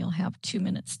microphone, and you'll have 2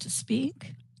 minutes to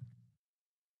speak.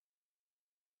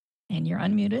 And you're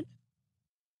unmuted.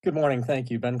 Good morning.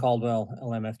 Thank you. Ben Caldwell,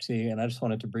 LMFT. And I just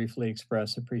wanted to briefly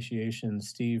express appreciation,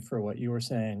 Steve, for what you were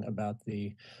saying about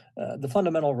the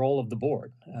fundamental role of the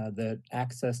board, that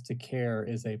access to care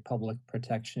is a public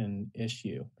protection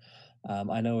issue.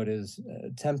 I know it is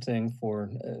tempting for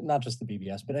not just the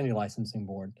BBS, but any licensing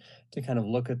board to kind of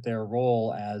look at their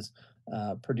role as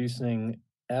producing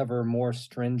ever more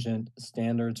stringent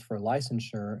standards for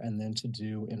licensure and then to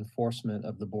do enforcement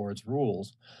of the board's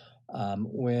rules.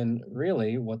 When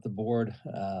really what the board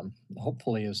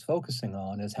hopefully is focusing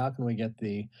on is how can we get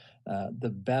the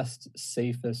best,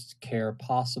 safest care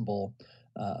possible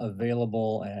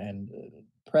available and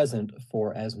present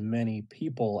for as many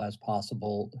people as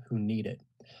possible who need it.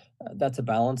 That's a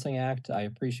balancing act. I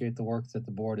appreciate the work that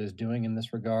the board is doing in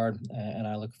this regard, and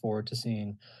I look forward to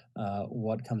seeing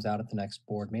what comes out at the next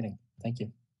board meeting. Thank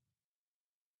you.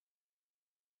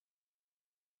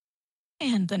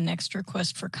 And the next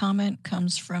request for comment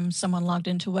comes from someone logged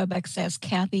into WebEx as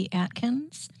Kathy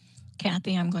Atkins.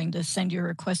 Kathy, I'm going to send your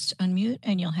request to unmute,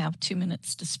 and you'll have 2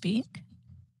 minutes to speak.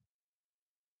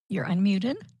 You're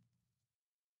unmuted.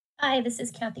 Hi, this is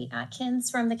Kathy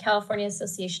Atkins from the California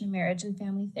Association of Marriage and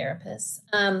Family Therapists.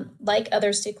 Like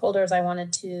other stakeholders, I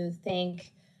wanted to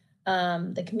thank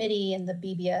the committee and the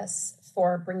BBS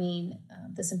for bringing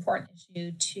this important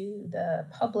issue to the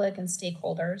public and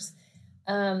stakeholders.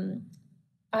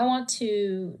 I want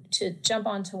to jump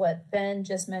onto what Ben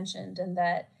just mentioned, and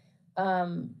that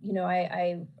I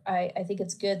think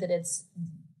it's good that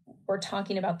we're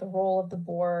talking about the role of the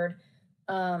board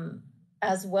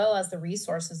as well as the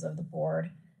resources of the board.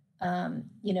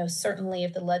 Certainly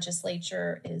if the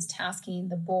legislature is tasking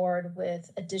the board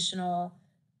with additional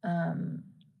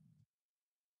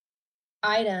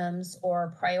items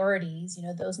or priorities,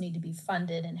 those need to be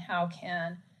funded, and how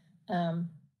can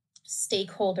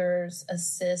stakeholders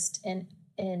assist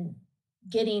in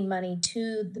getting money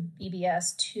to the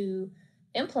BBS to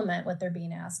implement what they're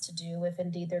being asked to do, if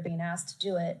indeed they're being asked to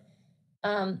do it.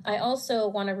 I also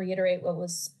want to reiterate what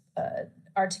was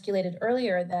articulated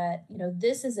earlier, that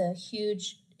this is a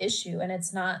huge issue, and it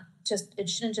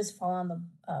shouldn't just fall on the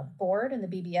board and the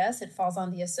BBS. It falls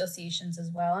on the associations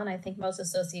as well, and I think most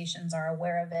associations are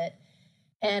aware of it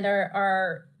and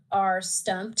are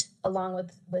stumped along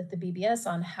with the BBS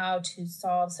on how to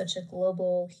solve such a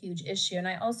global, huge issue. And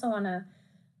I also want to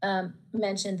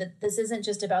mention that this isn't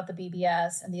just about the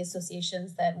BBS and the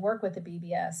associations that work with the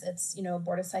BBS. It's,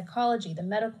 Board of Psychology, the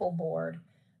medical board,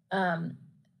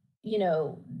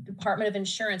 Department of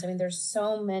Insurance. I mean, there's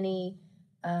so many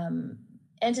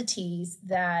entities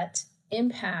that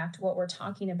impact what we're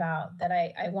talking about, that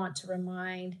I want to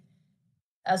remind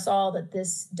us all that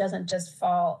this doesn't just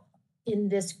fall in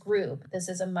this group. This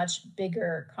is a much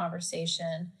bigger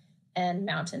conversation and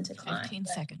mountain to climb. 15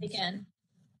 seconds. Again,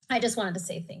 I just wanted to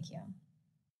say thank you.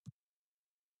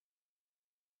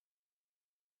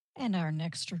 And our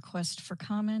next request for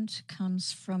comment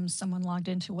comes from someone logged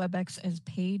into WebEx as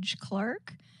Paige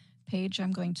Clark. Paige,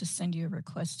 I'm going to send you a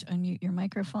request to unmute your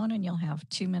microphone and you'll have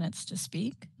 2 minutes to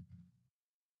speak.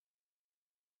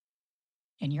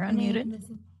 And you're unmuted.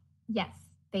 Yes,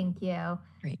 thank you.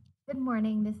 Great. Good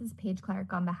morning. This is Paige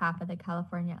Clark on behalf of the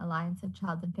California Alliance of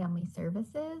Child and Family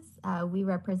Services. We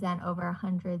represent over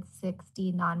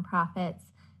 160 nonprofits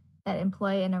that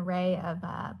employ an array of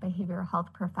behavioral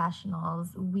health professionals.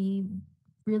 We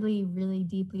really, really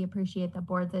deeply appreciate the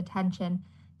board's attention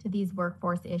to these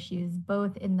workforce issues,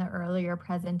 both in the earlier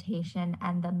presentation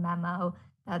and the memo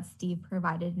that Steve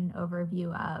provided an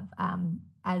overview of.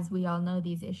 As we all know,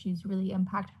 these issues really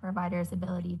impact providers'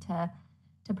 ability to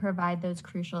provide those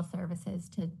crucial services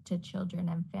to children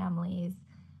and families.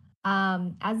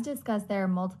 As discussed, there are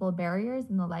multiple barriers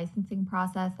in the licensing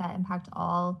process that impact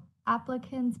all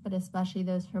applicants, but especially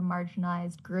those from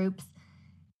marginalized groups.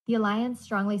 The Alliance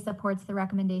strongly supports the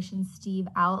recommendations Steve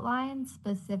outlined,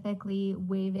 specifically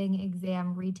waiving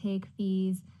exam retake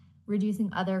fees,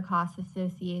 reducing other costs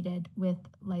associated with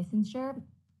licensure,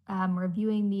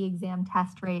 reviewing the exam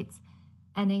test rates,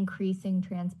 and increasing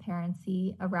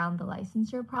transparency around the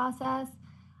licensure process.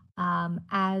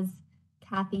 As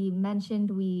Kathy mentioned,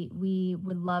 we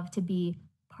would love to be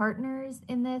partners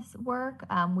in this work.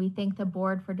 We thank the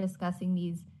board for discussing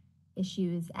these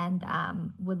issues and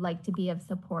would like to be of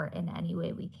support in any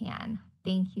way we can.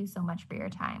 Thank you so much for your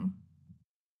time.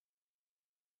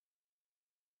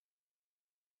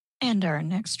 And our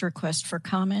next request for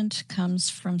comment comes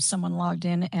from someone logged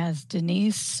in as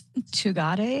Denise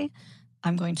Tugade.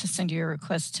 I'm going to send you a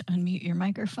request to unmute your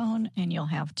microphone and you'll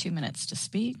have 2 minutes to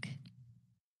speak.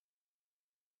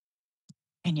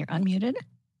 And you're unmuted.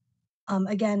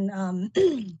 Again,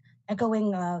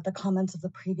 echoing the comments of the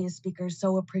previous speakers,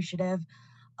 so appreciative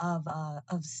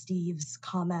of Steve's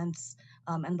comments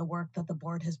and the work that the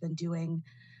board has been doing.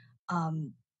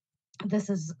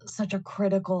 This is such a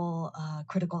critical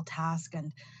task,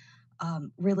 and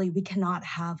really we cannot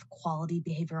have quality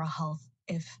behavioral health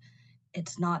if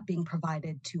it's not being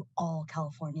provided to all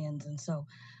Californians. And so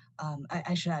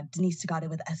I should add, Denise Tugade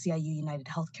with SEIU United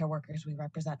Healthcare Workers. We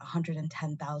represent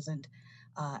 110,000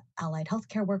 allied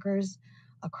healthcare workers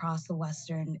across the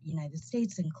Western United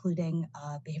States, including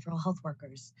behavioral health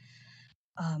workers.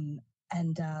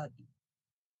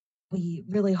 We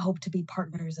really hope to be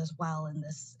partners as well in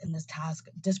this task.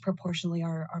 Disproportionately,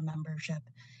 our membership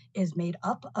is made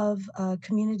up of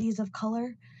communities of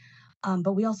color,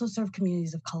 but we also serve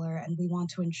communities of color, and we want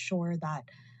to ensure that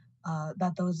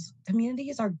that those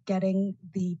communities are getting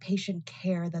the patient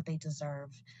care that they deserve.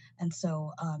 And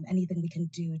so anything we can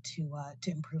do to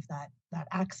improve that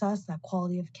access, that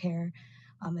quality of care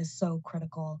is so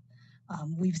critical.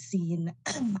 We've seen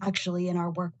actually in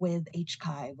our work with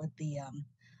HCI, with the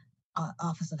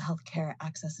Office of Healthcare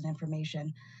Access and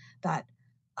Information, that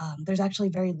there's actually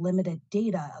very limited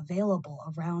data available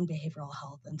around behavioral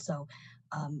health. And so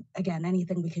again,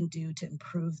 anything we can do to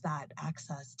improve that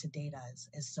access to data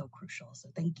is so crucial. So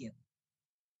thank you.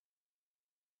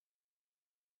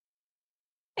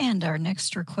 And our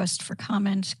next request for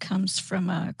comment comes from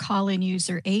a call-in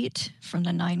user 8 from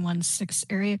the 916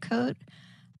 area code.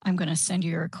 I'm going to send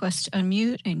you a request to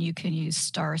unmute, and you can use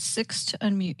 *6 to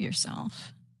unmute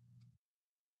yourself.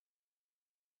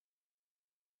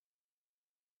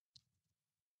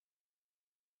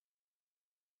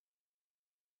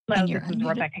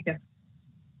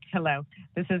 Hello,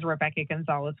 this is Rebecca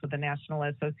Gonzalez with the National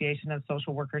Association of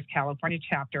Social Workers California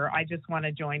chapter. I just want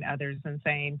to join others in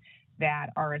saying that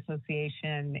our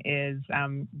association is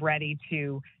ready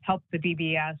to help the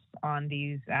BBS on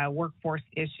these workforce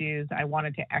issues. I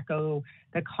wanted to echo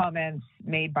the comments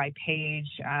made by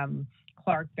Paige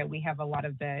Clark that we have a lot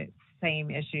of the same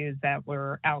issues that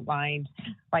were outlined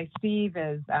by Steve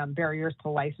as barriers to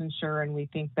licensure, and we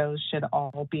think those should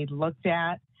all be looked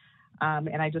at.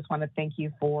 And I just want to thank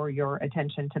you for your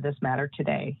attention to this matter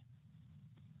today.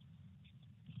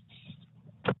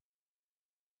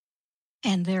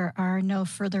 And there are no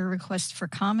further requests for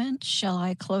comment. Shall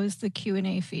I close the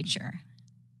Q&A feature?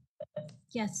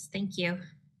 Yes, thank you.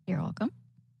 You're welcome.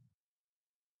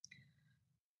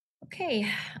 Okay.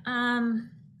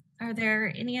 Are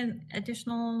there any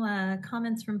additional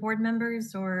comments from board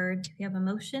members, or do we have a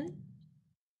motion?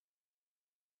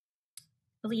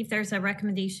 I believe there's a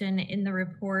recommendation in the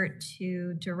report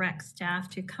to direct staff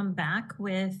to come back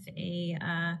with a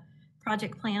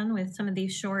project plan with some of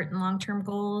these short and long-term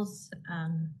goals,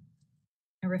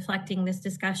 reflecting this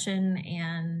discussion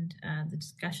and the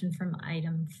discussion from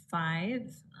item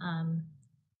 5.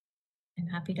 I'm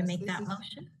happy to Yes, make this that is-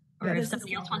 motion. Or yeah, if this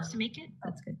somebody is- else wants to make it,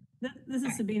 that's good. This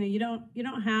is Sabina. You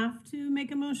don't have to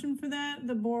make a motion for that.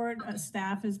 The board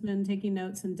staff has been taking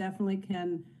notes and definitely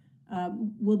can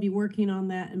will be working on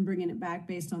that and bringing it back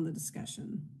based on the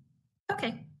discussion.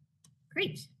 Okay,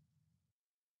 great.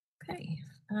 Okay.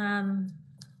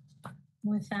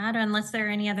 With that, unless there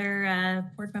are any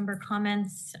other board member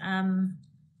comments,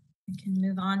 we can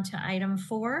move on to item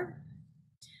 4.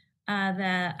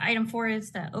 The item 4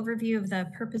 is the overview of the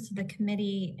purpose of the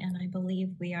committee, and I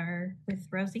believe we are with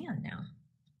Roseanne now.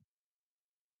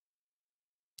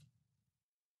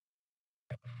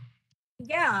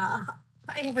 Yeah,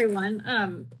 hi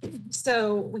everyone.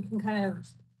 So we can kind of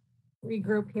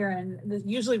regroup here, and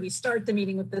usually we start the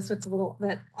meeting with this, so it's a little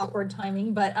bit awkward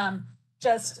timing, but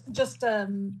just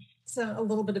so a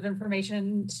little bit of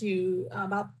information to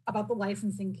about the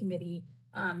licensing committee.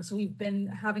 So we've been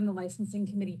having the licensing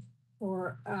committee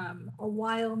for a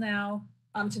while now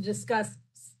to discuss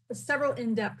several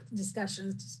in-depth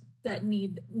discussions that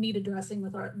need addressing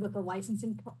with the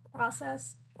licensing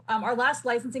process. Our last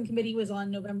licensing committee was in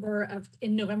November of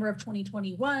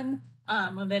 2021.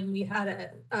 And then we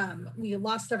had we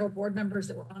lost several board members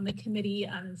that were on the committee,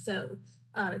 and so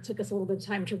it took us a little bit of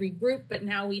time to regroup. But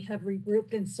now we have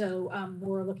regrouped, and so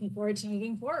we're looking forward to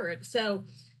moving forward. So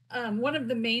one of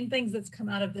the main things that's come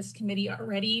out of this committee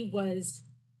already was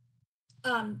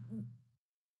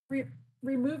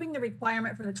removing the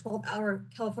requirement for the 12-hour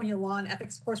California Law and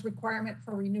Ethics course requirement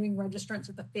for renewing registrants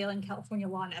with a failing California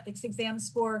Law and Ethics exam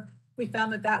score. We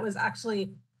found that that was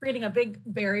actually creating a big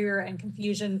barrier and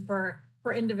confusion for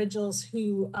individuals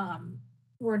who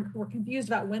were confused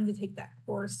about when to take that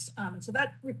course. So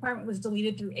that requirement was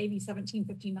deleted through AB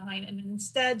 1759, and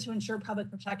instead, to ensure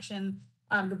public protection,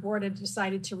 the board had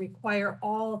decided to require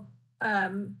all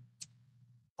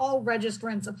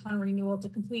registrants upon renewal to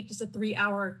complete just a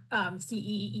 3-hour CE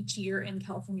each year in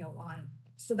California law.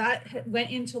 So that went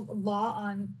into law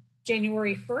on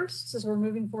January 1st. So we're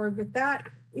moving forward with that.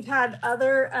 We've had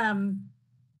other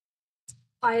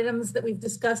items that we've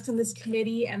discussed in this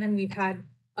committee, and then we've had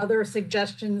other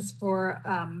suggestions for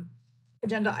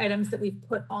agenda items that we've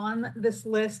put on this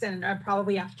list. And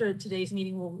probably after today's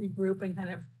meeting, we'll regroup and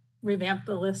kind of revamp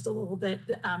the list a little bit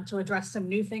to address some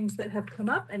new things that have come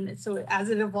up. And so as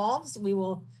it evolves, we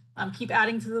will keep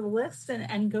adding to the list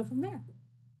and go from there.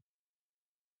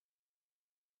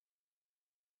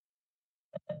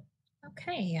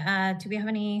 Okay, do we have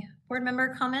any board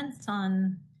member comments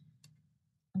on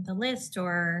the list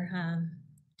or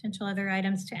potential other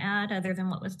items to add other than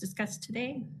what was discussed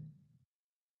today?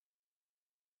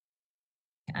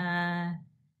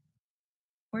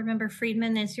 Board member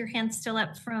Friedman, is your hand still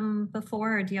up from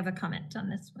before, or do you have a comment on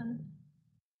this one?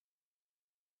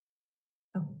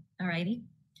 Oh, all righty.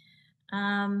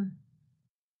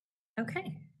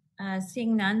 Okay,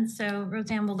 seeing none. So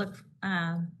Roseanne will look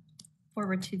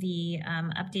forward to the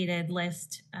updated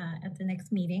list at the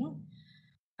next meeting.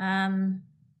 Do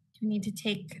we need to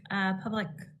take public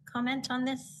comment on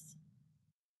this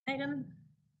item?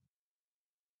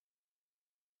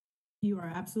 You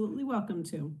are absolutely welcome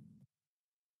to.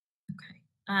 Okay.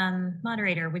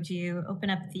 Moderator, would you open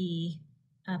up the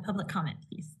public comment,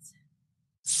 please?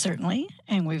 Certainly,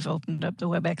 and we've opened up the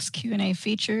WebEx Q&A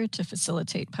feature to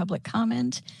facilitate public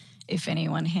comment. If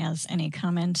anyone has any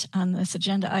comment on this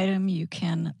agenda item, you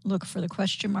can look for the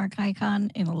question mark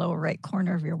icon in the lower right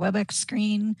corner of your WebEx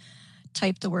screen,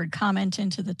 type the word comment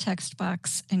into the text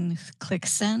box and click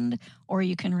send, or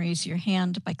you can raise your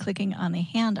hand by clicking on the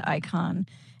hand icon.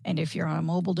 And if you're on a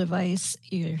mobile device,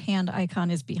 your hand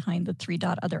icon is behind the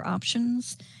 3-dot other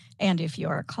options. And if you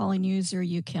are a calling user,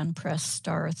 you can press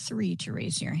 *3 to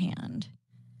raise your hand.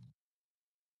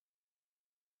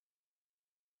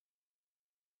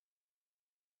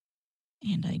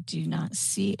 And I do not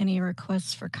see any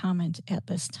requests for comment at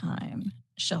this time.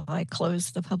 Shall I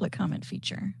close the public comment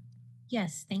feature?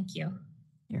 Yes, thank you.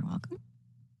 You're welcome.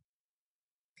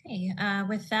 Okay,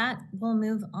 with that, we'll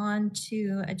move on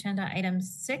to agenda item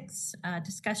 6,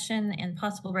 discussion and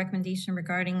possible recommendation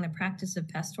regarding the practice of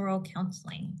pastoral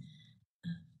counseling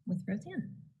with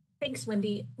Roseanne. Thanks,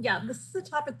 Wendy. Yeah, this is a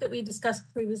topic that we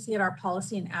discussed previously at our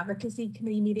policy and advocacy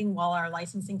committee meeting while our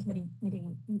licensing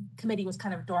committee was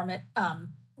kind of dormant.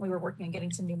 We were working on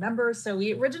getting some new members. So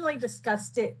we originally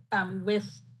discussed it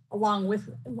along with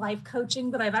life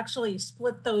coaching, but I've actually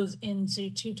split those into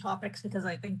 2 topics because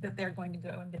I think that they're going to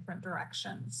go in different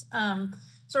directions.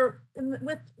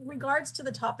 With regards to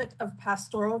the topic of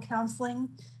pastoral counseling,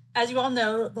 as you all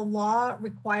know, the law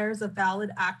requires a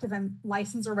valid, active, and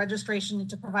license or registration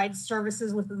to provide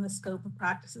services within the scope of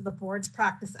practice of the Board's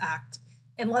Practice Act.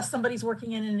 unless somebody's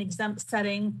working in an exempt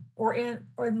setting or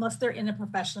unless they're in a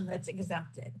profession that's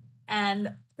exempted.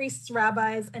 And priests,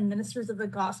 rabbis, and ministers of the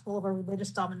gospel of a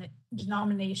religious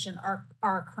denomination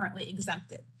are currently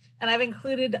exempted. And I've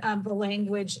included the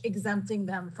language exempting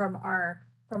them from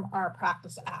our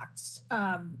practice acts,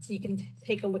 so you can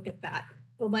take a look at that.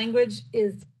 The language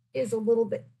is a little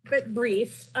bit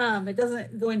brief. It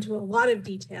doesn't go into a lot of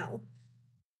detail.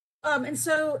 And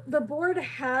so the board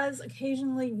has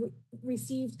occasionally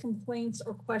received complaints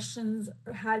or questions,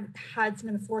 or had some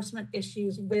enforcement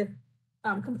issues with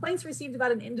complaints received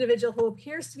about an individual who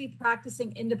appears to be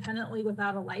practicing independently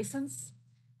without a license.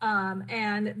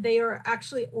 And they are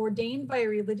actually ordained by a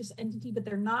religious entity, but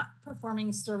they're not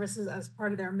performing services as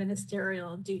part of their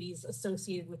ministerial duties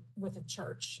associated with a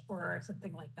church or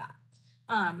something like that.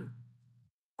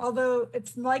 Although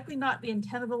it's likely not the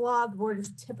intent of the law, the board is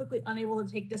typically unable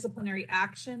to take disciplinary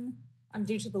action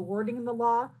due to the wording in the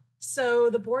law. So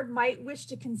the board might wish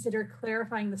to consider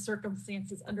clarifying the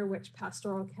circumstances under which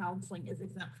pastoral counseling is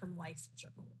exempt from licensure.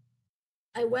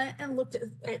 I went and looked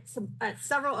at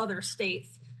several other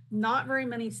states. Not very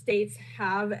many states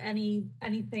have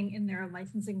anything in their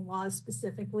licensing laws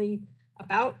specifically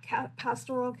about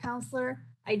pastoral counselor.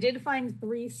 I did find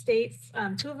 3 states,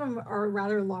 2 of them are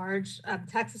rather large,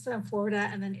 Texas and Florida,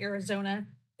 and then Arizona,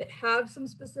 that have some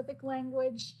specific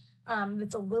language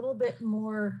that's a little bit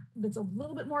more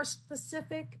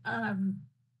specific.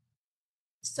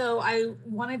 So I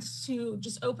wanted to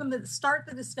just start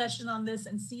the discussion on this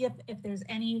and see if there's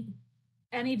any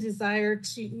desire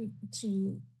to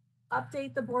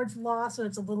update the board's law so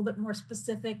it's a little bit more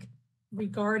specific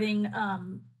regarding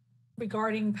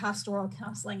pastoral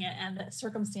counseling and the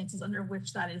circumstances under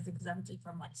which that is exempted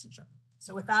from licensure.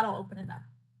 So with that, I'll open it up.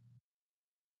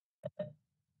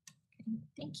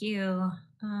 Thank you.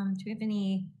 Do we have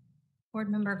any board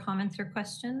member comments or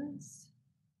questions?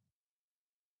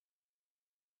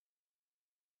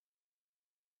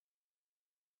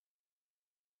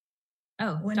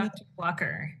 Oh, Dr.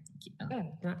 Walker.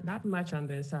 Yeah, not much on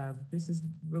this. This is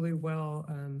really well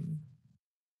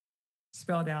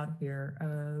spelled out here.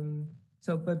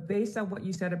 But based on what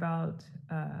you said about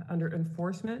under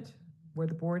enforcement, where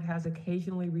the board has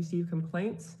occasionally received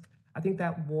complaints, I think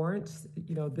that warrants,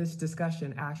 this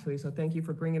discussion actually. So thank you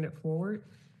for bringing it forward.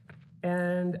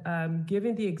 And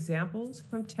given the examples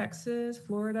from Texas,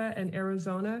 Florida, and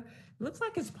Arizona, it looks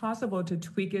like it's possible to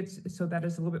tweak it so that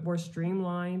it's a little bit more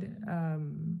streamlined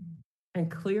and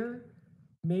clear.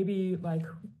 Maybe like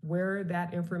where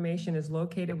that information is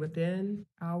located within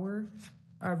our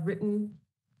written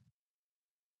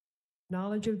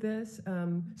knowledge of this.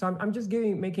 So I'm just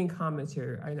making comments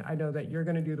here. I know that you're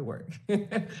going to do the work.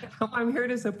 I'm here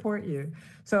to support you.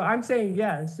 So I'm saying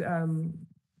yes.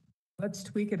 Let's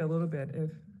tweak it a little bit.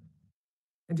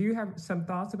 And do you have some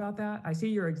thoughts about that? I see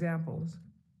your examples.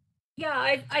 Yeah,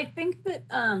 I think that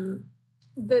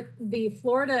the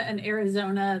Florida and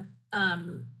Arizona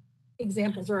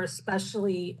examples are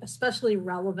especially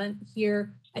relevant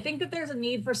here. I think that there's a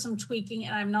need for some tweaking,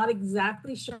 and I'm not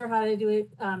exactly sure how to do it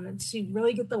to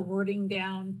really get the wording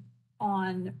down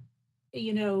on,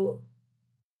 the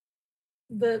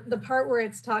part where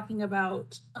it's talking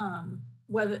about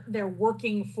whether they're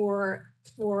working for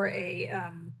a,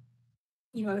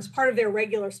 as part of their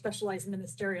regular specialized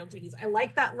ministerial duties. I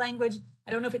like that language.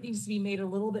 I don't know if it needs to be made a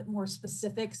little bit more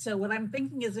specific. So what I'm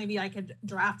thinking is maybe I could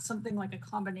draft something like a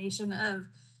combination of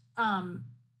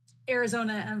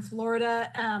Arizona and Florida,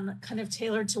 kind of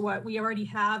tailored to what we already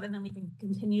have, and then we can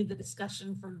continue the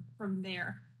discussion from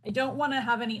there. I don't want to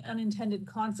have any unintended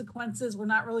consequences. We're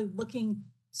not looking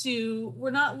to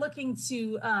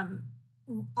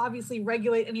obviously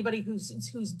regulate anybody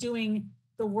who's doing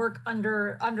the work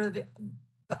under the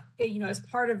as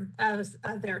part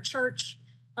of their church.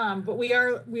 But we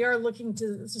are looking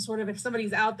to sort of, if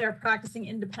somebody's out there practicing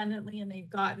independently and they've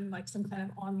gotten like some kind of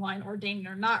online ordaining,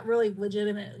 or not really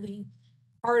legitimately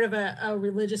part of a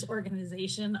religious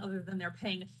organization other than they're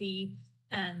paying a fee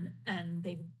and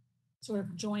they've sort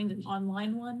of joined an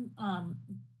online one,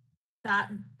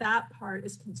 that part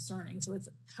is concerning. So it's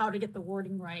how to get the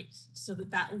wording right so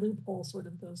that loophole sort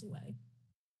of goes away.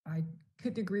 I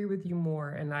couldn't agree with you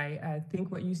more. And I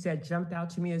think what you said jumped out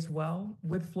to me as well.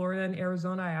 With Florida and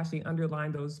Arizona, I actually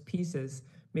underlined those pieces.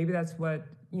 Maybe that's what,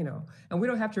 and we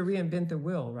don't have to reinvent the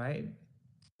wheel, right?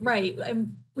 Right.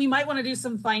 We might want to do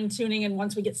some fine tuning. And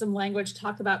once we get some language,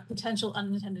 talk about potential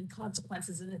unintended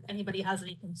consequences and if anybody has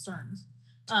any concerns.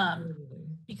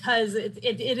 Because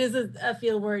it is a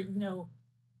field where,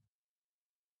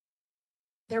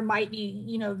 there might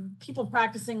be, people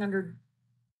practicing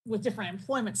with different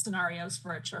employment scenarios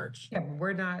for a church. Yeah, but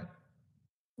we're not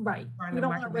Right. trying We to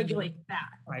don't want to micromanage regulate that.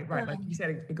 Right. Like you said,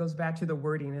 it goes back to the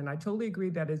wording, and I totally agree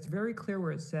that it's very clear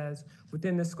where it says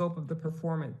within the scope of the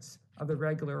performance of the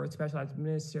regular or specialized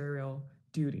ministerial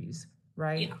duties,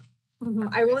 right? Yeah.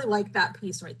 I really like that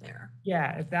piece right there.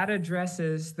 Yeah, if that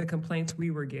addresses the complaints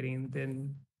we were getting,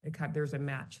 then there's a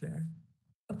match there.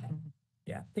 Okay.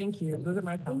 Yeah, thank you. Those are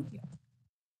my comments.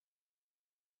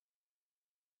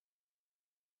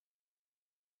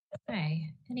 Okay.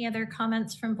 Any other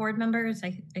comments from board members?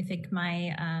 I think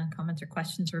my comments or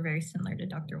questions were very similar to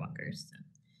Dr. Walker's.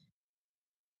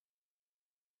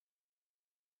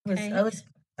 Okay. I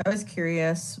was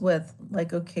curious with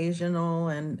like occasional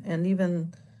and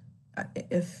even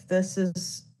if this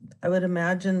is, I would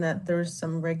imagine that there's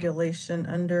some regulation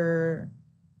under,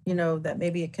 that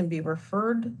maybe it can be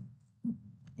referred,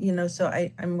 so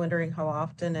I'm wondering how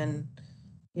often and,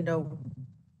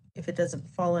 if it doesn't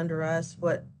fall under us,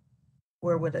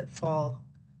 where would it fall?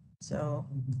 So,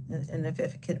 and if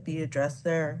it could be addressed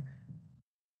there.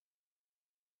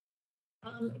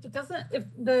 If it doesn't,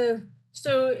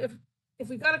 if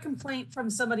we got a complaint from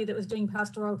somebody that was doing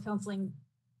pastoral counseling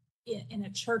in a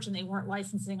church and they weren't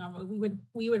licensing on,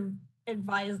 we would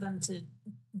advise them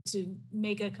to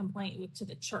make a complaint to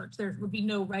the church. There would be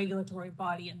no regulatory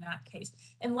body in that case,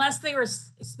 unless they were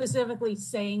specifically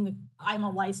saying that I'm a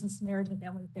licensed marriage and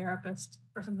family therapist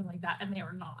or something like that, and they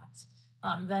were not.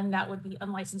 Then that would be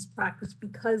unlicensed practice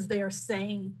because they are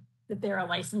saying that they're a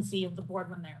licensee of the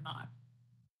board when they're not.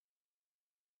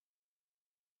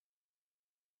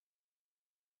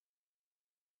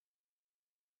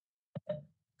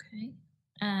 Okay.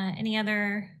 Any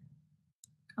other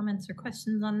comments or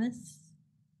questions on this?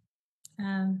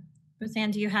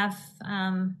 Roseanne, do you have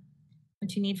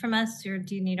what you need from us, or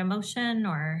do you need a motion,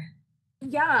 or?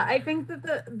 Yeah, I think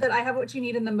that I have what you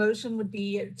need in the motion would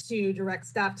be to direct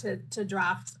staff to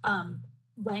draft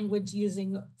language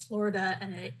using Florida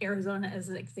and Arizona as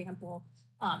an example,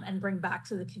 and bring back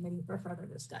to the committee for further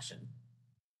discussion.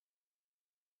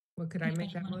 Well, could I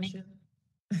make that motion?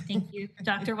 Thank you,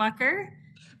 Dr. Walker.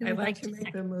 I'd like to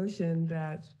make the motion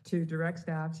that to direct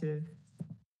staff to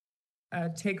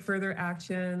take further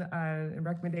action and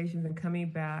recommendations and coming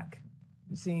back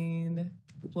using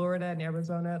Florida and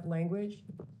Arizona language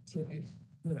to,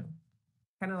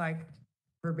 kind of like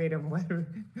verbatim what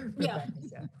Rebecca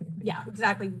said. Yeah,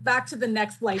 exactly. Back to the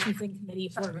next licensing committee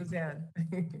for Roseanne.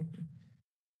 Do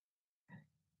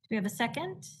we have a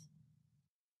second?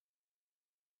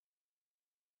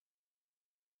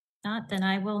 Not, then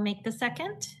I will make the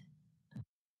second.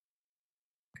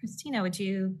 Christina, would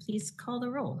you please call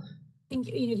the roll? I think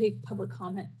you need to take public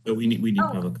comment. So we need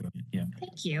public comment. Yeah.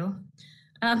 Thank you.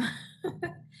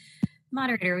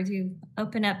 Moderator, would you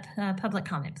open up public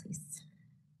comment, please?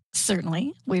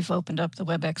 Certainly. We've opened up the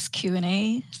WebEx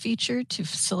Q&A feature to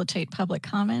facilitate public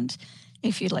comment.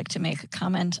 If you'd like to make a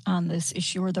comment on this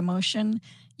issue or the motion,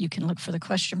 you can look for the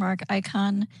question mark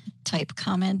icon, type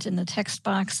comment in the text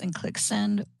box and click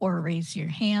send, or raise your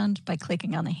hand by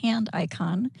clicking on the hand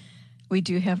icon. We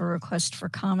do have a request for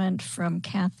comment from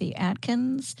Kathy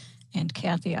Atkins. And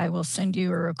Kathy, I will send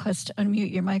you a request to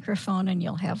unmute your microphone and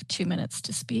you'll have 2 minutes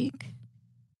to speak.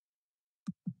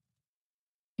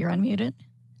 You're unmuted.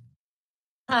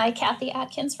 Hi, Kathy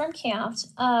Atkins from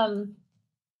CAMFT.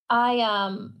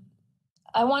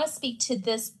 I want to speak to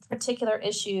this particular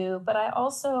issue, but I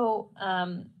also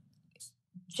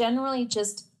generally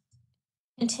just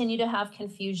continue to have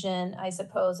confusion, I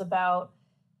suppose, about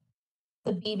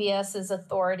the BBS's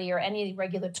authority or any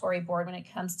regulatory board when it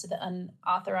comes to the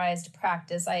unauthorized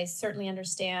practice. I certainly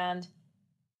understand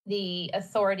the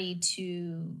authority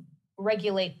to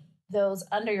regulate those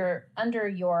under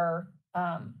your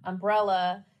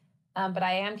umbrella, but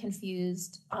I am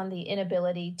confused on the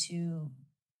inability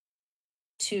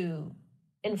to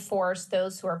enforce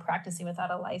those who are practicing without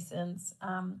a license.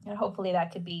 And hopefully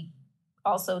that could be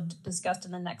also discussed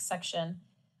in the next section.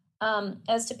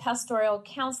 As to pastoral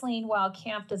counseling, while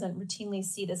CAMP doesn't routinely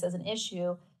see this as an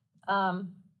issue,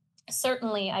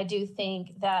 certainly I do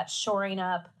think that shoring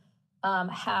up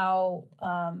how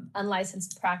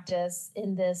unlicensed practice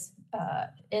in this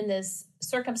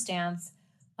circumstance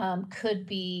could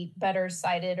be better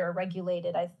cited or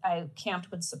regulated,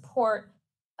 CAMP would support.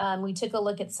 We took a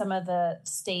look at some of the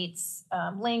state's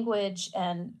language,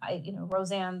 and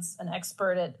Roseanne's an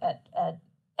expert at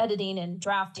editing and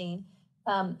drafting.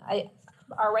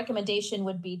 Our recommendation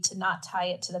would be to not tie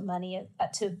it to the money,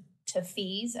 to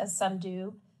fees, as some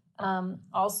do.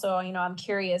 Also, I'm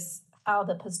curious how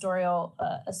the pastoral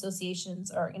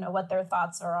associations are, what their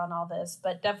thoughts are on all this.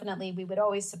 But definitely, we would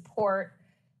always support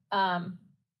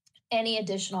any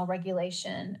additional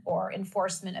regulation or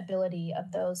enforcement ability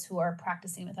of those who are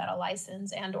practicing without a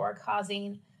license and or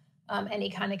causing any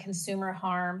kind of consumer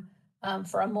harm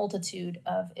for a multitude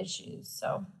of issues.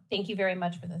 So thank you very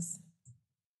much for this.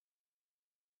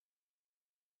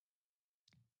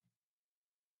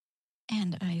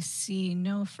 And I see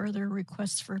no further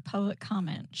requests for public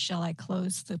comment. Shall I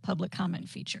close the public comment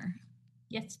feature?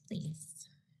 Yes, please.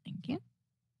 Thank you.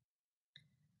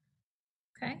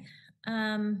 Okay.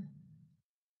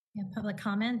 Yeah, public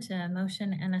comment, a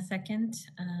motion and a second.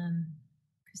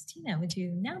 Christina, would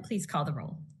you now please call the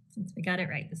roll since we got it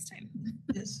right this time?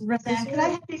 Yes. Roseanne, could I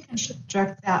have you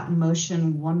construct that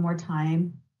motion one more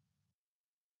time?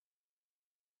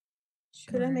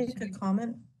 Sure. Could I make a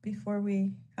comment before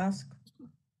we ask?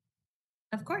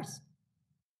 Of course.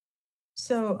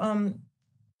 So,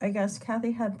 I guess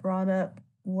Kathy had brought up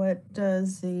what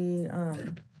does the,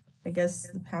 I guess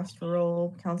the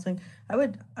pastoral counseling. I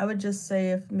would just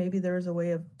say if maybe there was a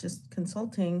way of just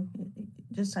consulting,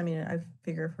 I mean, I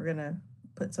figure if we're gonna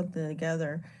put something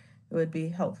together, it would be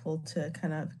helpful to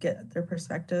kind of get their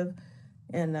perspective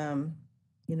and,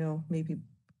 you know, maybe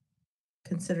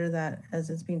consider that as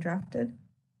it's being drafted.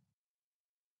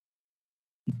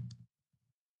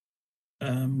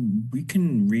 We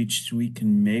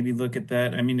can maybe look at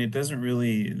that. I mean, it doesn't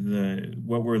really,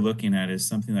 what we're looking at is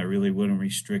something that really wouldn't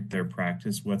restrict their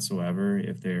practice whatsoever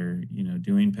if they're, you know,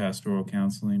 doing pastoral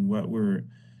counseling. What we're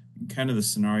kind of the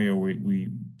scenario we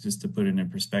just to put it in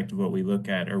perspective, what we look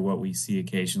at or what we see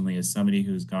occasionally is somebody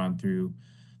who's gone through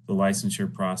the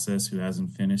licensure process, who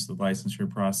hasn't finished the licensure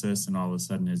process and all of a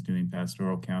sudden is doing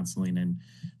pastoral counseling and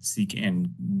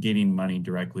getting money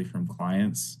directly from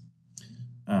clients.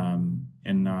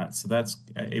 And not, so that's,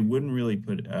 it wouldn't really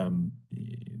put,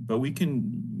 but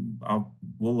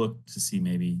we'll look to see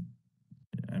maybe,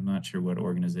 I'm not sure what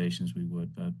organizations we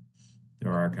would, but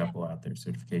there are a couple out there,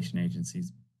 certification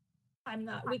agencies.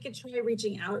 We could try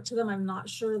reaching out to them. I'm not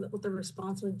sure what the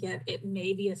response would get. It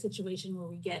may be a situation where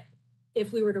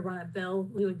if we were to run a bill,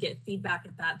 we would get feedback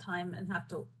at that time and have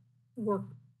to work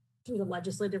through the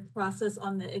legislative process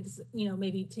on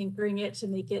maybe tinkering it to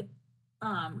make it,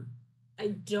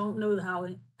 I don't know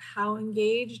how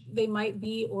engaged they might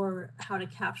be or how to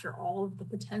capture all of the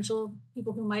potential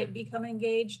people who might become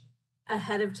engaged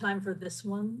ahead of time for this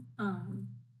one.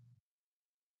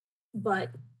 But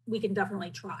we can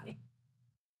definitely try.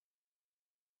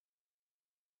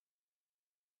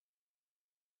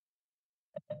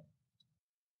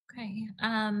 Okay.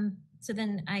 So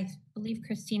then I believe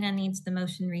Christina needs the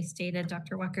motion restated.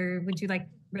 Dr. Walker, would you like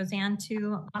Roseanne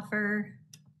to offer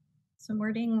some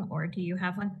wording, or do you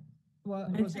have one? Well,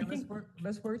 Roseanne,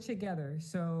 let's work together.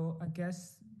 So I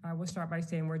guess I will start by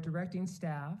saying we're directing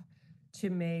staff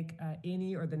to make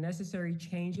any or the necessary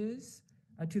changes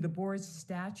to the board's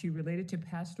statute related to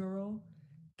pastoral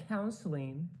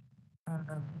counseling,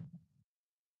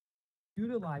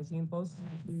 utilizing both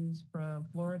statutes from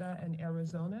Florida and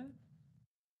Arizona.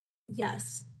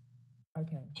 Yes.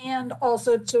 Okay. And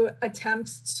also to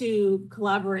attempt to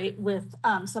collaborate with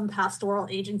some pastoral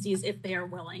agencies if they are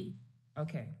willing.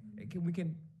 Okay.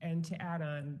 And to add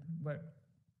on what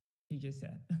you just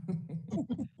said.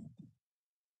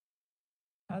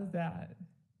 How's that?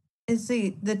 Is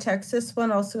the Texas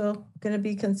one also going to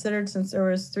be considered since there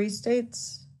was 3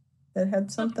 states that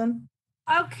had something?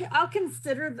 I'll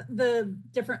consider the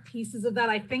different pieces of that.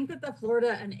 I think that the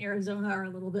Florida and Arizona are a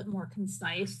little bit more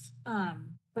concise.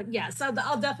 But yeah, so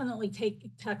I'll definitely take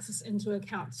Texas into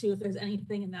account too if there's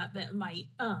anything in that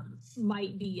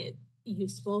might be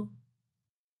useful.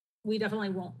 We definitely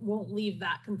won't leave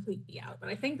that completely out. But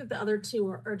I think that the other two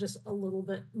are just a little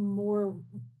bit more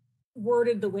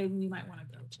worded the way we might want to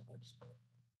go towards.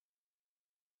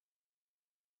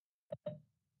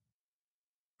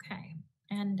 Okay.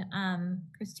 And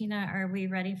Christina, are we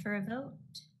ready for a vote?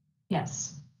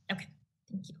 Yes. Okay.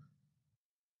 Thank you.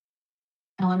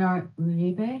 Eleanor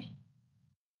Uribe?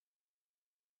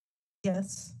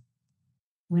 Yes.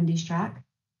 Wendy Strack?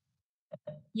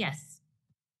 Yes.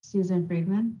 Susan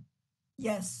Friedman?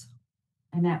 Yes.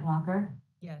 Annette Walker?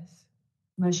 Yes.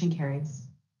 Motion carries.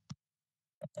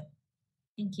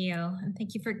 Thank you. And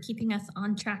thank you for keeping us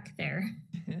on track there.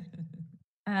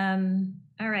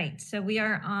 All right, so we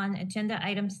are on agenda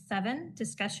item 7,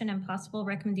 discussion and possible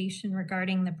recommendation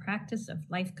regarding the practice of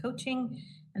life coaching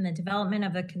and the development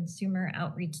of a consumer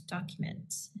outreach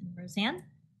document. And Roseanne,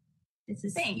 this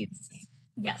is you.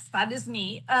 Yes, that is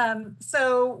me.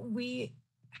 So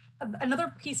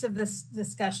another piece of this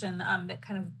discussion that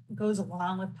kind of goes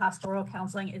along with pastoral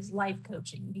counseling is life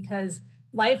coaching, because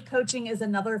life coaching is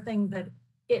another thing that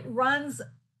it runs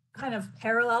kind of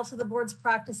parallel to the Board's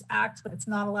Practice Act, but it's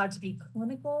not allowed to be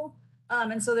clinical.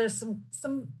 And so there's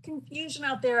some confusion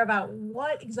out there about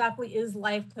what exactly is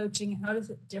life coaching, how does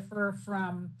it differ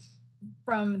from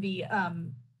the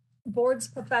board's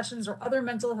professions or other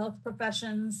mental health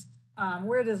professions.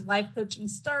 Where does life coaching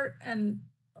start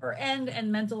or end,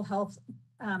 and mental health,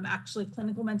 actually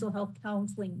clinical mental health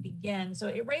counseling begin? So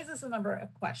it raises a number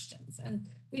of questions. And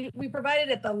we provided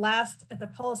at the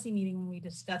policy meeting when we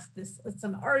discussed this,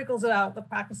 some articles about the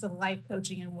practice of life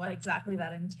coaching and what exactly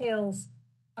that entails.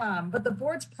 But the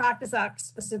Board's Practice Act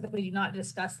specifically do not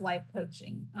discuss life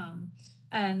coaching.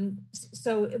 And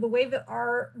so the way that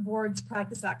our Board's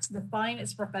Practice Acts define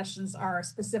its professions are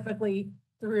specifically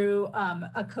through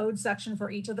a code section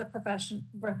for each of the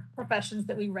professions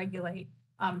that we regulate,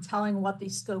 telling what the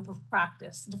scope of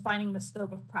practice, defining the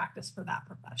scope of practice for that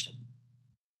profession.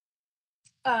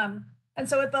 And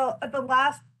so at the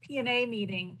last P&A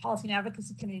meeting, Policy and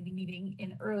Advocacy Committee meeting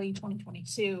in early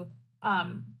 2022,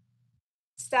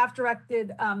 staff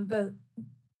directed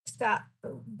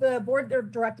the board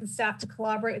directed staff to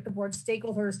collaborate with the board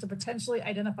stakeholders to potentially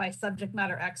identify subject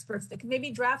matter experts that could maybe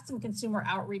draft some consumer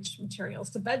outreach materials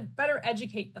to better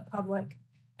educate the public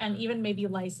and even maybe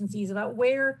licensees about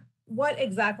what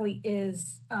exactly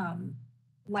is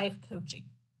life coaching.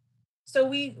 So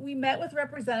we met with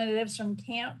representatives from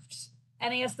CAMPS,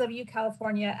 NASW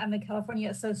California, and the California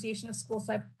Association of School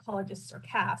Psychologists, or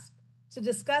CASP, to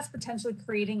discuss potentially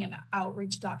creating an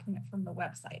outreach document from the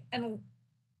website. And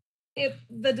if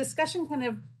the discussion kind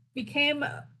of became,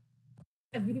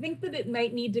 if you think that it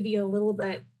might need to be a little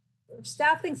bit,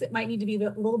 staff thinks it might need to be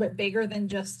a little bit bigger than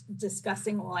just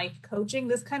discussing life coaching.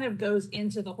 This kind of goes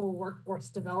into the whole workforce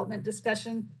development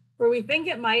discussion, where we think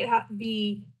it might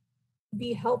be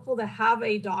helpful to have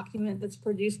a document that's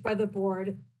produced by the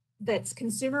board that's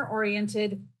consumer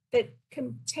oriented, that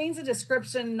contains a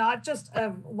description not just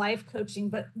of life coaching,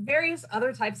 but various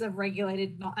other types of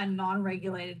regulated and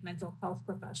non-regulated mental health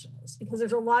professionals, because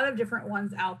there's a lot of different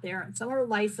ones out there, and some are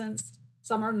licensed,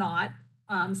 some are not.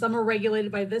 Some are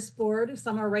regulated by this board,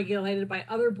 some are regulated by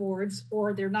other boards,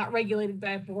 or they're not regulated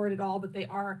by a board at all, but they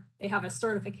have a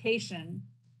certification.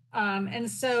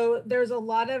 And so there's a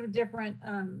lot of different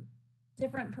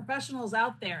professionals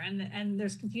out there, and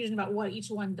there's confusion about what each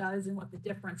one does and what the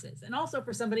difference is. And also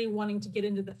for somebody wanting to get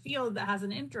into the field that has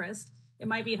an interest, it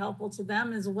might be helpful to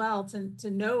them as well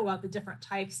to know about the different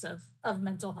types of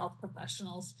mental health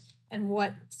professionals and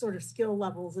what sort of skill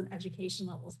levels and education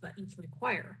levels that each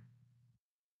require.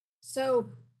 So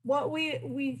what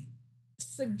we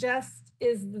suggest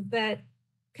is that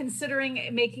considering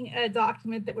making a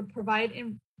document that would provide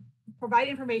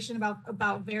information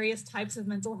about various types of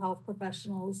mental health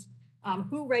professionals,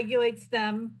 who regulates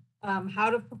them, how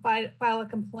to file a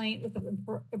complaint with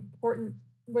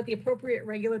the appropriate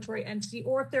regulatory entity,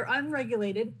 or if they're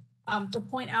unregulated, to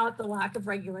point out the lack of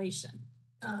regulation.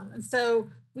 And so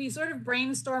we sort of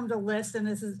brainstormed a list, and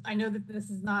I know that this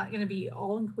is not going to be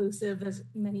all inclusive. There's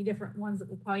many different ones that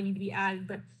will probably need to be added,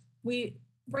 but we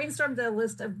brainstormed a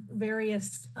list of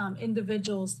various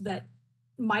individuals that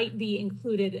might be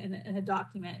included in a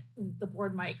document the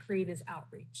board might create as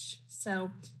outreach.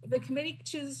 So if the committee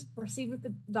chooses to proceed with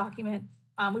the document,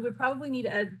 we would probably need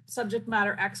a subject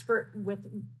matter expert with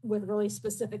really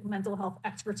specific mental health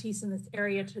expertise in this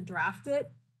area to draft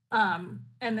it. And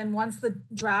then once the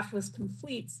draft was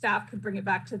complete, staff could bring it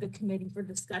back to the committee for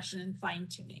discussion and fine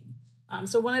tuning.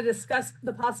 So I want to discuss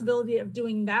the possibility of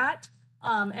doing that.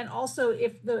 And also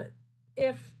if the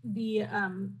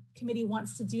committee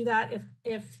wants to do that,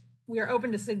 if we are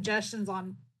open to suggestions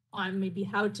on maybe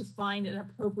how to find an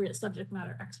appropriate subject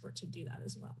matter expert to do that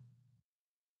as well.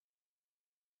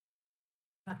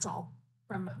 That's all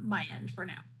from my end for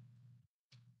now.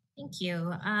 Thank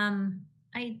you.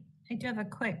 I do have a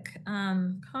quick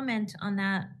comment on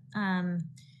that.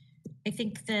 I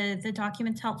think the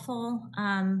document's helpful,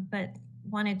 but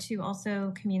wanted to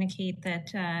also communicate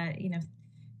that, I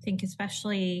think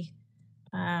especially,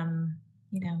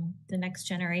 the next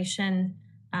generation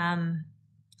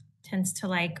tends to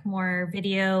like more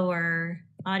video or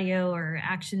audio or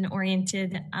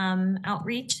action-oriented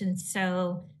outreach. And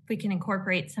so if we can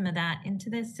incorporate some of that into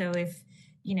this, so if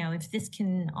this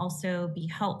can also be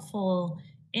helpful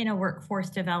in a workforce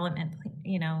development,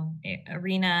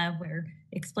 arena where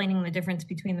explaining the difference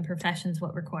between the professions,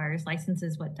 what requires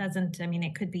licenses, what doesn't. I mean,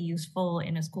 it could be useful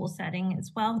in a school setting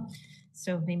as well.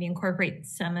 So maybe incorporate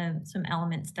some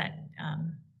elements that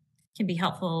can be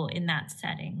helpful in that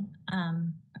setting. I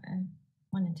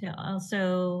wanted to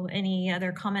also, any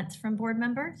other comments from board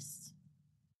members?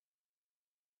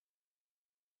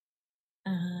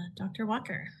 Dr.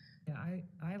 Walker. Yeah,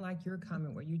 I like your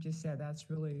comment, what you just said. That's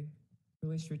really,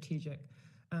 really strategic.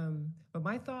 But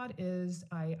my thought is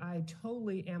I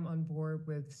totally am on board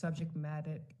with subject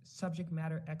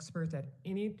matter experts at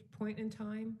any point in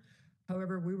time.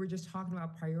 However, we were just talking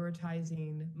about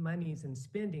prioritizing monies and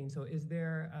spending. So is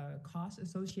there a cost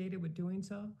associated with doing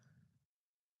so?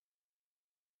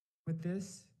 With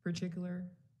this particular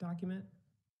document?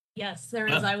 Yes, there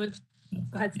is. I would,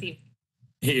 go ahead, Steve.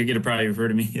 You're going to probably refer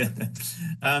to me.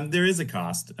 There is a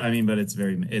cost. I mean, but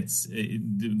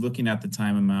looking at the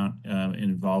time amount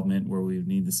involvement where we would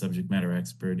need the subject matter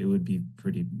expert, it would be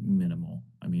pretty minimal.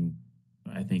 I mean,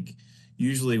 I think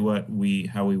usually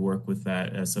how we work with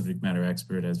that subject matter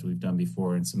expert, as we've done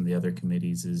before in some of the other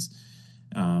committees, is,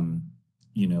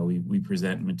 we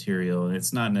present material, and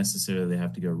it's not necessarily they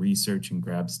have to go research and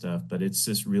grab stuff, but it's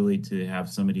just really to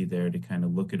have somebody there to kind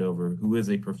of look it over, who is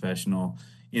a professional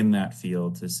in that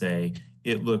field, to say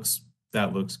that looks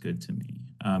good to me.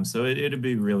 So it'd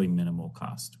be really minimal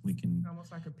cost. We can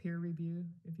almost like a peer review,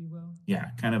 if you will. Yeah,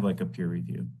 kind of like a peer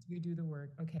review. You do the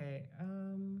work. Okay.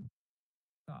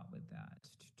 Thought with that.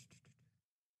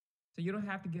 So you don't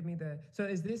have to give me so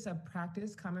is this a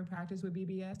common practice with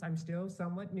BBS? I'm still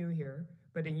somewhat new here,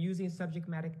 but in using subject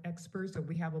matter experts, so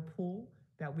we have a pool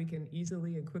that we can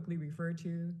easily and quickly refer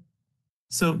to.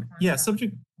 So yeah,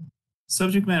 subject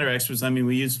matter experts, I mean,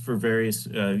 we use for various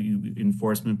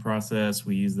enforcement process.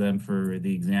 We use them for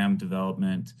the exam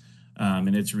development.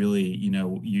 And it's really,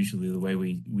 usually the way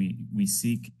we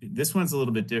seek. This one's a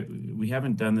little bit different. We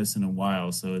haven't done this in a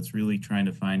while, so it's really trying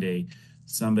to find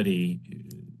somebody.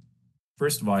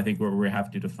 First of all, I think what we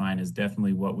have to define is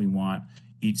definitely what we want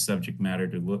each subject matter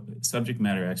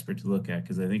expert to look at,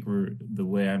 because I think the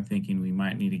way I'm thinking, we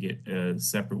might need to get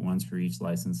separate ones for each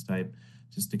license type,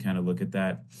 just to kind of look at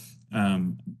that.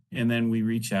 And then we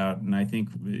reach out, and I think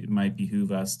it might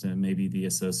behoove us to, maybe the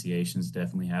associations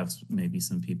definitely have maybe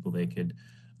some people they could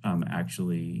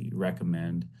actually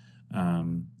recommend.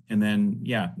 And then,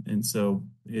 and so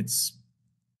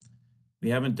we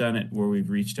haven't done it where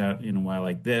we've reached out in a while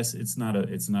like this. The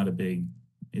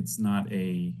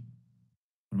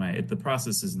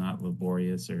process is not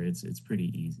laborious, or it's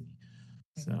pretty easy.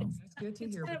 So that's good to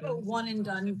hear. Kind of a one and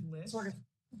done sort of.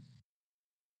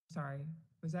 Sorry,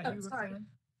 was that you? Sorry.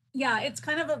 Yeah, it's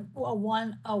kind of a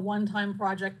one-time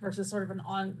project versus sort of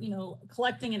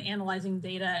collecting and analyzing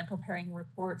data and preparing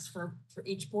reports for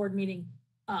each board meeting.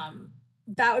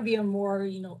 That would be a more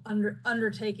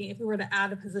undertaking. If we were to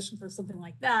add a position for something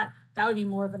like that, that would be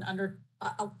more of an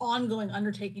ongoing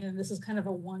undertaking. And this is kind of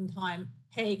a one-time.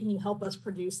 Hey, can you help us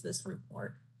produce this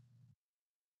report?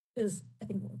 Is I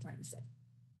think what we're trying to say.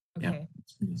 Okay.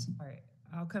 Yeah. All right.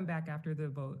 I'll come back after the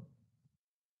vote.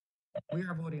 We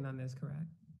are voting on this, correct?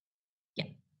 Yeah.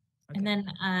 Okay. And then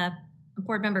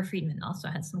Board Member Friedman also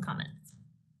had some comments.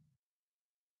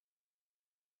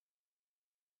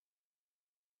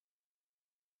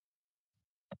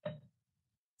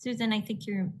 Susan, I think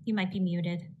you might be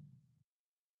muted.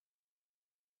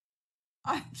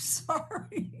 I'm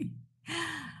sorry.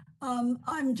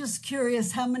 I'm just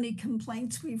curious how many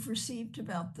complaints we've received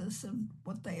about this and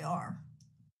what they are.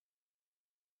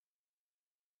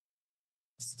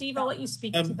 Steve, I'll let you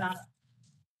speak to that.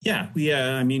 Yeah,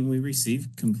 we receive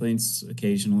complaints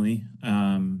occasionally.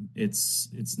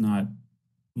 It's not,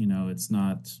 it's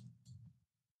not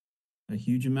a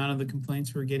huge amount of the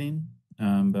complaints we're getting,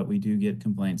 but we do get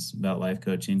complaints about life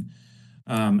coaching.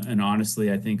 And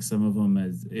honestly, I think some of them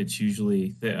it's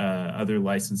usually other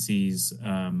licensees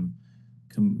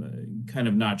kind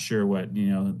of not sure what,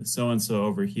 so-and-so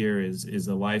over here is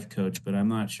a life coach, but I'm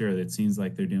not sure. It seems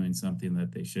like they're doing something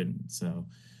that they shouldn't. So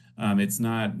it's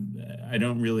not, you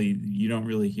don't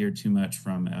really hear too much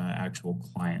from actual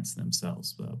clients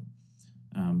themselves.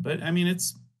 But I mean,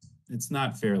 it's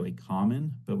not fairly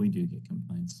common, but we do get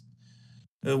complaints.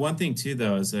 One thing too,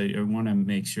 though, is I want to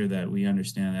make sure that we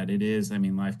understand that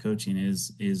life coaching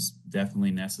is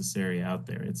definitely necessary out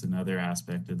there. It's another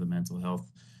aspect of the mental health,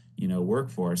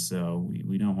 workforce. So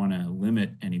we don't want to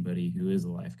limit anybody who is a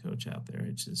life coach out there.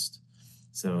 It's just,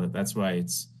 so that's why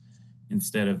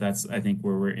I think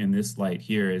where we're in this light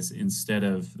here is, instead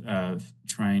of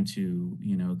trying to,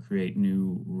 create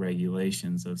new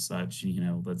regulations of such,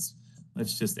 let's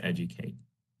just educate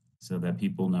so that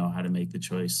people know how to make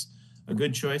a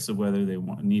good choice of whether they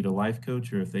need a life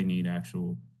coach or if they need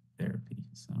actual therapy.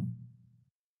 So.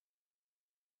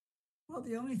 Well,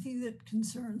 the only thing that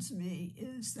concerns me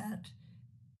is that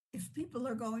if people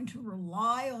are going to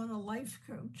rely on a life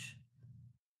coach,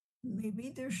 maybe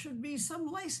there should be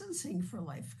some licensing for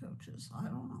life coaches. I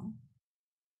don't know.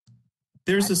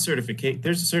 There's a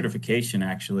certification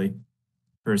actually.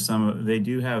 for some, they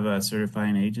do have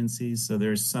certifying agencies. So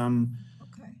there's some,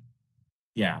 Okay.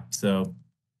 yeah. So,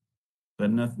 but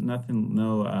nothing,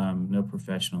 no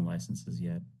professional licenses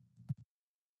yet.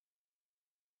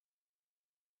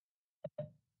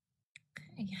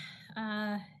 Okay.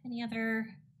 Any other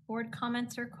board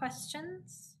comments or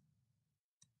questions?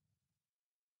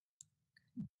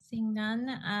 Seeing none,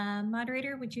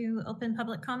 moderator, would you open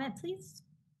public comment, please?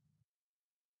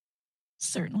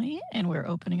 Certainly, and we're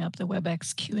opening up the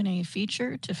WebEx Q&A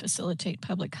feature to facilitate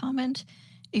public comment.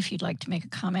 If you'd like to make a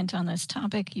comment on this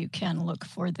topic, you can look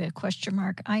for the question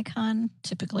mark icon,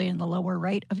 typically in the lower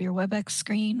right of your WebEx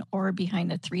screen, or behind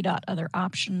the 3-dot other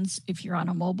options if you're on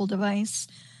a mobile device.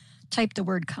 Type the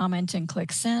word comment and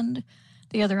click send.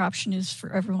 The other option is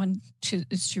for everyone to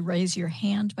raise your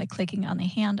hand by clicking on the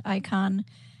hand icon,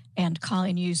 and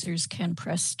calling users can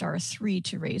press *3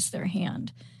 to raise their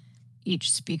hand.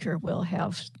 Each speaker will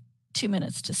have 2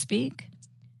 minutes to speak.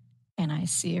 And I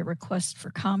see a request for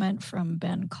comment from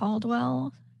Ben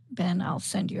Caldwell. Ben, I'll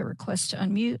send you a request to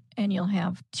unmute and you'll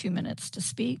have 2 minutes to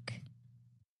speak.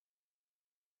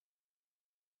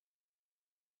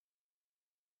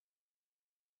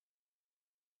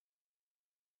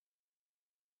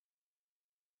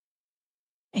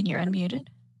 And you're unmuted.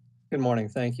 Good morning.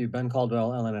 Thank you. Ben Caldwell,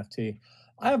 LNFT.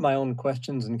 I have my own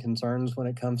questions and concerns when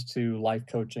it comes to life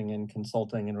coaching and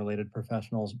consulting and related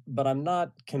professionals, but I'm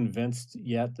not convinced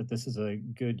yet that this is a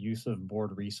good use of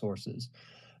board resources.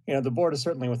 You know, the board is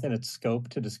certainly within its scope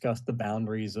to discuss the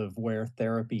boundaries of where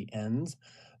therapy ends.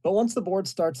 But once the board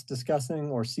starts discussing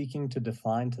or seeking to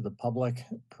define to the public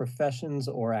professions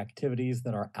or activities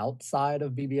that are outside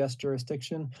of BBS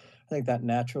jurisdiction, I think that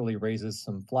naturally raises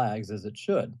some flags, as it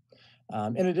should.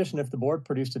 In addition, if the board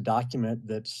produced a document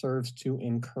that serves to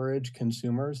encourage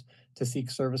consumers to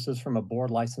seek services from a board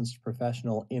licensed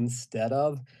professional instead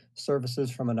of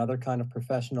services from another kind of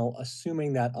professional,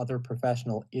 assuming that other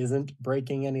professional isn't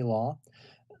breaking any law,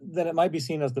 then it might be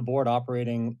seen as the board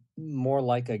operating more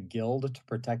like a guild to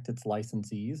protect its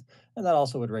licensees, and that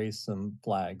also would raise some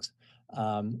flags.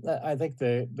 I think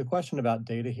the question about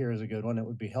data here is a good one. It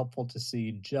would be helpful to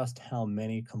see just how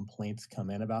many complaints come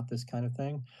in about this kind of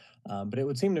thing. But it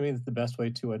would seem to me that the best way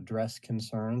to address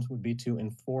concerns would be to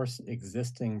enforce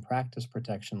existing practice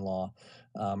protection law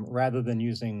rather than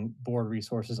using board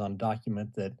resources on a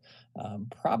document that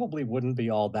probably wouldn't be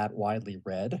all that widely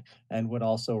read and would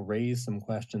also raise some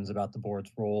questions about the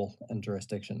board's role and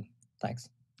jurisdiction. Thanks.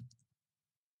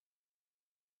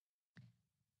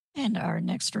 And our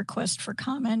next request for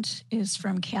comment is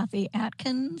from Kathy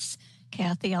Atkins.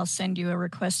 Kathy, I'll send you a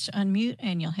request to unmute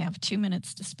and you'll have 2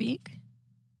 minutes to speak.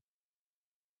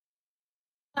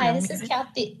 Hi, this is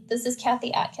Kathy. This is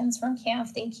Kathy Atkins from CAMF.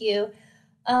 Thank you.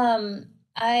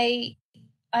 I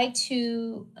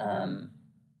too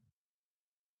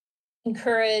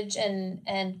encourage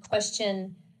and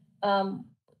question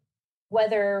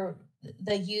whether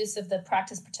the use of the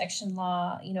practice protection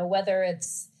law, whether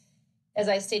it's, as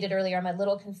I stated earlier, I'm a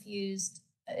little confused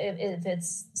if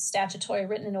it's statutory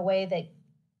written in a way that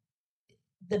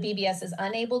the BBS is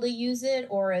unable to use it,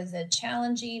 or is it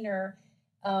challenging, or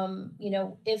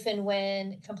if and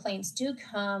when complaints do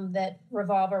come that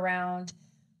revolve around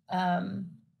the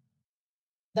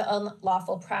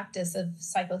unlawful practice of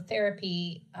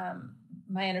psychotherapy,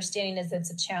 my understanding is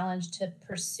it's a challenge to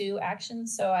pursue action.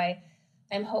 So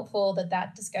I'm hopeful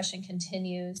that discussion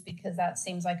continues, because that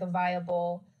seems like a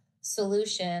viable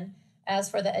solution. As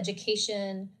for the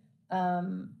education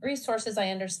resources, I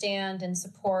understand and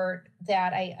support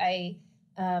that. I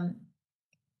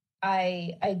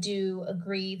do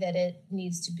agree that it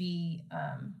needs to be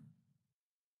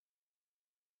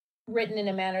written in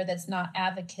a manner that's not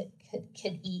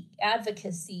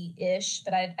advocacy-ish,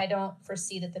 but I don't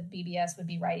foresee that the BBS would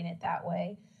be writing it that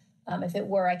way. If it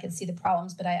were, I could see the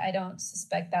problems, but I don't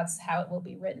suspect that's how it will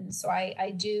be written. So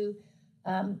I do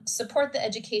support the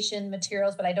education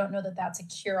materials, but I don't know that that's a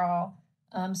cure-all.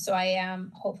 So I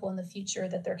am hopeful in the future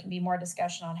that there can be more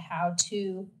discussion on how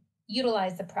to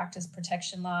utilize the practice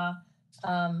protection law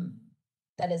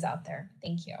that is out there.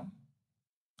 Thank you.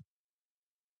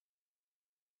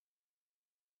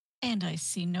 And I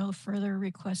see no further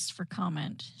requests for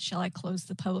comment. Shall I close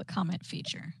the public comment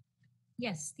feature?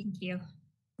 Yes, thank you.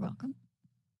 You're welcome.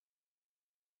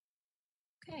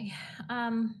 Okay.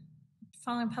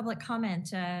 Following public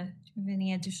comment, do you have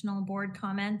any additional board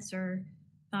comments or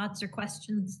thoughts or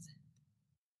questions?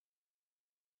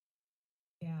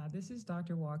 Yeah, this is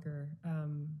Dr. Walker.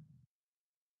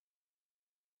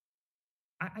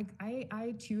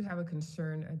 I too have a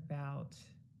concern about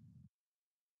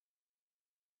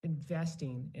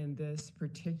investing in this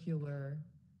particular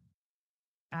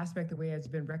aspect the way it's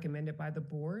been recommended by the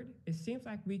board, it seems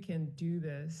like we can do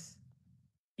this,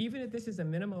 even if this is a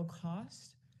minimal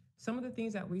cost. Some of the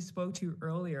things that we spoke to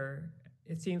earlier,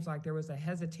 it seems like there was a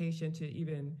hesitation to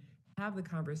even have the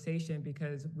conversation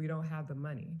because we don't have the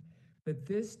money. But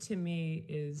this to me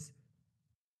is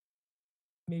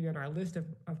maybe on our list of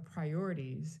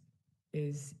priorities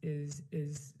is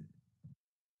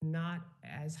not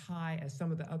as high as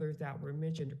some of the others that were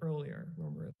mentioned earlier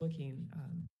when we're looking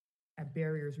at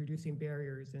barriers, reducing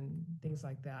barriers and things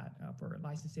like that for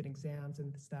licensing exams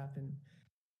and stuff, and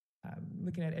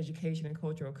looking at education and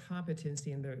cultural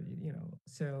competency and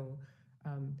so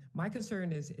my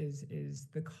concern is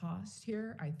the cost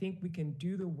here. I think we can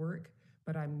do the work,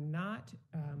 but I'm not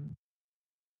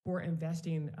for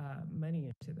investing money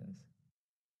into this.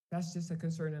 That's just a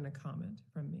concern and a comment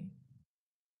from me.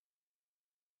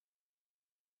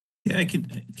 Yeah,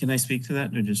 can I speak to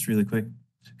that or just really quick?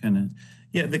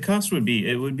 Yeah, the cost would be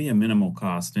a minimal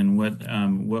cost, and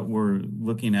what we're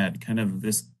looking at, kind of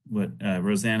this, what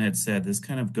Roseanne had said, this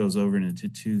kind of goes over into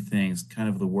two things, kind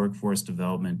of the workforce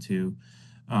development too.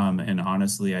 And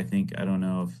honestly, I don't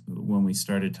know if when we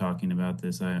started talking about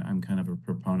this, I'm kind of a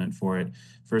proponent for it.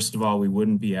 First of all, we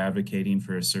wouldn't be advocating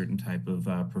for a certain type of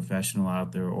professional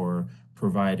out there or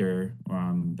provider.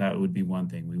 That would be one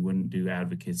thing. We wouldn't do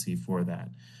advocacy for that.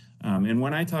 And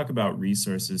when I talk about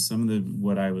resources,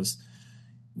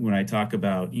 when I talk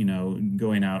about,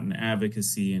 going out and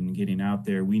advocacy and getting out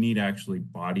there, we need actually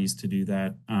bodies to do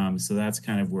that. So that's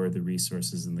kind of where the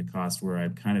resources and the cost, where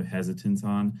I'm kind of hesitant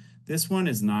on. This one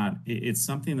is not, it's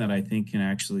something that I think can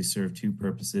actually serve two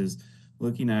purposes.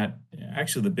 Looking at,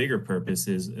 actually the bigger purpose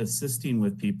is assisting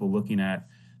with people looking at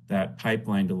that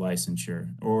pipeline to licensure,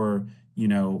 or,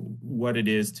 what it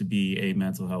is to be a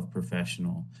mental health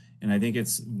professional. And I think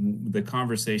it's the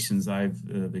conversations I've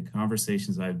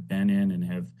been in and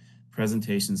have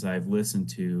presentations I've listened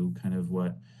to, kind of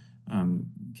what,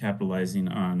 capitalizing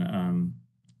on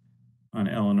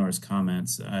Eleanor's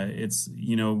comments. It's,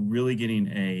 really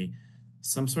getting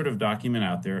some sort of document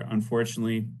out there.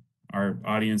 Unfortunately, our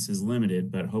audience is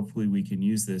limited, but hopefully we can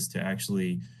use this to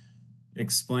actually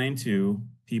explain to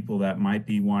people that might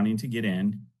be wanting to get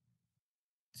in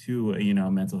to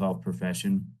a mental health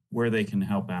profession where they can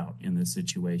help out in this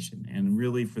situation. And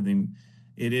really for them,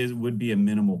 would be a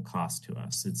minimal cost to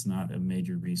us. It's not a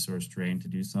major resource drain to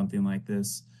do something like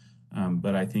this.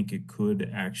 But I think it could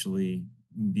actually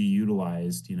be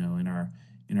utilized, in our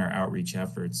outreach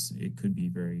efforts. It could be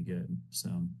very good. So.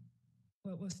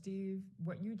 Well, Steve,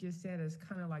 what you just said is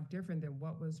kind of like different than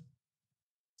what was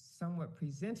somewhat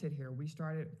presented here. We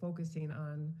started focusing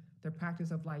on the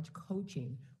practice of life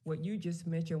coaching. What you just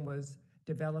mentioned was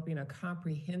developing a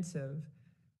comprehensive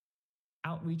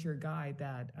outreacher guide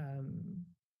that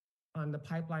on the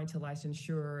pipeline to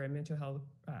licensure and mental health,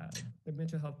 the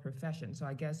mental health profession. So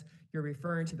I guess you're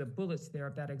referring to the bullets there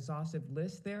of that exhaustive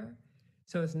list there.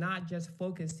 So it's not just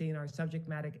focusing our subject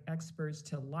matter experts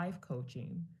to life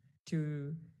coaching,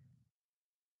 to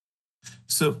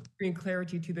bring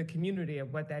clarity to the community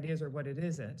of what that is or what it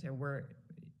isn't. And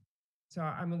so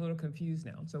I'm a little confused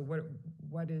now. So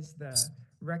what is the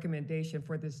recommendation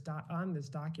for this on this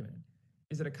document?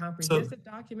 Is it a comprehensive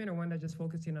document or one that's just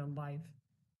focusing on life?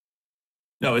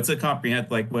 No, it's a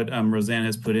comprehensive, like what Roseanne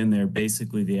has put in there.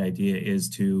 Basically, the idea is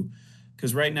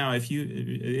because right now,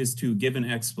 is to give an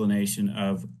explanation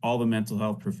of all the mental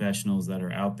health professionals that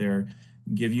are out there,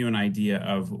 give you an idea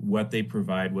of what they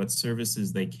provide, what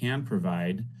services they can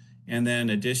provide, and then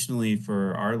additionally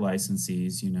for our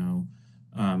licensees,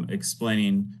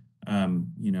 explaining,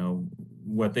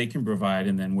 what they can provide,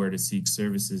 and then where to seek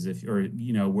services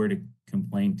where to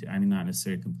complain to. I mean, not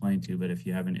necessarily complain to, but if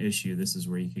you have an issue, this is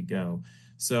where you could go.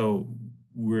 So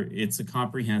it's a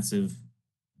comprehensive,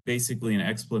 basically an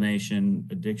explanation,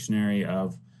 a dictionary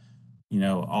of,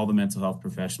 all the mental health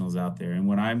professionals out there. And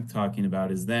what I'm talking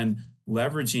about is then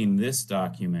leveraging this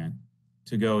document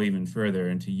to go even further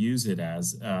and to use it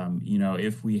as,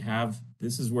 if we have,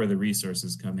 this is where the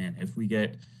resources come in.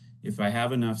 If I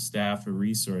have enough staff or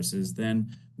resources,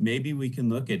 then maybe we can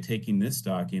look at taking this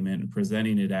document and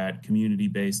presenting it at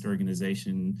community-based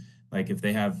organization. Like if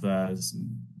they have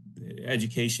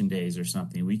education days or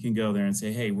something, we can go there and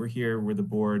say, hey, we're here, we're the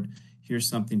board, here's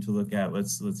something to look at,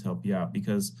 let's help you out.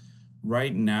 Because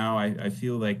right now, I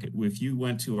feel like if you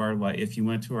went to our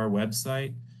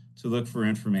website to look for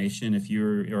information, if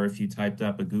you typed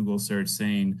up a Google search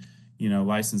saying,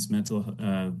 licensed mental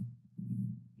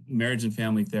marriage and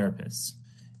family therapists,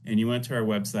 and you went to our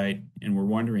website and were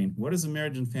wondering, what does a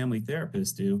marriage and family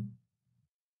therapist do?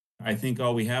 I think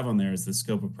all we have on there is the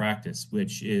scope of practice,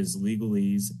 which is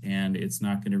legalese, and it's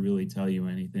not going to really tell you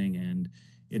anything. And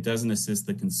it doesn't assist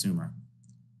the consumer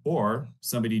or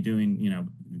somebody doing,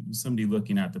 somebody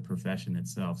looking at the profession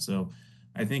itself. So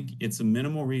I think it's a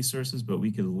minimal resources, but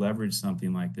we could leverage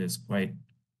something like this quite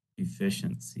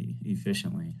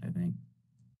efficiently, I think.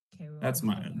 Okay, well,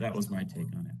 that was my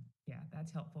take on it. Yeah,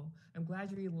 that's helpful. I'm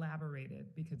glad you elaborated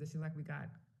because it seemed like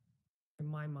in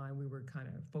my mind, we were kind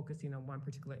of focusing on one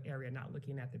particular area, not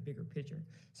looking at the bigger picture.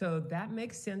 So that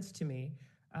makes sense to me.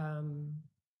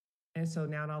 And so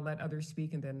now I'll let others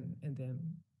speak and then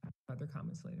other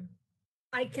comments later.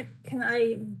 Can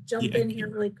I jump in here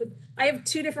really quick? I have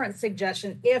two different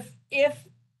suggestions. If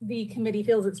the committee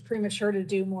feels it's premature to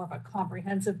do more of a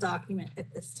comprehensive document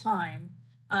at this time,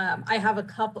 I have a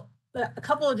couple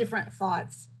of different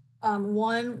thoughts.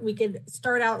 One, we could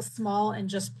start out small and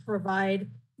just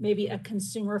provide maybe a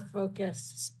consumer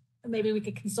focused. Maybe we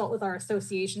could consult with our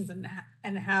associations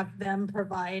and have them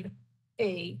provide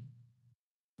a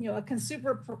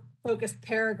consumer focused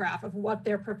paragraph of what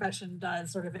their profession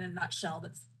does, sort of in a nutshell,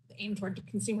 that's aimed toward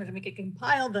consumers, and we could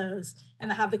compile those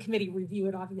and have the committee review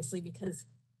it, obviously, because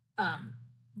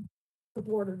the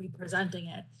board would be presenting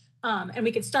it. And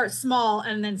we could start small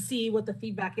and then see what the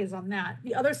feedback is on that.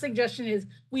 The other suggestion is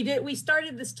we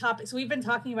started this topic. So we've been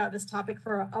talking about this topic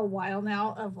for a while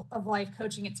now of life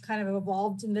coaching. It's kind of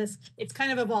evolved in this. It's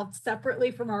kind of evolved separately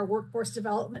from our workforce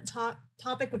development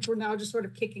topic, which we're now just sort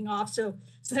of kicking off. So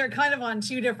they're kind of on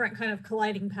two different kind of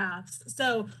colliding paths.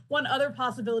 So one other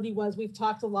possibility was we've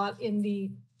talked a lot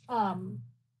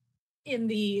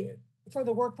for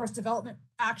the workforce development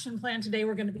action plan today.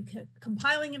 We're going to be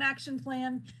compiling an action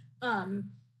plan.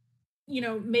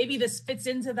 Maybe this fits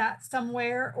into that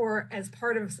somewhere, or as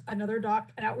part of another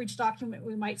an outreach document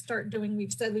we might start doing.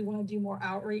 We've said we want to do more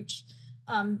outreach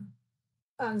on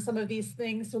some of these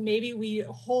things. So maybe we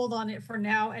hold on it for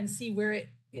now and see where it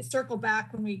circle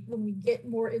back when we get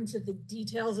more into the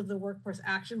details of the workforce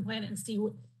action plan and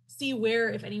see where,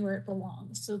 if anywhere, it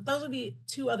belongs. So those would be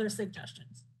two other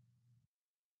suggestions.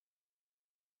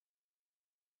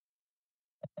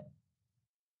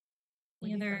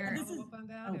 Any other follow-up on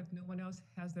that, if no one else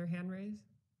has their hand raised?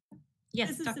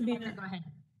 Yes, Dr. Walker, go ahead.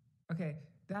 Okay,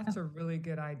 that's a really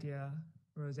good idea,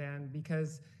 Roseanne,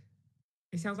 because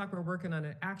it sounds like we're working on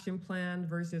an action plan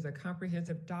versus a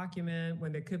comprehensive document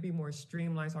when there could be more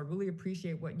streamlined. So I really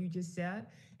appreciate what you just said.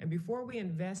 And before we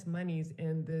invest monies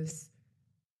in this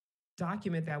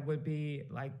document that would be,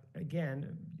 like,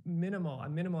 again, a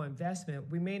minimal investment,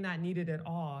 we may not need it at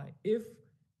all. If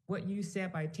what you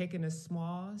said, by taking a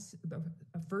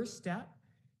first step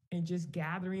and just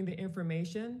gathering the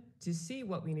information to see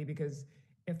what we need, because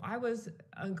if I was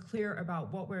unclear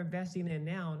about what we're investing in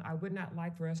now, I would not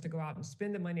like for us to go out and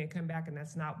spend the money and come back and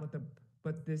that's not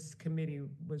what this committee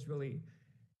was really,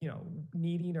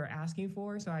 needing or asking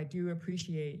for. So I do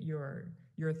appreciate your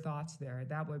thoughts there.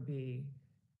 That would be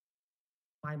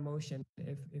my motion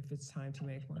if it's time to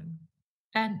make one.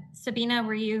 Sabina,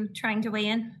 were you trying to weigh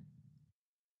in?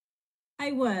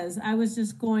 I was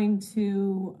just going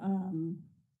to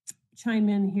chime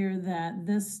in here that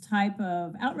this type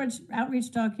of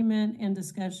outreach document and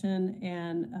discussion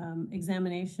and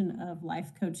examination of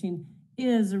life coaching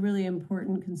is a really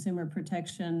important consumer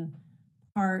protection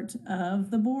part of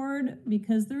the board,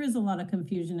 because there is a lot of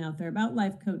confusion out there about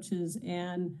life coaches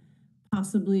and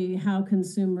possibly how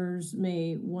consumers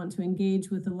may want to engage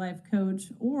with a life coach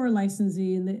or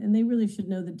licensee, and they really should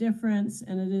know the difference.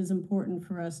 And it is important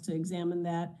for us to examine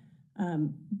that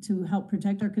to help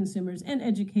protect our consumers and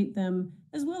educate them,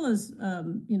 as well as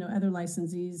other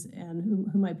licensees and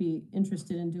who might be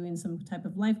interested in doing some type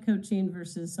of life coaching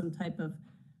versus some type of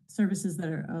services that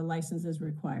are licensed as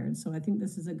required. So I think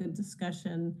this is a good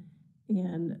discussion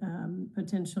and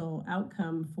potential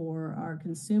outcome for our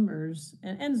consumers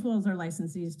and as well as our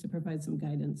licensees to provide some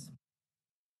guidance.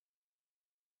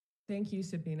 Thank you,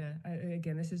 Sabina.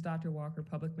 Again, this is Dr. Walker,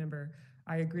 public member.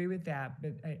 I agree with that,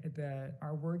 but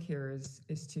our work here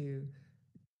is to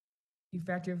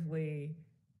effectively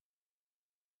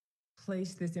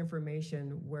place this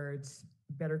information where it's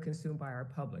better consumed by our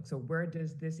public. So where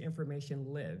does this information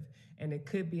live? And it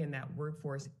could be in that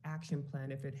workforce action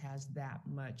plan if it has that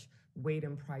much weight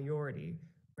and priority,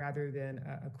 rather than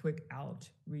a quick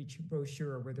outreach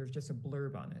brochure where there's just a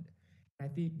blurb on it. I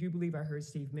do believe I heard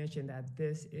Steve mention that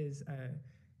this is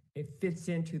it fits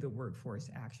into the workforce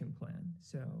action plan.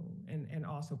 So, and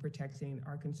also protecting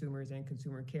our consumers and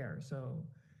consumer care. So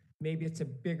maybe it's a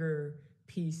bigger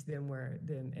piece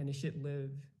and it should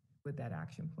live with that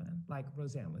action plan, like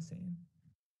Roseanne was saying.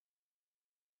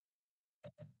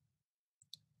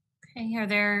 Okay, are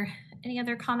there any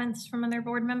other comments from other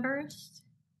board members?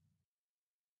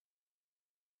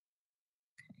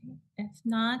 Okay. If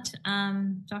not,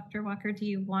 Dr. Walker, do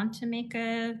you want to make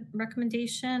a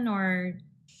recommendation or?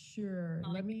 Sure.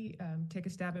 Let me take a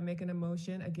stab at making a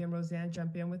motion. Again, Roseanne,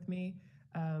 jump in with me.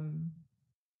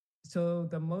 So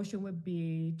the motion would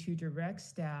be to direct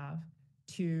staff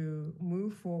to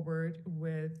move forward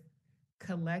with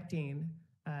collecting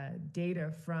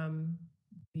data from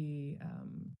the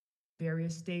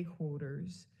various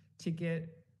stakeholders to get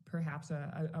perhaps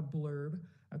a blurb,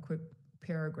 a quick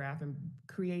paragraph, and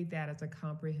create that as a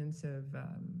comprehensive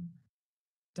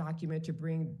document to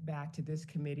bring back to this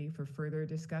committee for further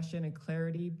discussion and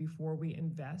clarity before we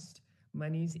invest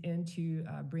monies into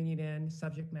bringing in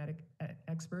subject matter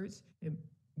experts.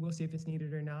 We'll see if it's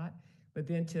needed or not, but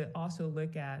then to also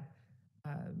look at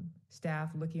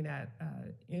staff looking at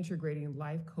integrating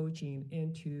life coaching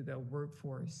into the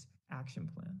workforce action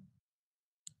plan.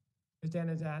 Roseanne,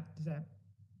 is that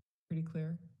pretty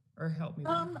clear, or help me?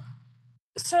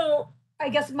 So I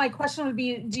guess my question would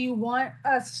be, do you want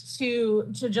us to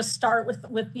just start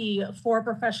with the 4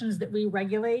 professions that we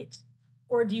regulate?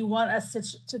 Or do you want us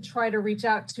to try to reach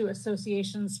out to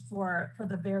associations for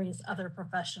the various other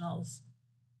professionals?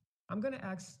 I'm going to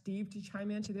ask Steve to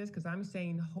chime into this because I'm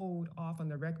saying hold off on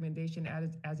the recommendation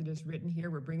as it is written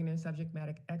here. We're bringing in subject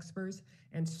matter experts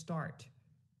and start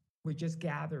with just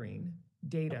gathering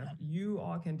data. You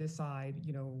all can decide,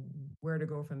 where to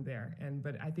go from there.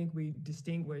 But I think we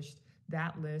distinguished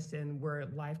that list and where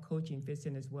life coaching fits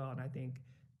in as well. And I think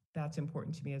that's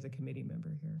important to me as a committee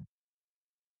member here.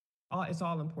 It's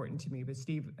all important to me, but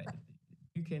Steve,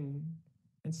 you can,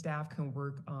 and staff can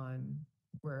work on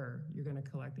where you're going to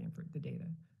collect the data.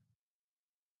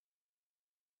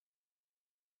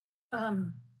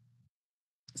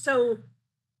 So,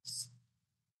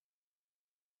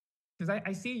 because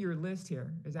I see your list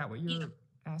here. Is that what you're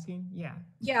asking? Yeah.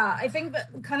 Yeah, I think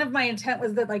that kind of my intent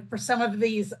was that, like, for some of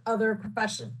these other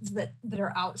professions that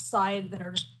are outside, that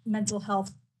are mental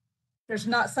health, there's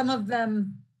not, some of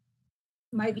them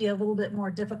might be a little bit more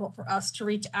difficult for us to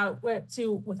reach out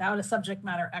to without a subject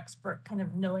matter expert kind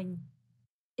of knowing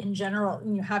in general,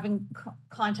 having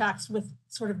contacts with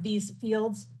sort of these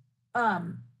fields.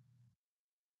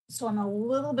 So I'm a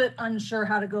little bit unsure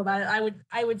how to go about it.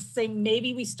 I would say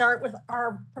maybe we start with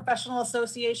our professional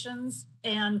associations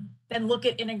and then look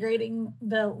at integrating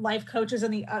the life coaches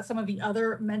and some of the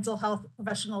other mental health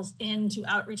professionals into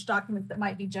outreach documents that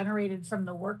might be generated from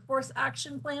the workforce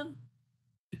action plan.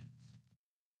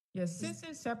 Yes, since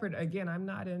it's separate, again, I'm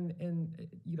not in,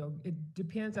 it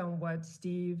depends on what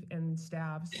Steve and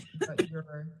staff's, what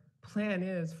your plan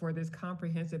is for this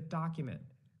comprehensive document.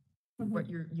 Mm-hmm.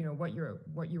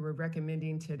 What you were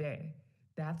recommending today.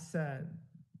 That's to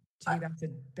me,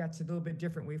 that's a little bit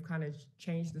different. We've kind of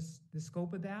changed the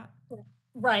scope of that.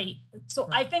 Right. So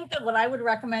right. I think that what I would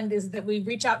recommend is that we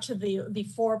reach out to the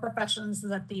 4 professions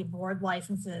that the board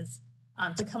licenses.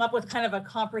 To come up with kind of a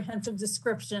comprehensive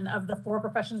description of the 4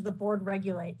 professions the board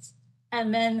regulates,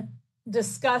 and then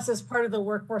discuss as part of the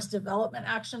workforce development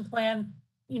action plan,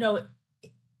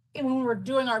 when we're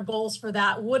doing our goals for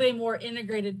that, would a more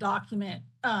integrated document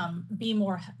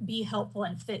be helpful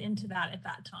and fit into that at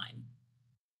that time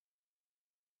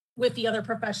with the other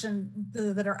professions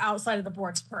that are outside of the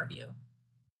board's purview?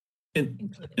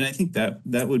 And I think that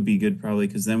would be good probably,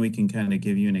 because then we can kind of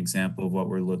give you an example of what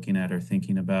we're looking at or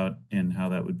thinking about and how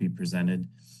that would be presented.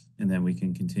 And then we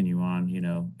can continue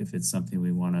on, if it's something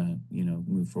we want to,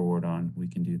 move forward on, we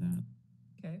can do that.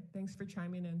 Okay, thanks for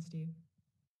chiming in, Steve.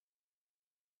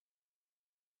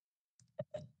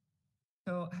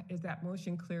 So is that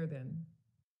motion clear then?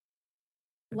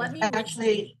 Let me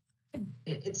actually,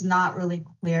 it's not really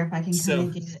clear. If I can kind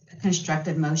of get a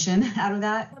constructive motion out of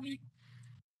that.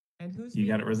 And who's you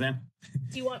got it, Roseanne?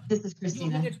 Do you want? This is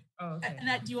Christina. Okay.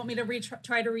 Annette, do you want me to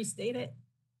try to restate it?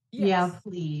 Yes. Yeah,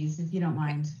 please, if you don't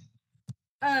mind.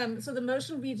 So the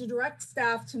motion would be to direct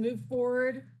staff to move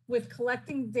forward with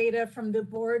collecting data from the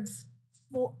boards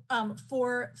with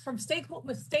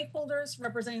stakeholders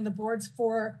representing the board's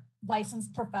 4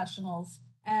 licensed professionals,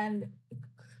 and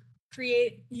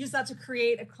use that to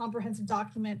create a comprehensive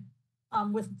document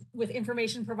with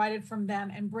information provided from them,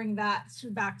 and bring that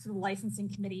back to the licensing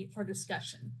committee for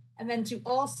discussion. And then to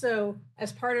also,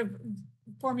 as part of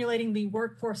formulating the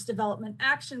workforce development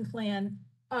action plan,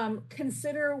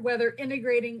 consider whether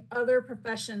integrating other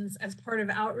professions as part of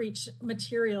outreach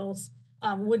materials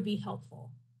would be helpful.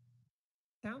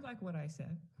 Sounds like what I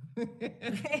said.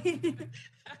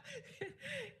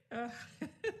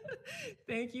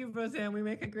 Thank you, Roseanne. We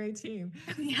make a great team.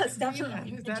 Yes,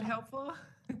 definitely. Is that helpful?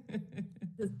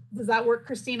 Does that work,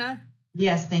 Christina?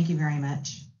 Yes, thank you very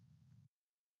much.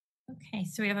 Okay,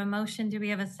 so we have a motion. Do we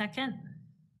have a second?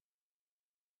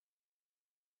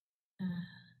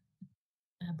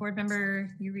 Board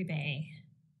Member Uribe.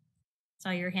 Saw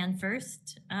your hand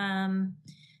first.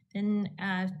 Then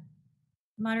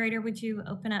moderator, would you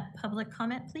open up public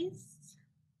comment, please?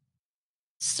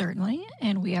 Certainly,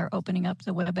 and we are opening up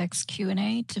the WebEx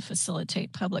Q&A to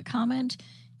facilitate public comment.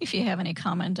 If you have any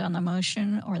comment on the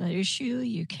motion or the issue,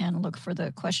 you can look for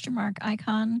the question mark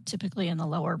icon, typically in the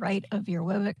lower right of your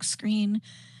WebEx screen.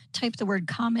 Type the word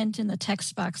comment in the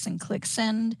text box and click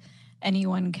send.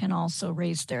 Anyone can also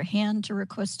raise their hand to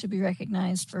request to be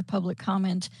recognized for public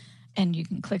comment, and you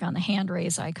can click on the hand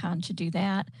raise icon to do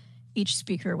that. Each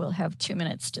speaker will have 2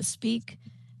 minutes to speak,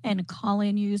 and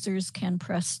call-in users can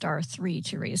press *3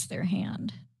 to raise their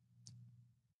hand.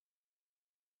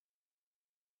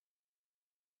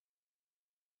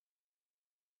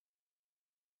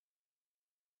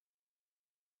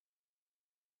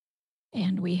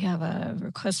 And we have a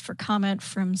request for comment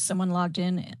from someone logged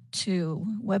in to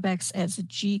WebEx as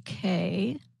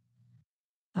GK.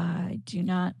 I do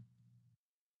not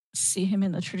see him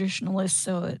in the traditional list,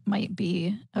 so it might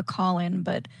be a call-in,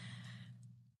 but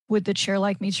would the chair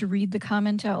like me to read the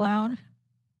comment out loud?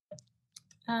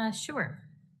 Sure.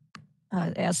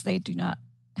 As they do not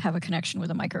have a connection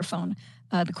with a microphone.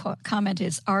 The comment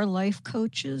is, are life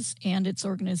coaches and its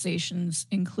organizations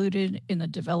included in the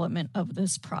development of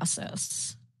this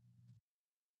process?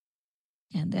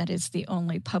 And that is the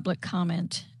only public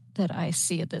comment that I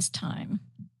see at this time.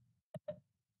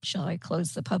 Shall I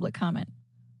close the public comment?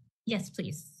 Yes,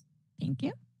 please. Thank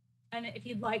you. And if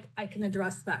you'd like, I can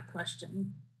address that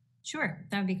question. Sure,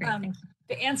 that would be great. Thank you.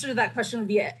 The answer to that question would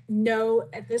be no.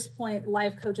 At this point,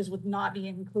 life coaches would not be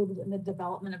included in the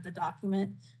development of the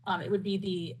document. It would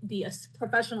be the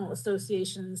professional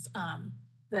associations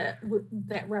that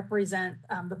represent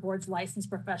the board's licensed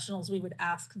professionals. We would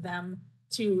ask them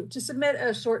to submit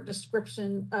a short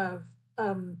description of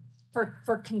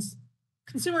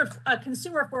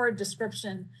consumer forward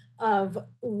description of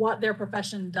what their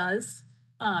profession does.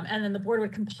 And then the board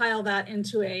would compile that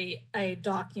into a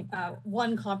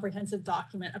one comprehensive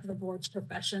document of the board's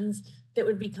professions that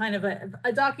would be kind of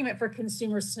a document for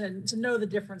consumers to know the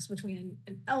difference between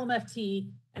an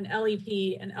LMFT, an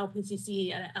LEP, an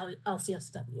LPCC, and an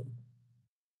LCSW.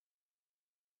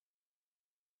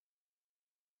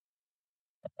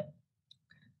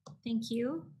 Thank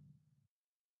you.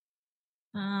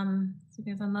 So we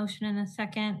have a motion and a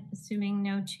second, assuming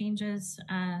no changes.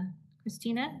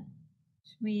 Christina?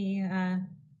 Should we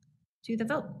do the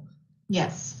vote?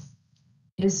 Yes.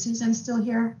 Is Susan still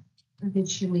here, or did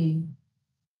she leave?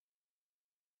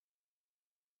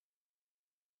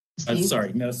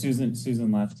 Sorry, no,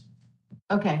 Susan left.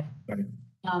 Okay. Sorry.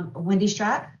 Wendy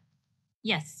Stratt?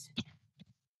 Yes.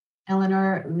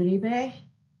 Eleanor Uribe?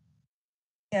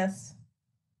 Yes.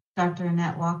 Dr.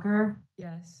 Annette Walker?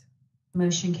 Yes.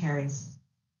 Motion carries.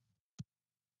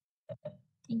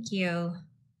 Thank you.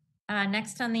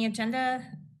 Next on the agenda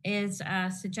is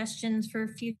suggestions for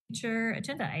future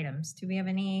agenda items. Do we have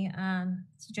any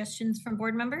suggestions from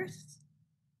board members?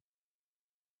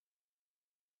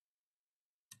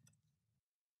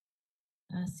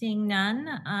 Seeing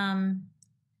none,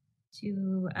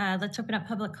 let's open up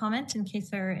public comment in case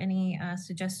there are any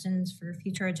suggestions for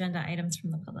future agenda items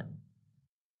from the public.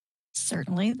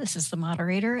 Certainly, this is the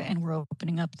moderator, and we're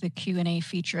opening up the Q&A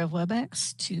feature of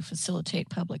WebEx to facilitate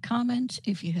public comment.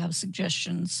 If you have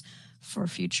suggestions for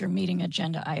future meeting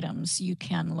agenda items, you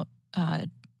can look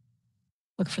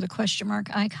for the question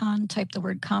mark icon, type the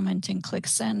word comment and click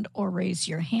send, or raise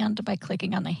your hand by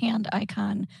clicking on the hand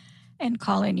icon, and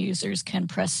call-in users can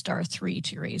press *3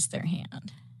 to raise their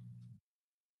hand.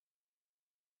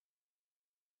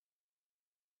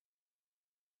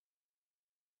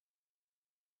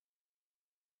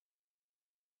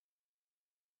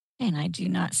 And I do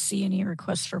not see any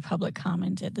requests for public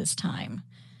comment at this time.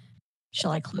 Shall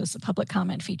I close the public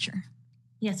comment feature?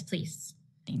 Yes, please.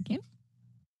 Thank you.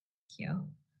 Thank you.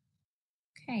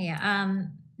 Okay,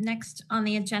 next on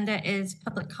the agenda is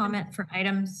public comment for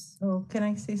items. Oh, can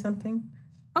I say something?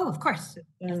 Oh, of course.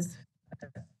 Yes.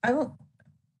 I don't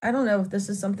know if this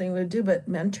is something we would do, but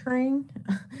mentoring,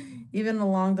 even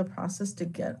along the process to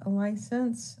get a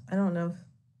license, I don't know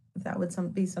if that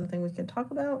would be something we could talk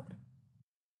about.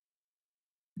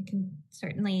 We can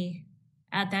certainly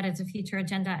add that as a future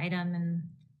agenda item, and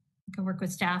we can work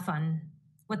with staff on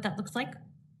what that looks like.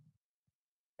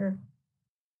 Sure.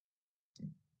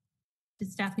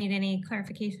 Does staff need any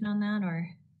clarification on that, or?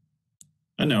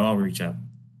 No, I'll reach out.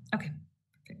 Okay,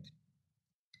 perfect.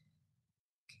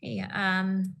 Okay,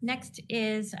 next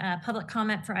is public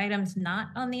comment for items not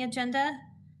on the agenda.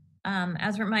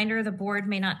 As a reminder, the board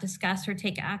may not discuss or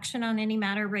take action on any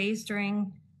matter raised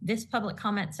during this public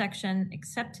comment section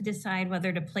except to decide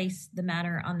whether to place the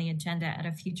matter on the agenda at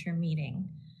a future meeting.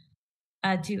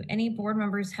 Do any board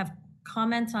members have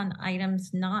comments on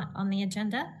items not on the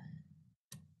agenda?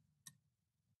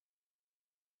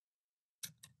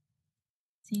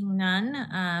 Seeing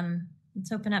none,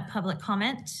 let's open up public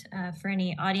comment for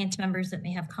any audience members that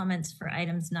may have comments for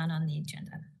items not on the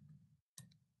agenda.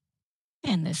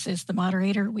 And this is the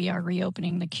moderator. We are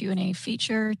reopening the Q&A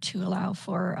feature to allow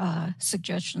for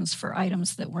suggestions for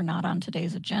items that were not on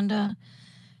today's agenda.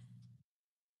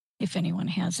 If anyone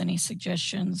has any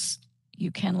suggestions, you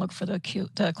can look for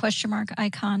the question mark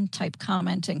icon, type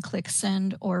comment and click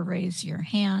send, or raise your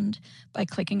hand by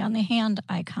clicking on the hand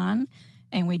icon.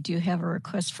 And we do have a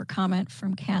request for comment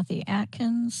from Kathy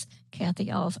Atkins.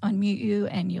 Kathy, I'll unmute you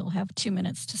and you'll have 2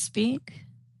 minutes to speak.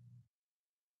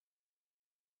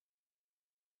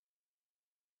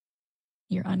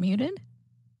 You're unmuted.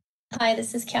 Hi,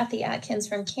 this is Kathy Atkins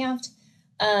from CAMFT.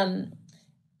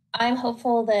 I'm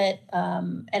hopeful that,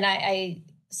 and I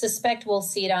suspect we'll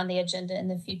see it on the agenda in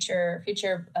the future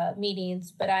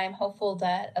meetings, but I'm hopeful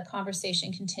that a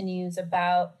conversation continues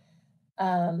about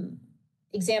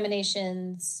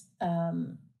examinations,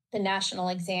 the national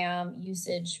exam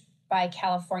usage by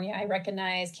California. I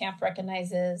recognize, CAMFT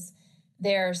recognizes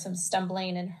there are some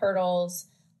stumbling and hurdles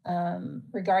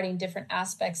regarding different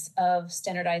aspects of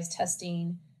standardized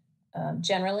testing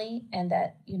generally, and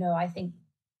that, I think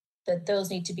that those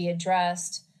need to be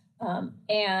addressed.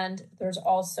 And there's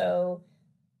also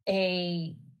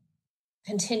a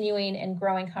continuing and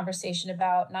growing conversation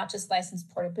about not just license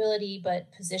portability,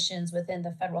 but positions within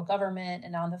the federal government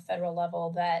and on the federal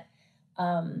level that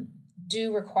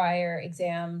do require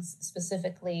exams,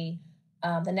 specifically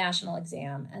the national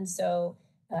exam. And so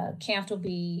CAMFT will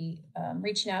be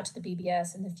reaching out to the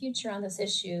BBS in the future on this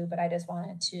issue, but I just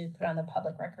wanted to put on the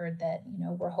public record that,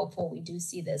 we're hopeful we do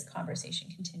see this conversation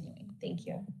continuing. Thank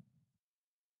you.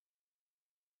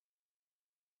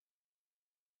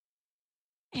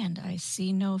 And I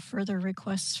see no further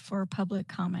requests for public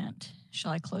comment.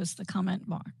 Shall I close the comment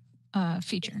bar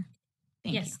feature?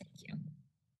 Thank you. Thank you.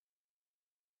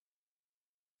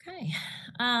 Okay.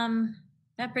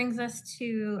 That brings us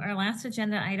to our last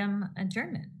agenda item,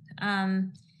 adjournment.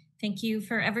 Thank you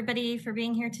for everybody for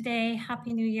being here today.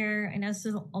 Happy New Year. I know this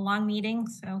is a long meeting,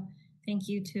 so thank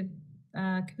you to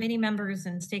committee members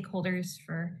and stakeholders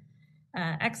for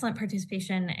excellent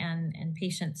participation and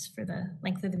patience for the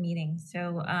length of the meeting.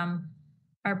 So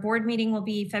our board meeting will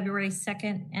be February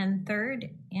 2nd and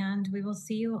 3rd, and we will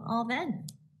see you all then.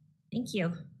 Thank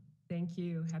you. Thank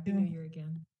you. Happy New Year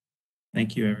again.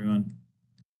 Thank you, everyone.